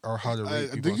or how to I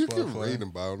rate people think on you can Spotify. rate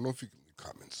them, but I don't know if you can leave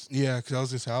comments. Yeah, because I was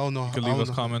gonna say I don't know. You can I leave don't us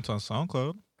know. comments on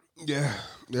SoundCloud.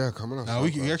 Yeah, coming up. Nah,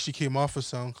 we actually came off of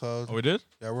SoundCloud. Oh, we did.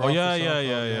 Yeah, we're Oh, off yeah, of yeah, SoundCloud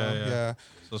yeah, now. yeah. yeah,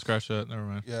 So scratch that. Never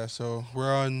mind. yeah. So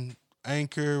we're on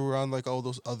Anchor. We're on like all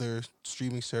those other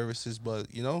streaming services, but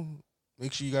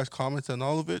make sure you guys comment on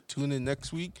all of it. Tune in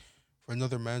next week for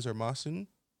another Manzar Mossin.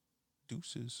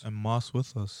 Deuces. And Moss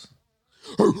with us.